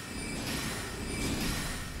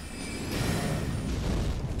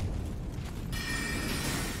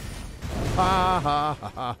 Ha ha ha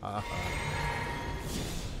ha ha.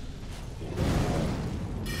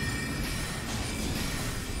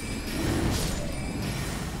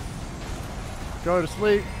 Go to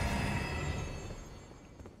sleep.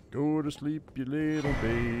 Go to sleep, you little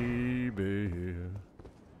baby.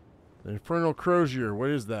 The Infernal Crozier. What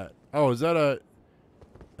is that? Oh, is that a...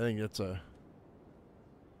 I think that's a...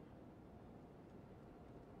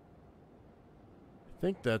 I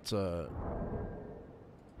think that's a...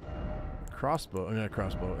 crossbow. Not a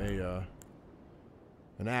crossbow.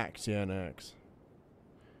 An axe. Yeah, an axe.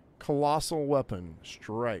 Colossal weapon.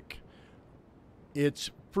 Strike.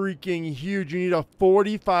 It's freaking huge. You need a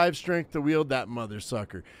 45 strength to wield that mother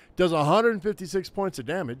sucker. Does 156 points of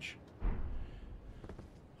damage.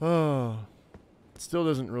 Oh. Still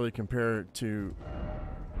doesn't really compare to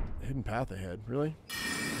Hidden Path ahead. Really?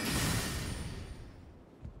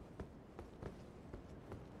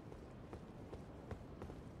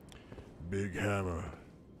 Big hammer.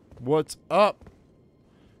 What's up,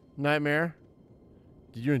 Nightmare?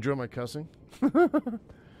 Did you enjoy my cussing?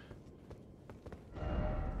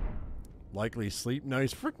 Likely sleep. No,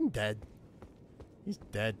 he's freaking dead. He's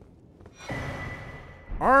dead.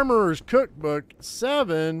 Armorer's Cookbook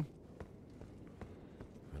 7.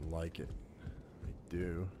 I like it. I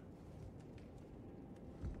do.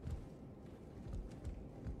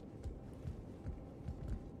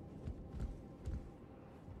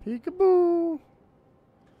 Peekaboo.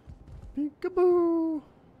 Peekaboo.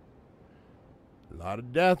 A lot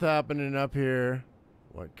of death happening up here.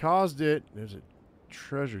 What caused it? There's a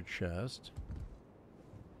treasure chest.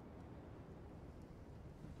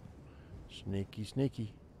 Sneaky,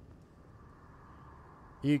 sneaky.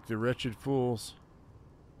 Eek, the wretched fools.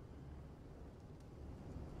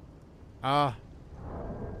 Ah.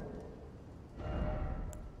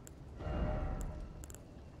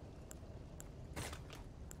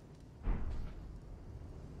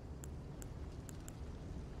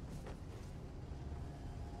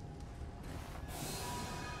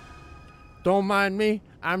 Don't mind me,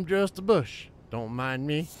 I'm just a bush. Don't mind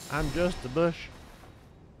me, I'm just a bush.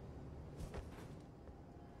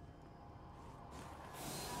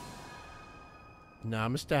 Now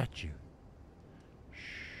I'm a statue. Shh.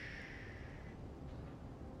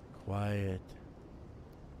 Quiet.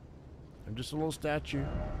 I'm just a little statue.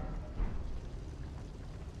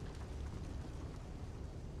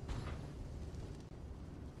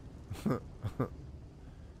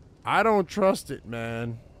 I don't trust it,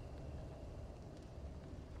 man.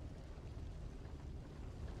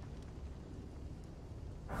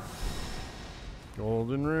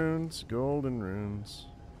 Golden runes, golden runes.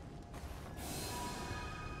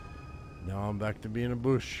 Now I'm back to being a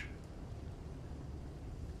bush.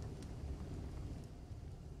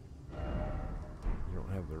 You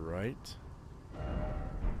don't have the right.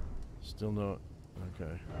 Still no.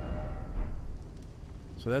 Okay.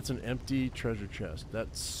 So that's an empty treasure chest.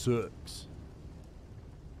 That sucks.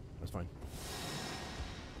 That's fine.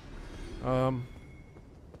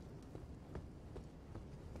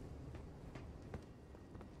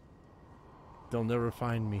 They'll never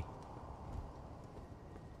find me.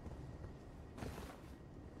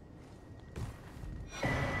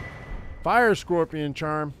 Fire Scorpion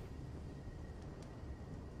Charm.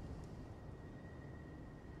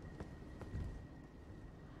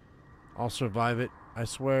 I'll survive it. I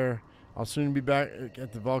swear. I'll soon be back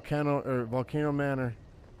at the Volcano Manor.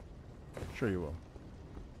 Sure you will.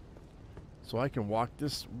 So I can walk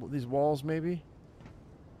these walls, maybe?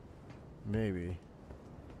 Maybe.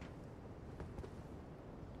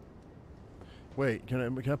 Wait,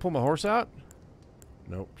 can I pull my horse out?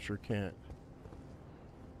 Nope, sure can't.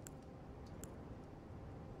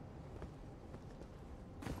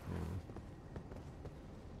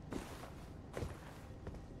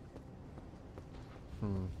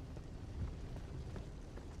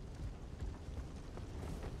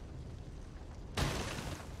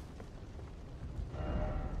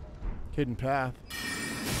 Hidden path.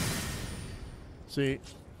 See?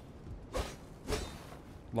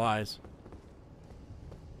 Lies.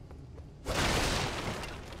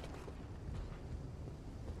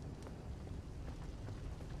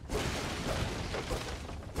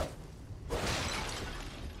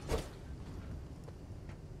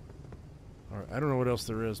 Alright, I don't know what else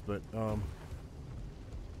there is, but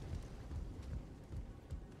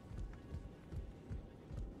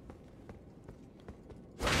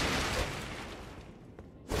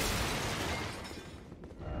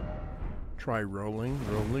Try rolling,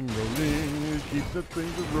 rolling, rolling. Keep the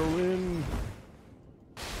things rolling.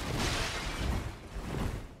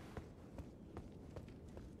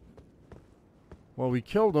 Well, we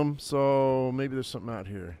killed them, so maybe there's something out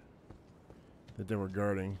here that they were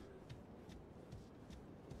guarding.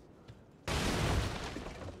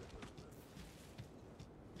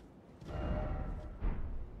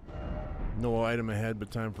 No item ahead, but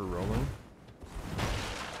time for rolling.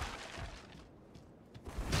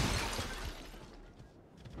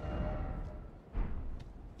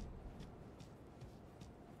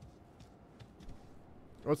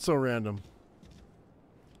 What's so random?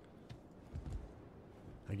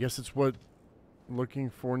 I guess it's what looking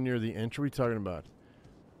for near the entry. What are we talking about?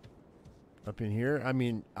 Up in here? I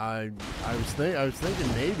mean, I was thinking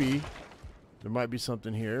maybe there might be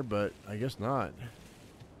something here, but I guess not.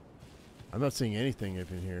 I'm not seeing anything up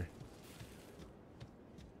in here.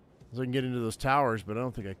 So I can get into those towers, but I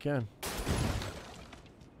don't think I can.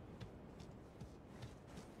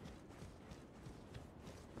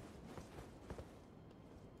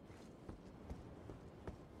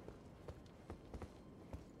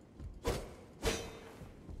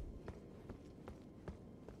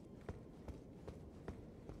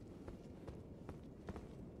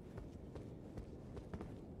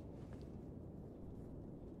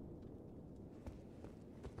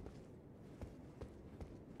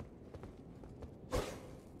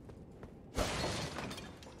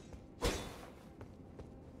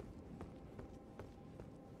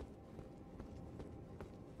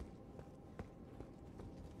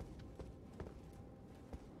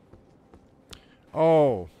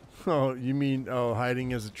 Oh, oh, you mean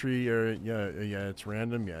hiding as a tree? Or yeah, it's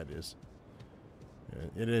random. Yeah, it is.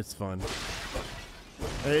 Yeah, it is fun.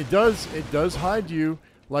 It does hide you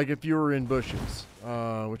like if you were in bushes,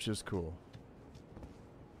 which is cool.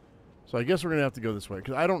 So I guess we're gonna have to go this way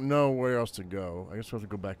because I don't know where else to go. I guess we'll have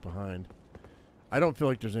to go back behind. I don't feel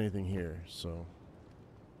like there's anything here, so.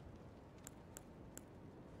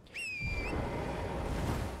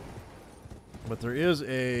 But there is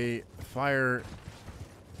a fire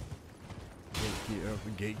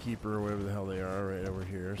gatekeeper or whatever the hell they are right over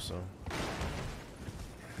here, so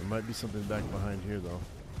there might be something back behind here though.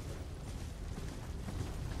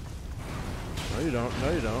 No you don't,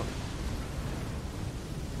 no you don't.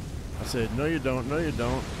 I said no you don't, no you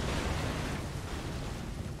don't.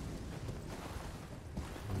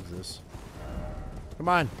 What is this? Come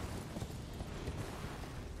on.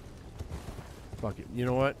 Fuck it. You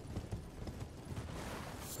know what?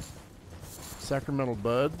 Sacramental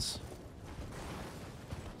buds.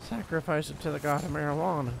 Sacrifice it to the god of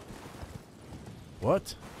marijuana.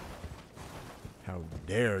 What? How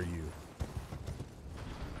dare you?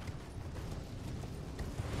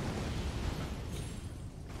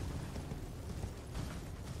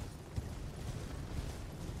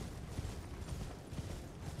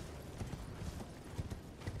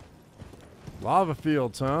 Lava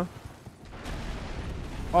fields, huh?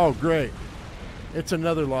 Oh, great. It's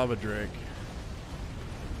another lava drake.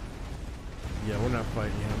 Yeah, we're not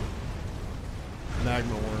fighting him.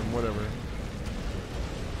 Magma worm, whatever.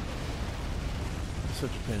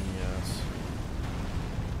 Such a pain in the ass.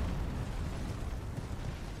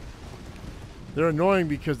 They're annoying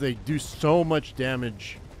because they do so much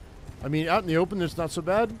damage. I mean, out in the open, it's not so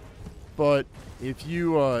bad. But if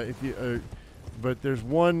you, but there's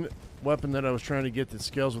one weapon that I was trying to get that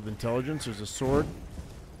scales with intelligence. There's a sword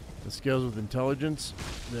that scales with intelligence.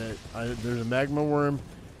 There's a magma worm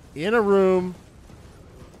in a room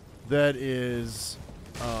that is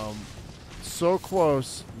so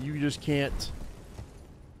close you just can't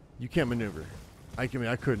maneuver. I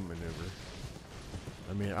couldn't maneuver.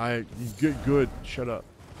 I mean, good. Shut up.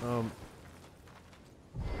 Did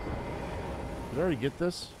I already get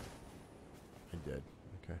this? I did.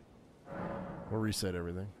 Okay. We'll reset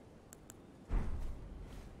everything.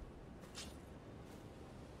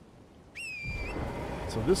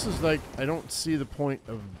 So this is like, I don't see the point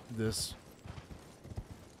of this.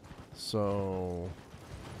 So,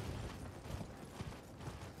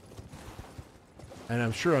 and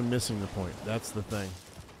I'm sure I'm missing the point. That's the thing.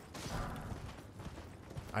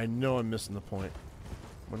 I know I'm missing the point.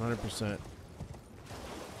 100%.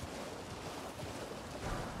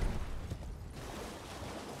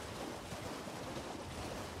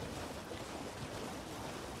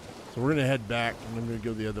 So we're going to head back, and I'm going to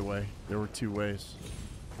go the other way. There were two ways.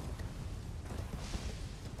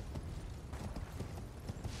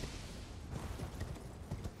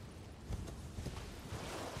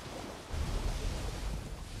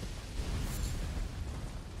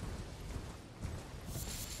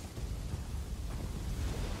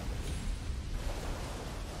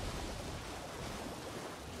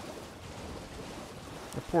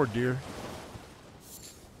 That poor deer.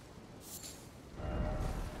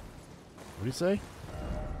 What do you say?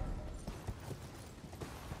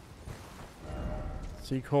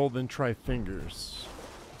 Seek hold, then try fingers.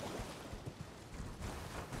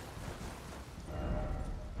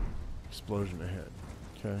 Explosion ahead.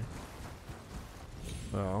 Okay.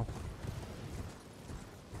 Well.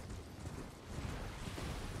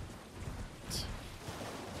 His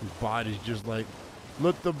body's just like,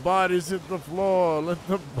 let the bodies hit the floor. Let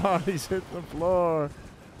the bodies hit the floor.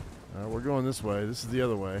 We're going this way. This is the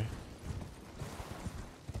other way.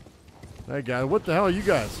 Hey guys, what the hell are you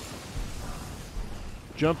guys?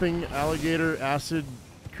 Jumping alligator acid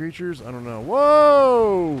creatures? I don't know.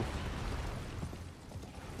 Whoa!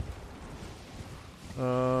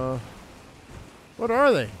 What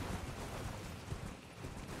are they?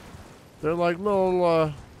 They're like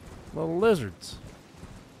little lizards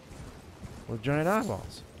with giant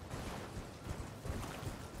eyeballs.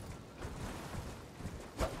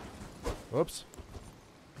 Whoops.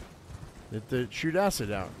 They shoot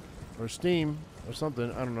acid out. Or steam. Or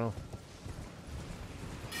something. I don't know.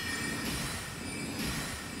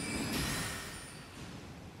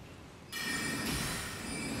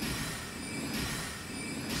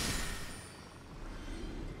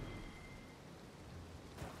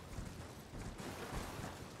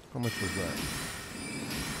 How much was that?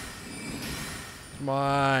 Come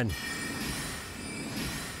on.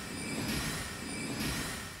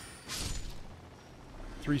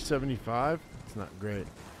 $375? It's not great.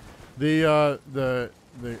 The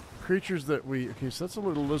creatures that we... Okay, so that's a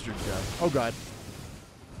little lizard guy. Oh, God.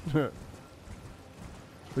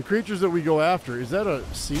 The creatures that we go after, is that a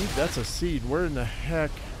seed? That's a seed. Where in the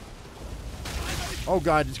heck? Oh,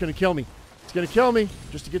 God, it's going to kill me. It's going to kill me.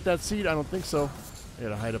 Just to get that seed? I don't think so. I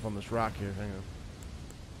gotta hide up on this rock here. Hang on.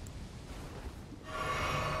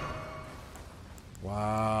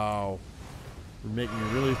 Wow. You're making me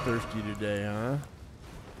really thirsty today, huh?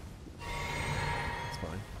 It's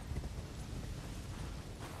fine.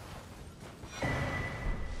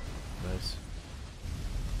 Nice.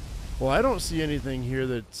 Well, I don't see anything here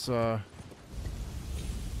that's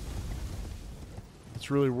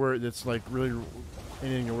really worried. That's like really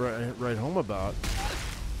anything to write home about.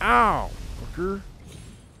 Ow, fucker.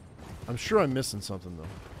 I'm sure I'm missing something though.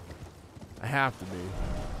 I have to be.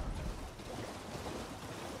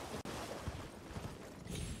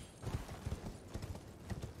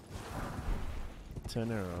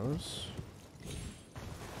 $10 arrows.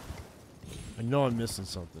 I know I'm missing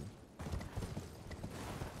something.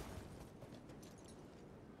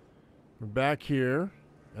 We're back here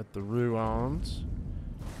at the ruins,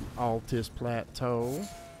 Altus Plateau.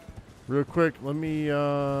 Real quick, let me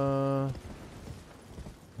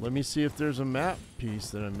see if there's a map piece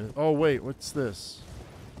that I missed. Oh wait, what's this?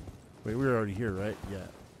 Wait, we were already here, right? Yeah.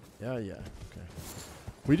 Yeah. Okay.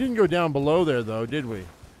 We didn't go down below there though, did we?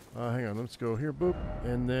 Hang on, let's go here, boop,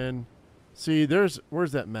 and then see.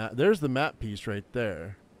 Where's that map? There's the map piece right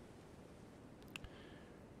there.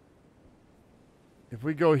 If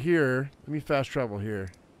we go here, let me fast travel here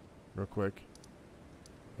real quick.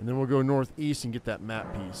 And then we'll go northeast and get that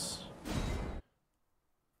map piece.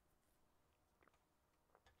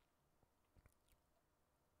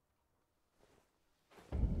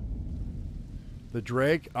 The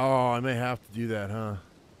Drake? Oh, I may have to do that, huh?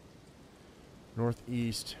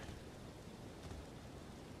 Northeast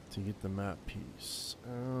to get the map piece.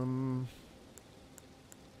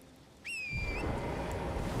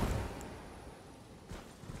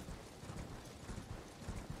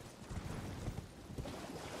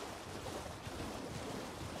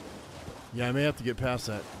 Yeah, I may have to get past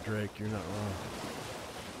that, Drake. You're not wrong.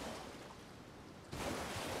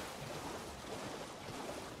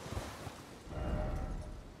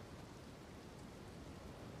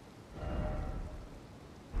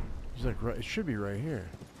 He's like, right, it should be right here.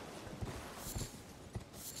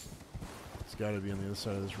 It's got to be on the other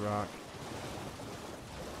side of this rock.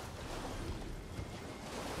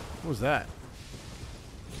 What was that?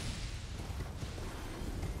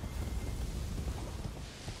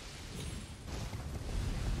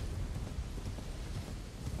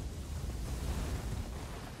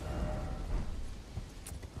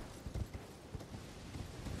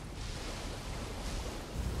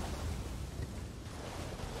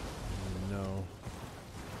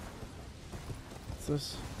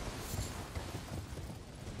 This?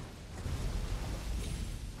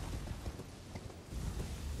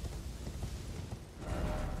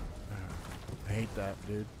 I hate that,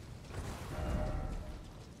 dude.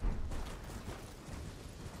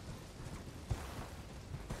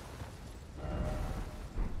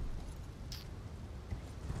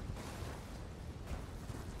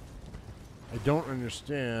 don't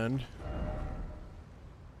understand.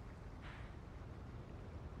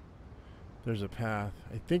 There's a path.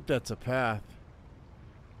 I think that's a path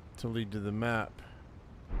to lead to the map.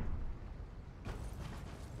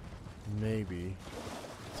 Maybe.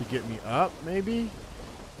 To get me up, maybe?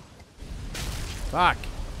 Fuck.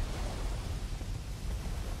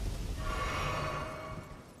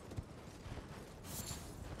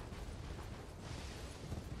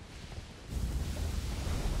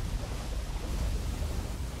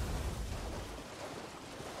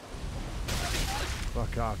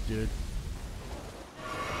 Fuck off, dude.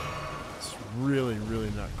 It's really, really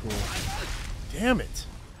not cool. Damn it.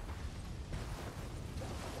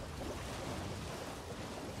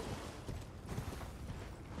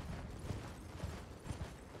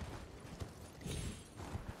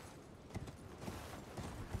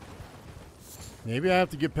 Maybe I have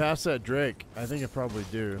to get past that Drake. I think I probably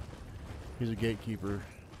do. He's a gatekeeper.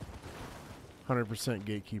 100%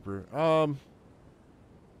 gatekeeper.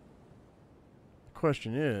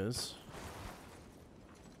 Question is...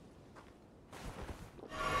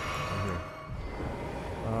 Here.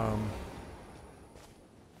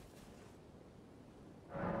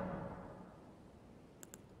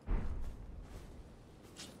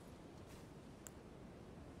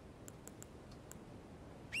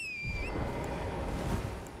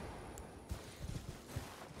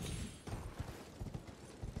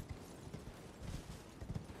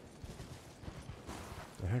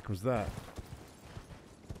 The heck was that?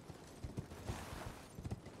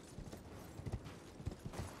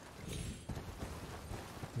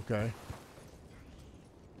 Okay.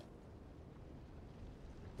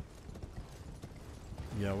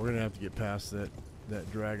 Yeah, we're gonna have to get past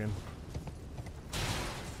that dragon. I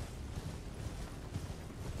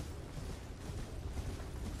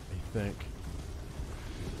think.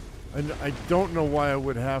 I don't know why I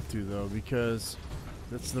would have to though, because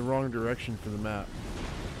that's the wrong direction for the map.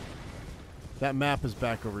 That map is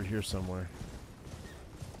back over here somewhere.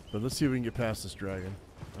 But let's see if we can get past this dragon.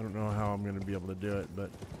 I don't know how I'm going to be able to do it, but...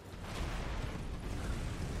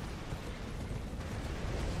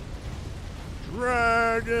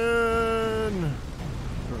 Dragon!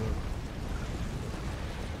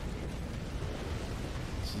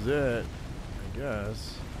 This is it, I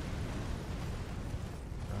guess.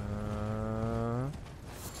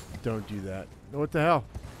 Don't do that. What the hell?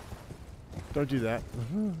 Don't do that.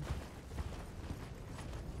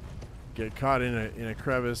 Get caught in a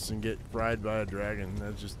crevice and get fried by a dragon.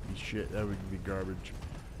 That'd just be shit. That would be garbage.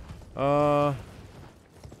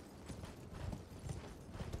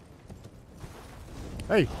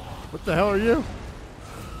 Hey, what the hell are you?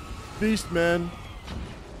 Beast man.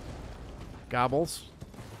 Gobbles.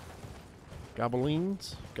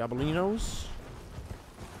 Gobelines. Gobelinos.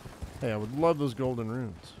 Hey, I would love those golden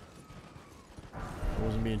runes. I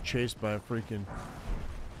wasn't being chased by a freaking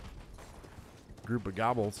group of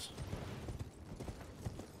gobbles.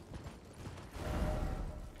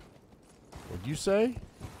 What'd you say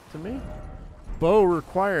to me? Bow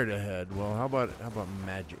required ahead. Well, how about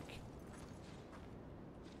magic?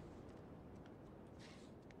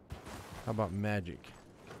 How about magic?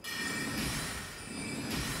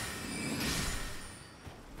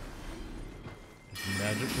 Is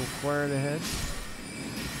magic required ahead?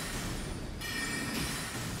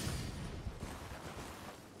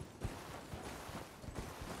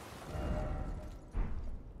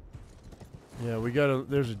 Yeah, we gotta...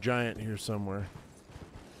 There's a giant here somewhere.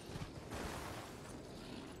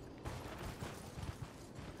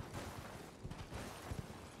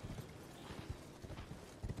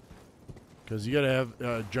 Because you gotta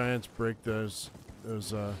have giants break those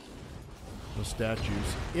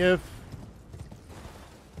statues. If...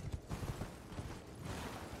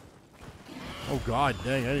 Oh god,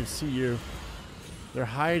 dang, I didn't see you. They're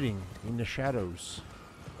hiding in the shadows.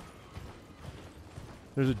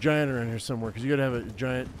 There's a giant around here somewhere, because you gotta have a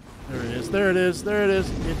giant... There it is, there it is, there it is!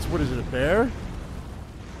 It's, what is it, a bear?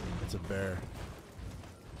 It's a bear.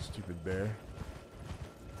 Stupid bear.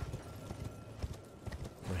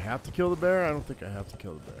 Do I have to kill the bear? I don't think I have to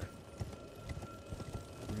kill the bear.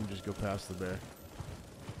 We can just go past the bear.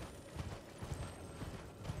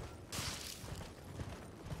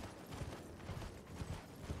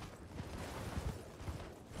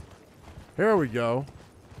 Here we go.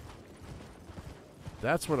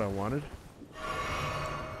 That's what I wanted.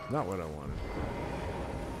 Not what I wanted.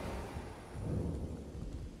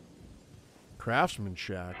 Craftsman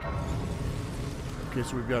shack. Okay,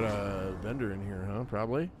 so we've got a vendor in here, huh?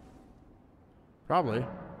 Probably. Probably.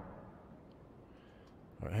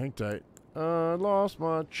 Alright, hang tight. I lost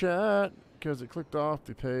my chat because it clicked off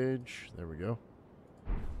the page. There we go.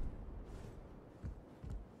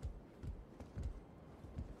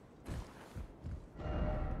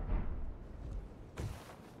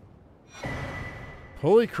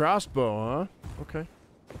 Holy crossbow, huh? Okay.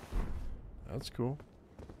 That's cool.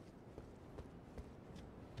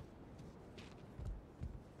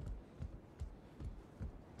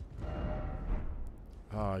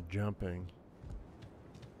 Ah, jumping.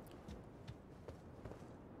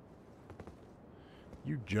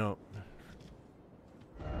 You jump.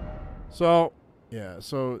 So, yeah,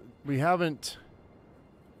 so we haven't...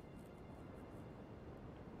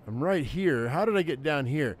 I'm right here. How did I get down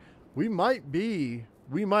here? We might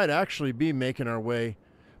actually be making our way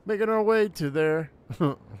to there.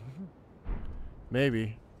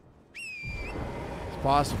 Maybe. It's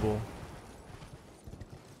possible.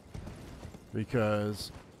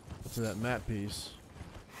 Because it's that map piece.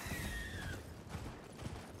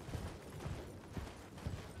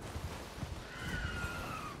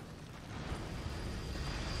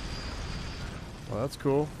 Well, that's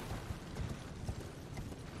cool.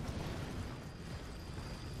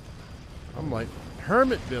 I'm like,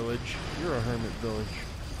 hermit village? You're a hermit village.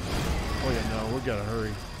 Oh yeah, no, we gotta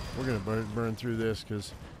hurry. We're gonna burn through this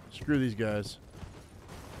because screw these guys.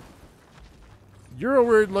 You're a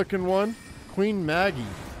weird looking one. Queen Maggie.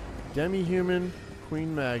 Demi-human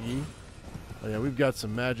Queen Maggie. Oh yeah, we've got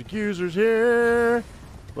some magic users here.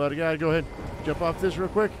 But I gotta go ahead, jump off this real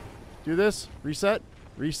quick. Do this. Reset.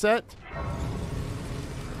 Reset.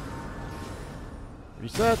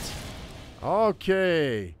 Reset.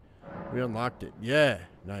 Okay. We unlocked it. Yeah.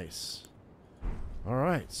 Nice.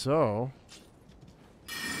 Alright, so...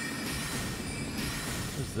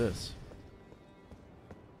 What's this?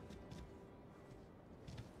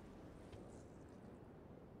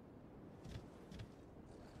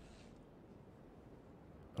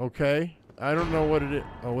 Okay. I don't know what it is.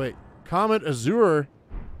 Oh, wait. Comet Azure.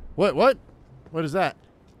 What? What? What is that?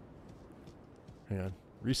 Hang on.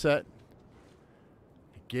 Reset.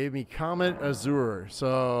 It gave me Comet Azure.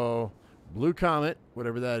 So, Blue Comet,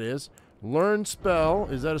 whatever that is. Learn spell.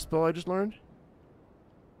 Is that a spell I just learned?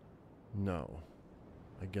 No.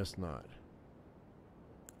 I guess not.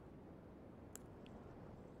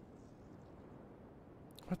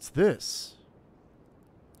 What's this?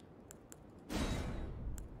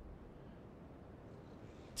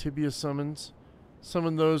 Tibia summons.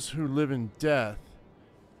 Summon those who live in death.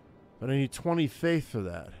 But I need 20 faith for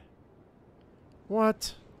that.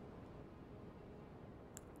 What?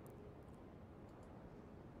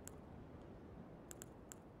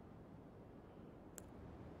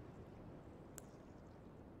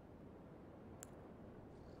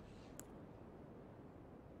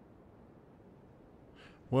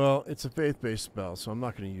 Well, it's a faith-based spell, so I'm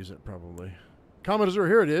not going to use it probably. Comet Azure,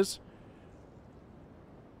 here it is.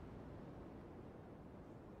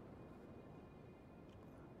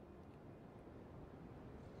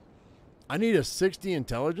 I need a 60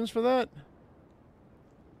 intelligence for that?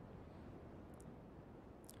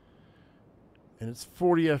 And it's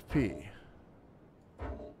 40 FP.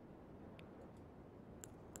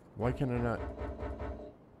 Why can I not?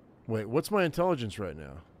 Wait, what's my intelligence right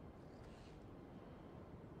now?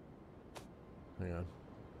 Hang on.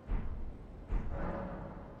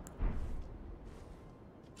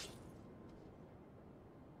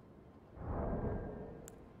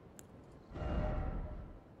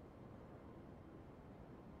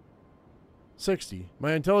 $60.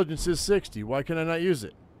 My intelligence is 60. Why can I not use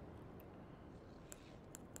it?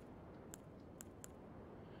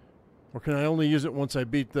 Or can I only use it once I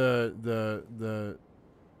beat the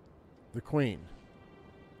queen?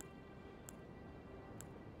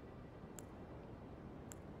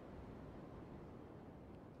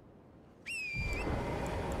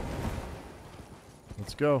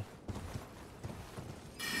 Let's go.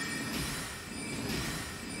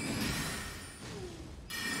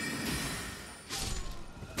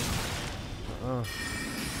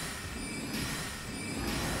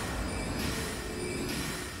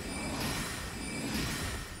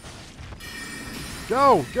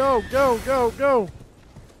 Go, go, go, go, go.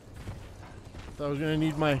 Thought I was gonna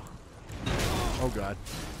need my... Oh god.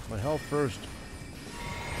 My health first.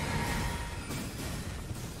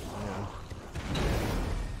 Yeah.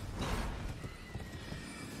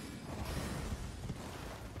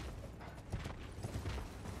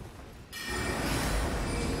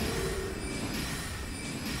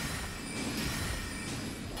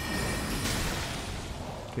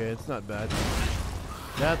 Okay, it's not bad.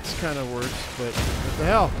 That's kind of worse, but what the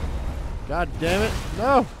hell? God damn it.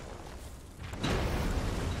 No!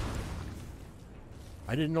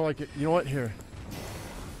 I didn't know I could... You know what? Here.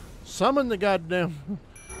 Summon the goddamn...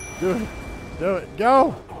 Do it. Do it.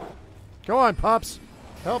 Go! Go on, Pops.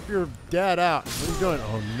 Help your dad out. What are you doing?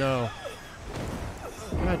 Oh, no.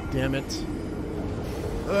 God damn it.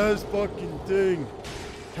 This fucking thing.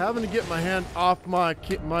 Having to get my hand off my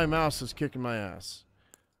mouse is kicking my ass.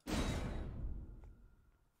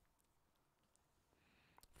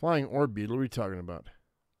 Flying orb beetle, what are you talking about?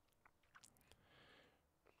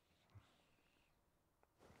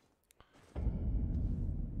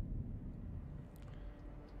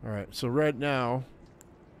 Alright, so right now...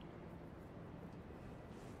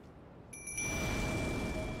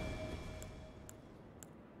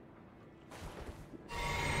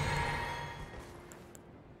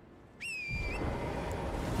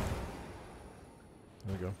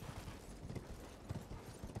 There we go.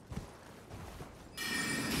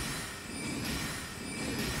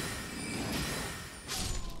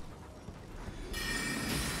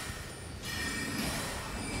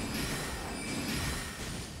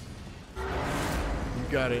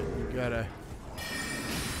 You got it. You gotta.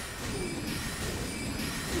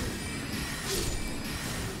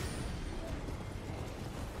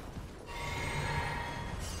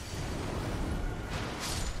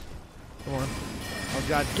 Come on. Oh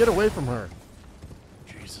God, get away from her.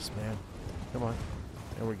 Jesus, man. Come on.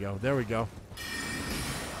 There we go. There we go.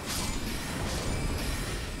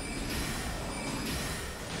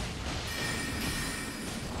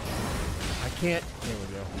 I can't. There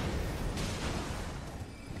we go.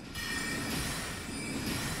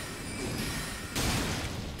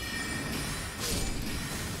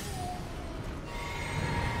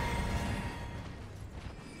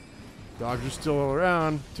 Dogs are still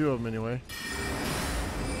around. 2 of them anyway.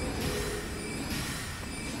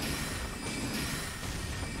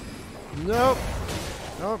 Nope.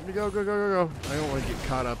 Nope. You go, go, go, go, go. I don't want to get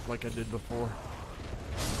caught up like I did before.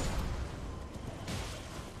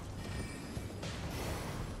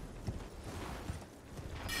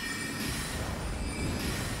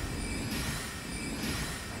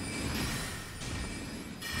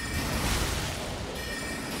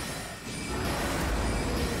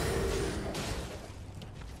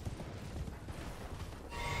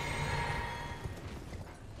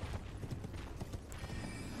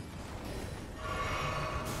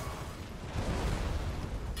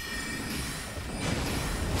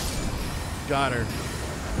 Got her.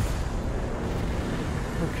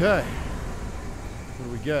 Okay. What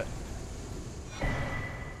do we get?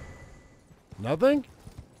 Nothing?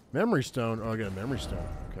 Memory stone. Oh, I got a memory stone.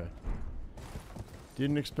 Okay.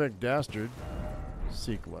 Didn't expect dastard.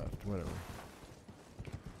 Seek left. Whatever.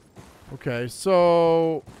 Okay,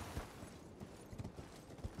 so...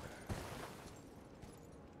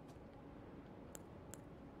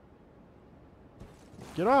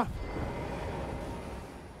 Get off!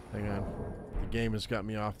 Hang on. The game has got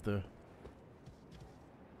me off the...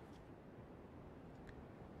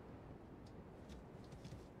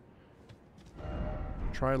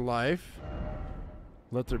 Try life.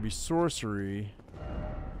 Let there be sorcery.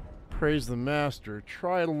 Praise the master.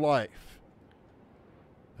 Try life.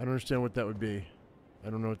 I don't understand what that would be. I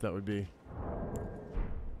don't know what that would be.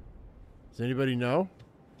 Does anybody know?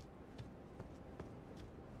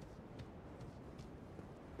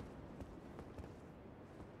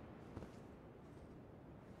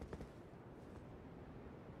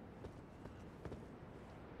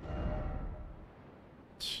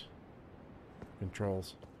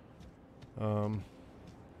 Controls. I don't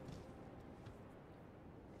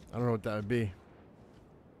know what that would be.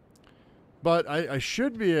 But I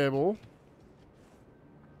should be able...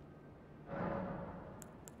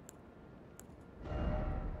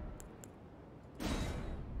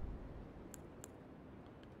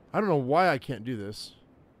 I don't know why I can't do this.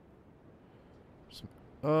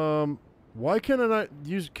 Why can't I not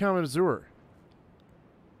use Count Azure?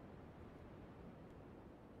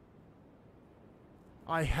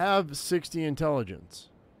 I have 60 intelligence.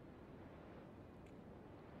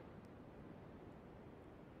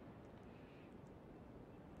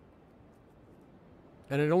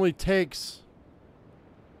 And it only takes...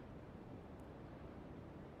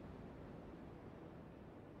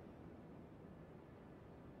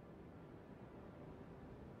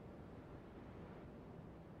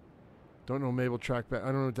 Don't know Mabel trackback. I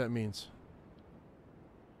don't know what that means.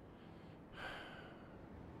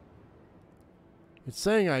 It's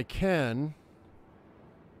saying I can.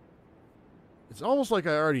 It's almost like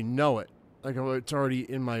I already know it. Like it's already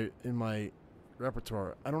in my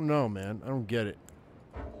repertoire. I don't know, man. I don't get it.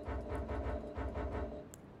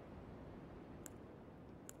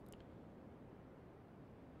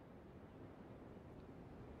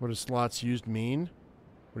 What does slots used mean?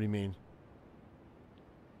 What do you mean?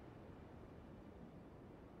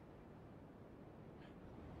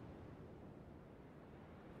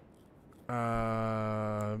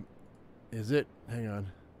 Is it? Hang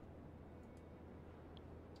on.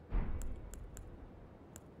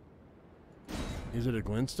 Is it a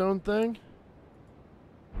glintstone thing?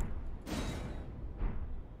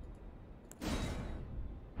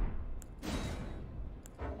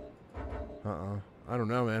 I don't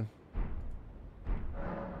know, man.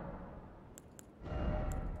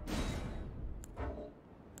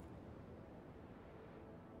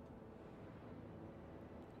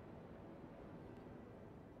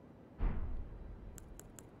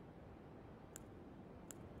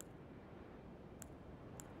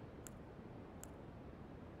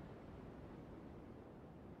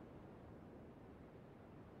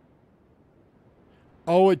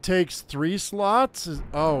 Oh, it takes 3 slots? Is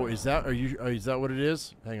that is that what it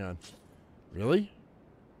is? Hang on. Really?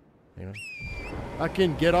 Hang on. I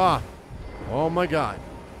can get off. Oh my god.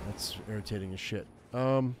 That's irritating as shit.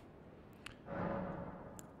 So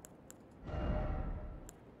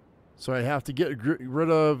I have to get rid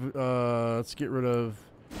of let's get rid of,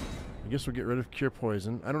 I guess we'll get rid of cure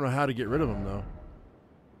poison. I don't know how to get rid of them though.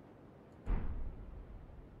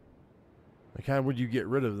 Like, how would you get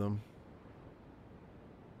rid of them?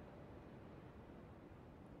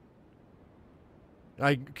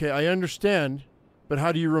 Okay, I understand, but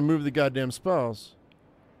how do you remove the goddamn spells?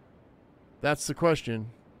 That's the question.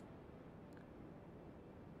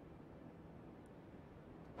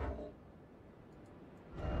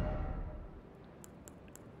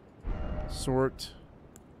 Sort.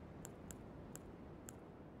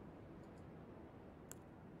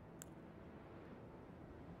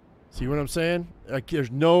 See what I'm saying? Like,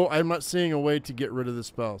 I'm not seeing a way to get rid of the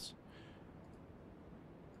spells.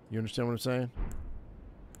 You understand what I'm saying?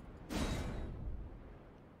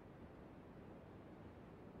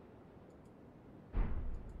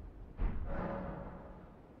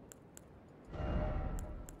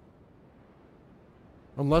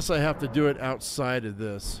 Unless I have to do it outside of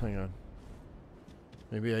this. Hang on.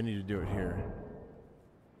 Maybe I need to do it here.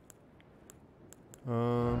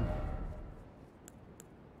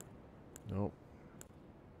 Nope.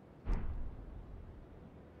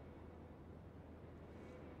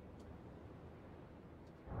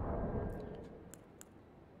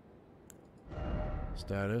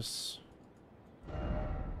 Status.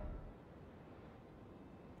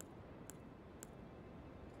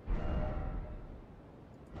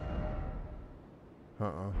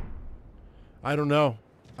 I don't know.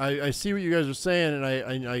 I see what you guys are saying,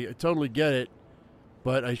 and I totally get it,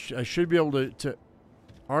 but I should be able to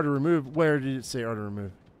R to remove. Where did it say R to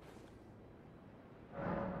remove?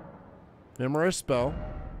 Memorize spell.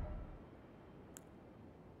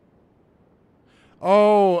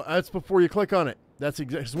 Oh, that's before you click on it. That's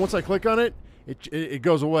exactly. Once I click on it, it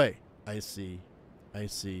goes away. I see.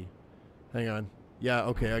 Hang on. Yeah.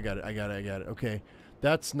 Okay. I got it. Okay.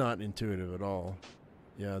 That's not intuitive at all.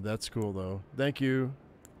 Yeah, that's cool though. Thank you.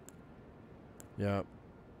 Yeah.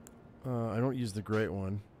 I don't use the great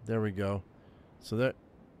one. There we go. So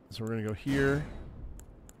we're gonna go here.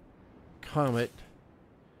 Comet.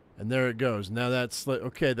 And there it goes. Now that's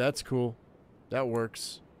okay. That's cool. That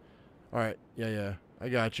works. All right. Yeah. I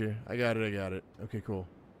got you. I got it. Okay, cool.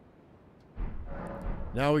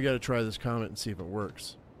 Now we got to try this comet and see if it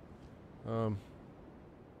works.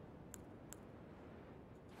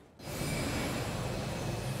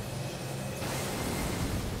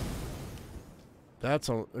 That's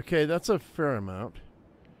okay. That's a fair amount.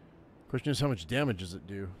 Question is, how much damage does it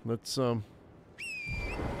do? Let's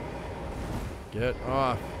get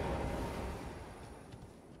off.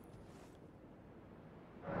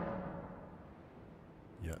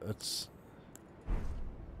 Yeah, that's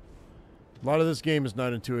a lot of this game is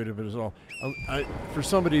not intuitive at all. For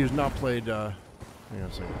somebody who's not played, hang on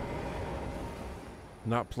a second,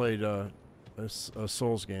 not played a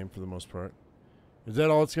Souls game for the most part. Is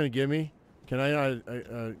that all it's going to give me? Can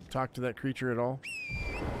I talk to that creature at all?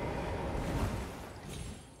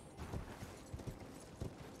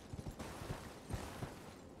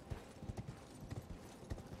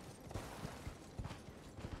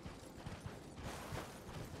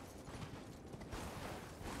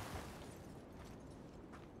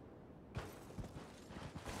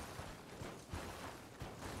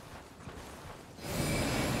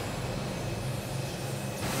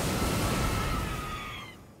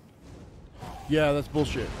 Yeah, that's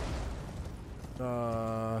bullshit.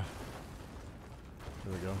 There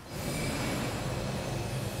we go.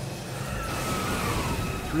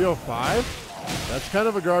 305? That's kind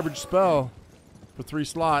of a garbage spell for 3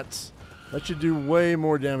 slots. That should do way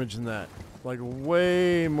more damage than that. Like,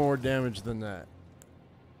 way more damage than that.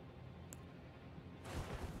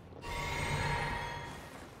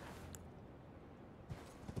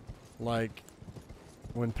 Like,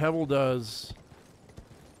 when Pebble does...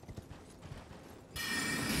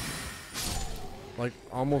 like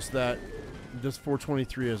almost that, just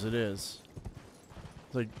 423 as it is.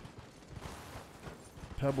 It's like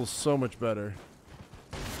Pebble's so much better.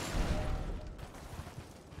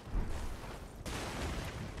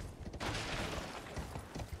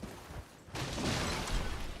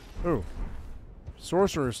 Ooh,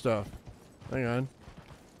 sorcerer stuff. Hang on.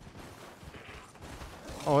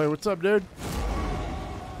 Oh, hey, what's up, dude?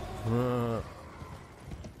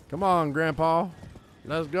 Come on, Grandpa.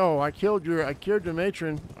 Let's go. I killed your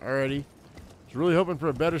matron already. Was really hoping for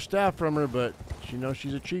a better staff from her, but she knows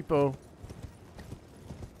she's a cheapo.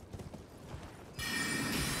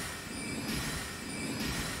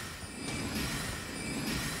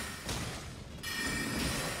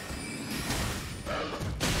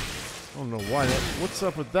 I don't know why that. What's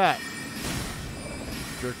up with that?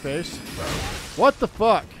 Jerk face. What the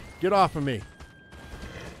fuck? Get off of me.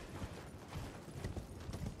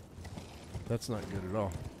 That's not good at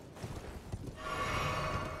all.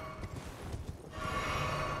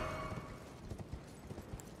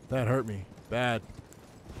 That hurt me. Bad.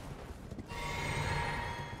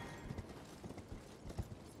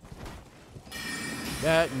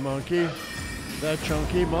 That monkey. That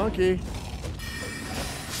chunky monkey.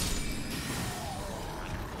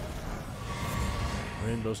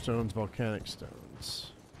 Rainbow stones, volcanic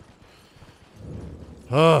stones.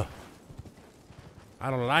 Ugh. I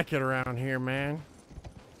don't like it around here, man.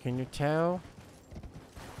 Can you tell?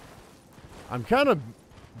 I'm kind of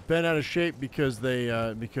bent out of shape because they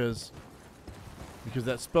because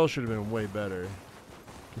that spell should have been way better,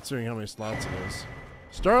 considering how many slots it is.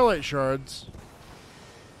 Starlight shards.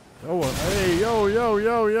 Oh, well, hey, yo, yo,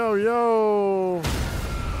 yo, yo, yo!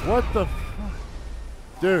 What the?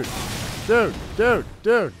 Dude, dude, dude,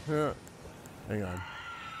 dude! Hang on.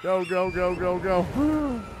 Go, go, go, go, go!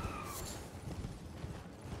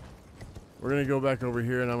 We're gonna go back over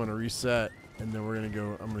here and I'm gonna reset, and then we're gonna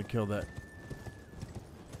go. I'm gonna kill that.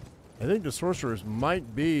 I think the sorcerers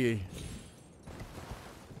might be.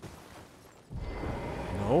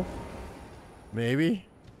 No. Maybe.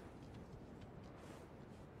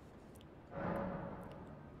 I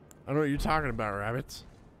don't know what you're talking about, rabbits.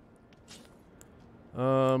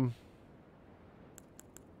 No.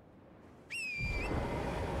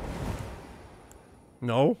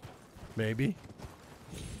 Maybe.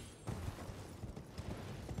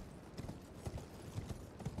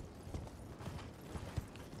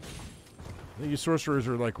 I think you sorcerers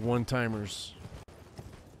are like one-timers.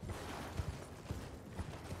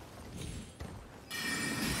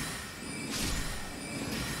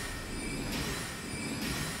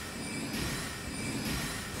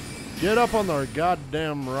 Get up on the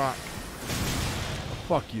goddamn rock. Oh,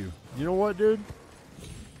 fuck you. You know what, dude?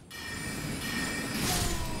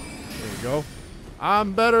 There you go.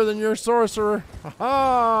 I'm better than your sorcerer. Ha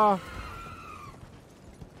ha!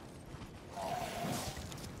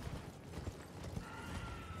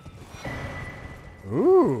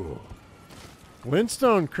 Ooh.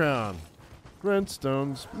 Glintstone crown.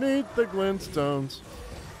 Glintstones. Meet the glintstones.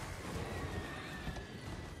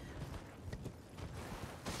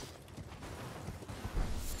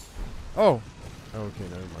 Oh. Okay,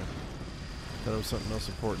 never mind. Thought it was something else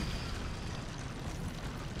important.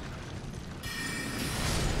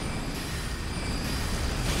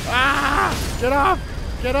 Ah! Get off!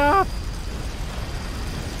 Get off!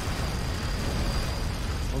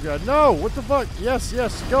 Oh god, no! What the fuck? Yes,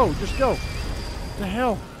 yes, go! Just go! What the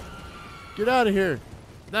hell? Get out of here!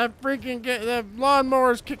 That freaking that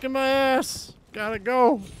lawnmower's kicking my ass! Gotta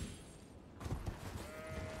go!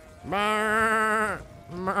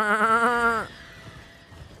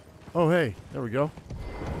 Oh hey, there we go.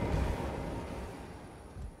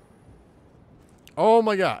 Oh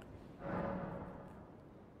my god!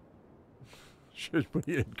 Should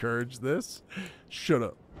we encourage this? Shut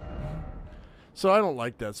up. So I don't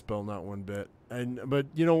like that spell, not one bit. But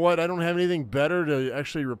you know what? I don't have anything better to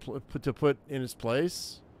actually put in its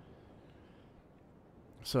place.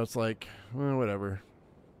 So it's like, well, whatever.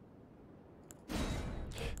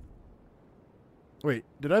 Wait,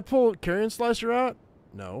 did I pull Carrion Slicer out?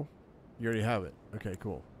 No. You already have it. Okay,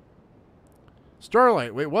 cool.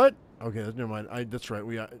 Starlight. Wait, what? Okay, never mind. That's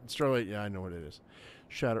right. Starlight. Yeah, I know what it is.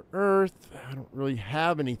 Shatter Earth. I don't really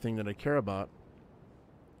have anything that I care about.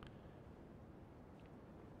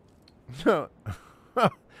 No.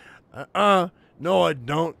 No, I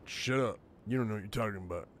don't. Shut up. You don't know what you're talking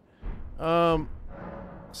about.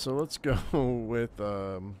 So let's go with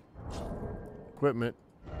equipment.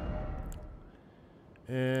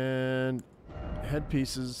 And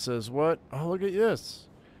headpieces says what? Oh, look at this.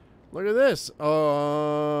 Look at this.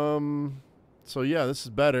 So yeah, this is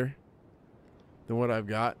better than what I've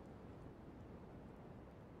got.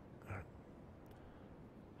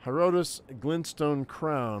 Herodotus Glintstone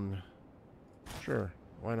Crown. Sure,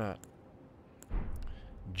 why not?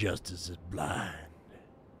 Justice is blind.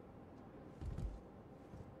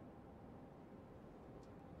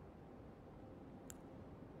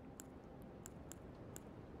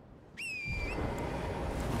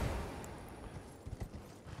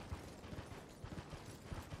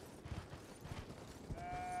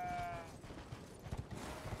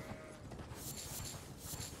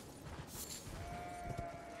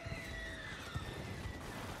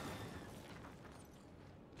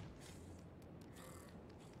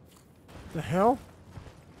 The hell?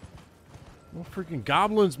 No freaking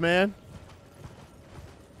goblins, man.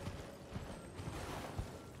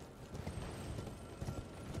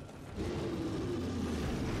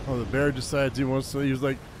 Oh, the bear decides he wants to. He was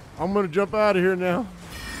like, I'm going to jump out of here now.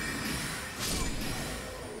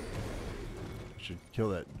 I should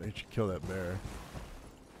kill that. I should kill that bear.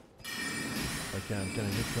 I can. Can I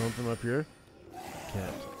hit him from up here?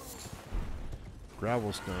 Can't.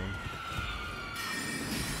 Gravel stone.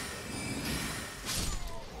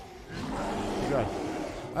 God.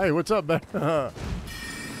 Hey, what's up, man? I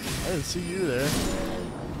didn't see you there.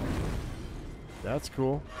 That's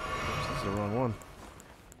cool. Oops, this is the wrong one.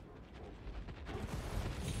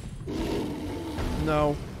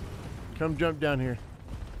 No. Come jump down here.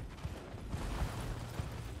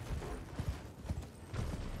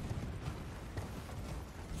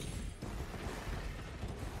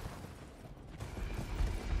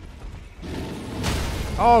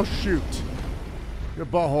 Oh, shoot. Your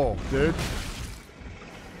butthole, dude.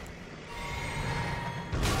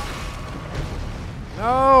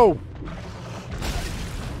 No!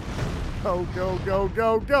 Go, go, go,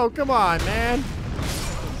 go, go. Come on, man.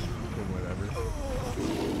 Whatever.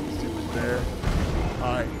 Stupid bear.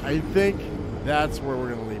 Alright, I think that's where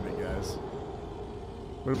we're going to leave it, guys.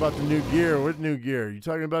 What about the new gear? What new gear? You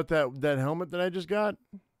talking about that helmet that I just got?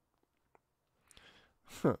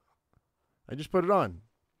 Huh. I just put it on.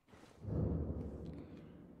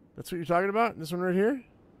 That's what you're talking about? This one right here?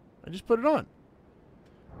 I just put it on.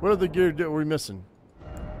 What other gear are we missing?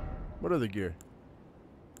 What other gear?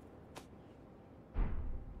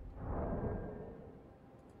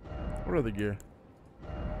 What other gear?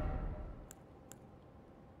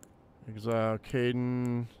 Exile,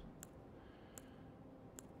 Caden.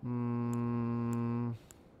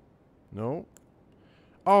 No.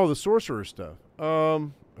 Oh, the sorcerer stuff.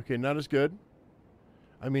 Okay, not as good.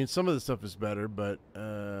 I mean, some of the stuff is better, but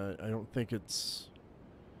I don't think it's.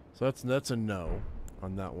 So that's a no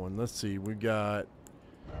on that one. Let's see. We got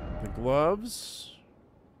the gloves.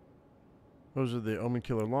 Those are the Omen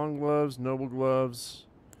Killer long gloves, noble gloves.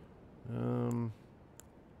 They're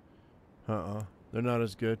not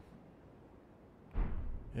as good.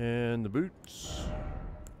 And the boots.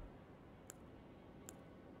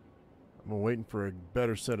 I'm waiting for a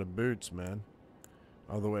better set of boots, man.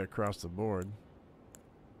 All the way across the board.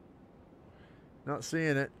 Not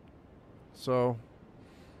seeing it. So,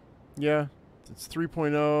 yeah, it's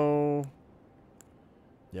 3.0.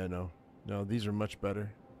 Yeah, no, these are much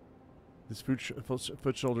better. These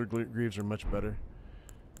foot shoulder greaves are much better.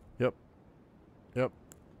 Yep.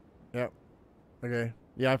 Okay.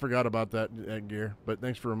 Yeah, I forgot about that gear, but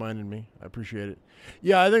thanks for reminding me. I appreciate it.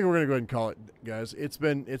 Yeah, I think we're gonna go ahead and call it, guys. It's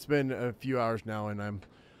been a few hours now, and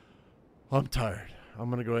I'm tired. I'm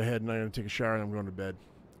gonna go ahead and I'm gonna take a shower and I'm going to bed,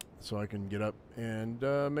 so I can get up and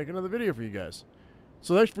make another video for you guys.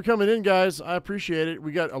 So thanks for coming in, guys. I appreciate it.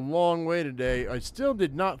 We got a long way today. I still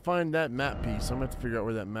did not find that map piece. I'm gonna have to figure out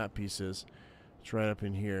where that map piece is. It's right up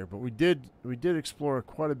in here. But we did explore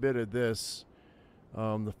quite a bit of this.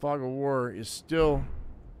 The Fog of War is still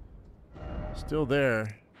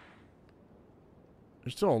there.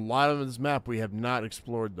 There's still a lot of this map we have not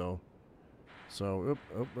explored, though. So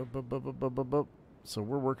so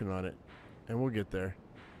we're working on it, and we'll get there.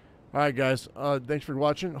 All right, guys. Thanks for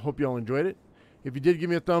watching. Hope you all enjoyed it. If you did, give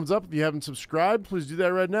me a thumbs up. If you haven't subscribed, please do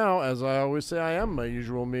that right now. As I always say, I am my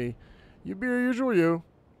usual me. You be your usual you.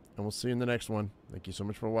 And we'll see you in the next one. Thank you so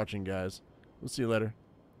much for watching, guys. We'll see you later.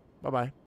 Bye-bye.